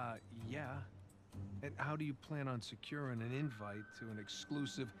 Yeah. And how do you plan on securing an invite to an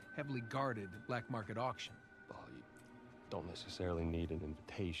exclusive, heavily guarded black market auction? Well, you don't necessarily need an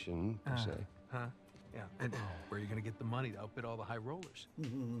invitation, per se. Huh? Yeah. And where are you going to get the money to outbid all the high rollers?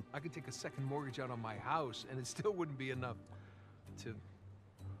 I could take a second mortgage out on my house, and it still wouldn't be enough to...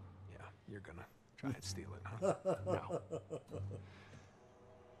 Yeah, you're going to try and steal it, huh? No.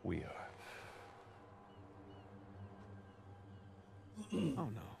 We are. Oh,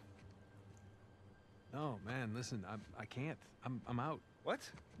 no. No, man, listen, I can't. I'm out. What?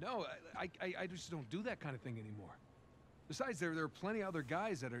 No, I just don't do that kind of thing anymore. Besides, there are plenty of other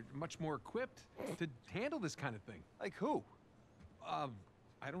guys that are much more equipped to handle this kind of thing. Like who? I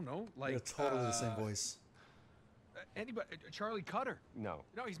don't know. Like They're totally the same voice. Anybody? Charlie Cutter. No.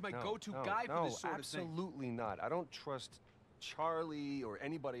 No, he's my go-to guy for this sort of thing. Absolutely not. I don't trust Charlie or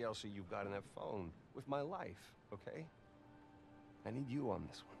anybody else that you've got in that phone with my life, okay? I need you on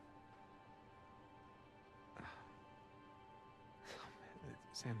this one. Oh, man.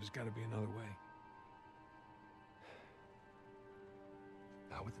 Sam, there's got to be another way.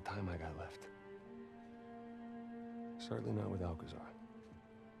 Not with the time I got left. Certainly not with Alcazar.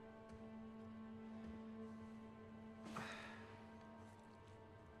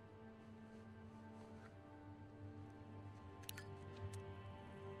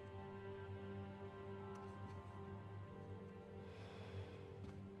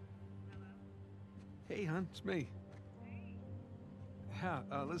 Hey, hon, it's me. Yeah,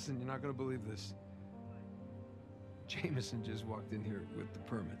 listen, you're not gonna believe this. Jameson just walked in here with the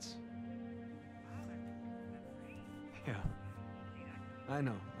permits. Yeah. I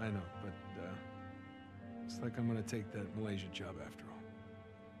know, but, it's like I'm gonna take that Malaysia job after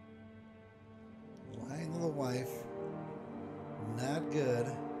all. Lying to the wife. Not good.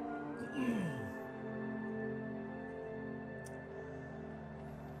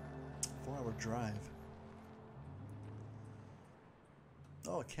 4-hour drive.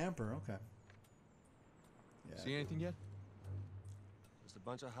 Oh, a camper, okay. Yeah. See anything yet? Just a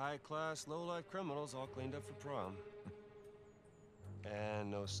bunch of high-class, low-life criminals all cleaned up for prom. And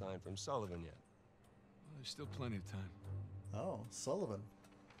no sign from Sullivan yet. Well, there's still plenty of time. Oh, Sullivan.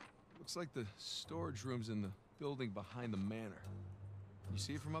 Looks like the storage room's in the building behind the manor. You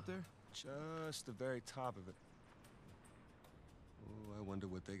see it from up there? Just the very top of it. Oh, I wonder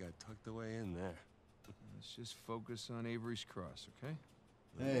what they got tucked away in there. Let's just focus on Avery's Cross, okay?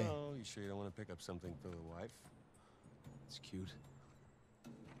 Hey. Oh, you sure you don't want to pick up something for the wife? It's cute.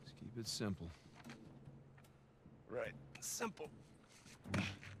 Let's keep it simple. Right. Simple. And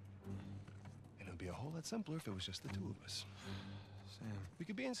it'd be a whole lot simpler if it was just the two of us. Sam. We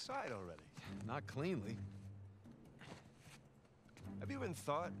could be inside already. Not cleanly. Have you even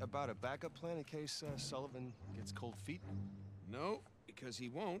thought about a backup plan in case Sullivan gets cold feet? No, because he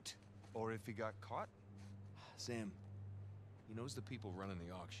won't. Or if he got caught? Sam, he knows the people running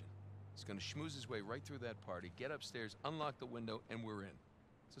the auction. He's gonna schmooze his way right through that party, get upstairs, unlock the window, and we're in.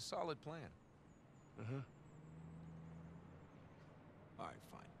 It's a solid plan. Uh-huh. All right,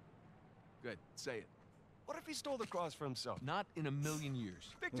 fine. Good, say it. What if he stole the cross for himself? Not in a million years.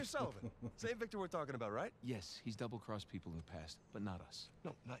 Victor Sullivan. Same Victor we're talking about, right? Yes, he's double-crossed people in the past, but not us.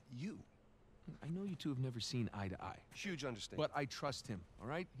 No, not you. I know you two have never seen eye to eye. Huge understanding. But I trust him, all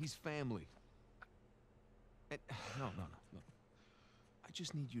right? He's family. And, no. I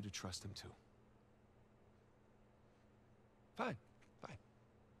just need you to trust him, too. Fine.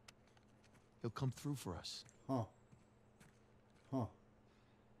 He'll come through for us. Huh.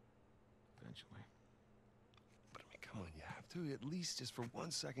 Eventually. But I mean, come on, you have to at least just for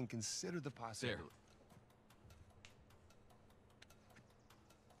 1 second consider the possibility.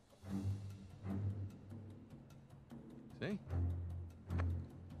 See?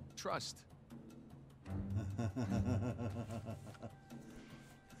 Trust.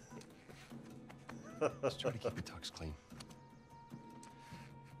 Just try to keep your tux clean.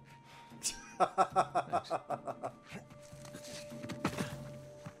 Thanks.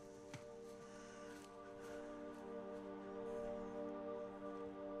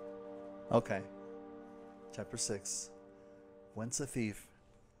 Okay. Chapter 6. Whence a thief?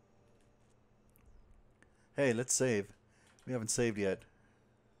 Hey, let's save. We haven't saved yet.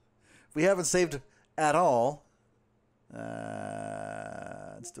 We haven't saved at all.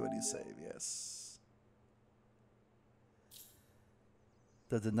 Let's do a new save, yes.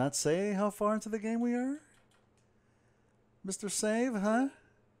 Does it not say how far into the game we are? Mr. Save, huh?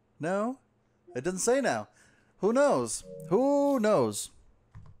 No? It doesn't say now. Who knows? Who knows?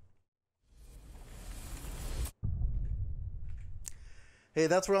 Hey,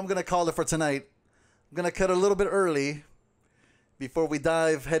 that's where I'm going to call it for tonight. I'm going to cut a little bit early before we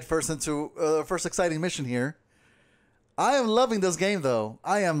dive headfirst into the first exciting mission here. I am loving this game, though.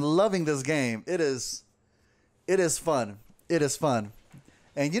 I am loving this game. It is fun. It is fun.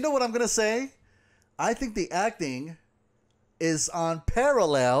 And you know what I'm going to say? I think the acting is on par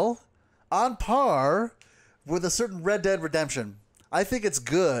with a certain Red Dead Redemption. I think it's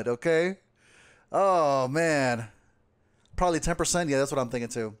good, okay? Oh, man. Probably 10%. Yeah, that's what I'm thinking,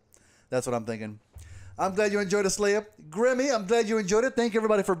 too. That's what I'm thinking. I'm glad you enjoyed this layup. Grimmy, I'm glad you enjoyed it. Thank you,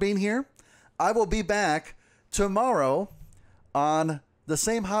 everybody, for being here. I will be back tomorrow on the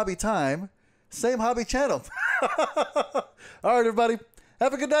same hobby time, same hobby channel. All right, everybody.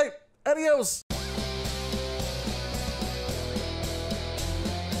 Have a good night. Adios.